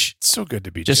selfish. It's so good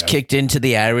to be just Jeff. Kicked into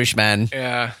the Irish, man.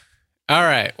 Yeah. All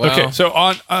right. Well, okay. So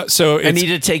I need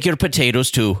to take your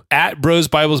potatoes too. At Bros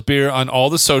Bibles Beer on all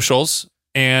the socials,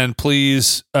 and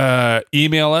please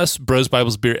email us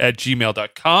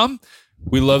brosbiblesbeer@gmail.com.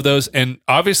 We love those, and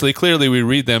obviously, clearly, we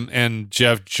read them. And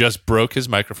Jeff just broke his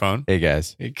microphone. Hey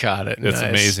guys, he caught it. That's nice.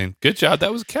 amazing. Good job.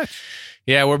 That was a catch.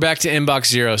 Yeah, we're back to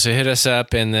inbox 0. So hit us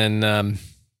up, and then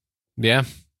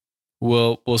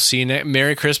we'll see you next.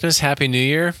 Merry Christmas, Happy New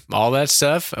Year, all that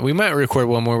stuff. We might record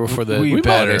one more before the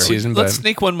holiday season. Let's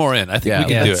sneak one more in. I think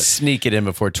we can do it. Sneak it in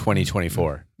before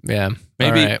 2024. Yeah,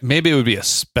 maybe it would be a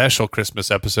special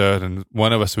Christmas episode, and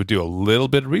one of us would do a little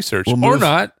bit of research, or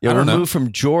not. Yeah, we'll move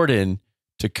from Jordan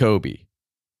to Kobe.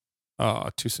 Oh,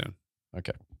 too soon.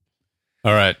 Okay.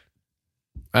 All right.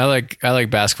 I like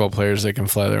basketball players that can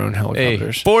fly their own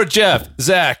helicopters. Hey, for Jeff,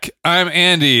 Zach, I'm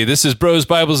Andy. This is Bros,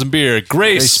 Bibles, and Beer.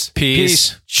 Grace,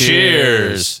 peace,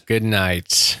 cheers. Good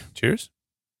night. Cheers.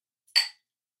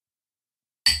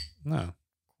 No.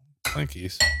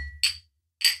 Clinkies.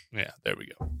 Yeah, there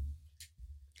we go.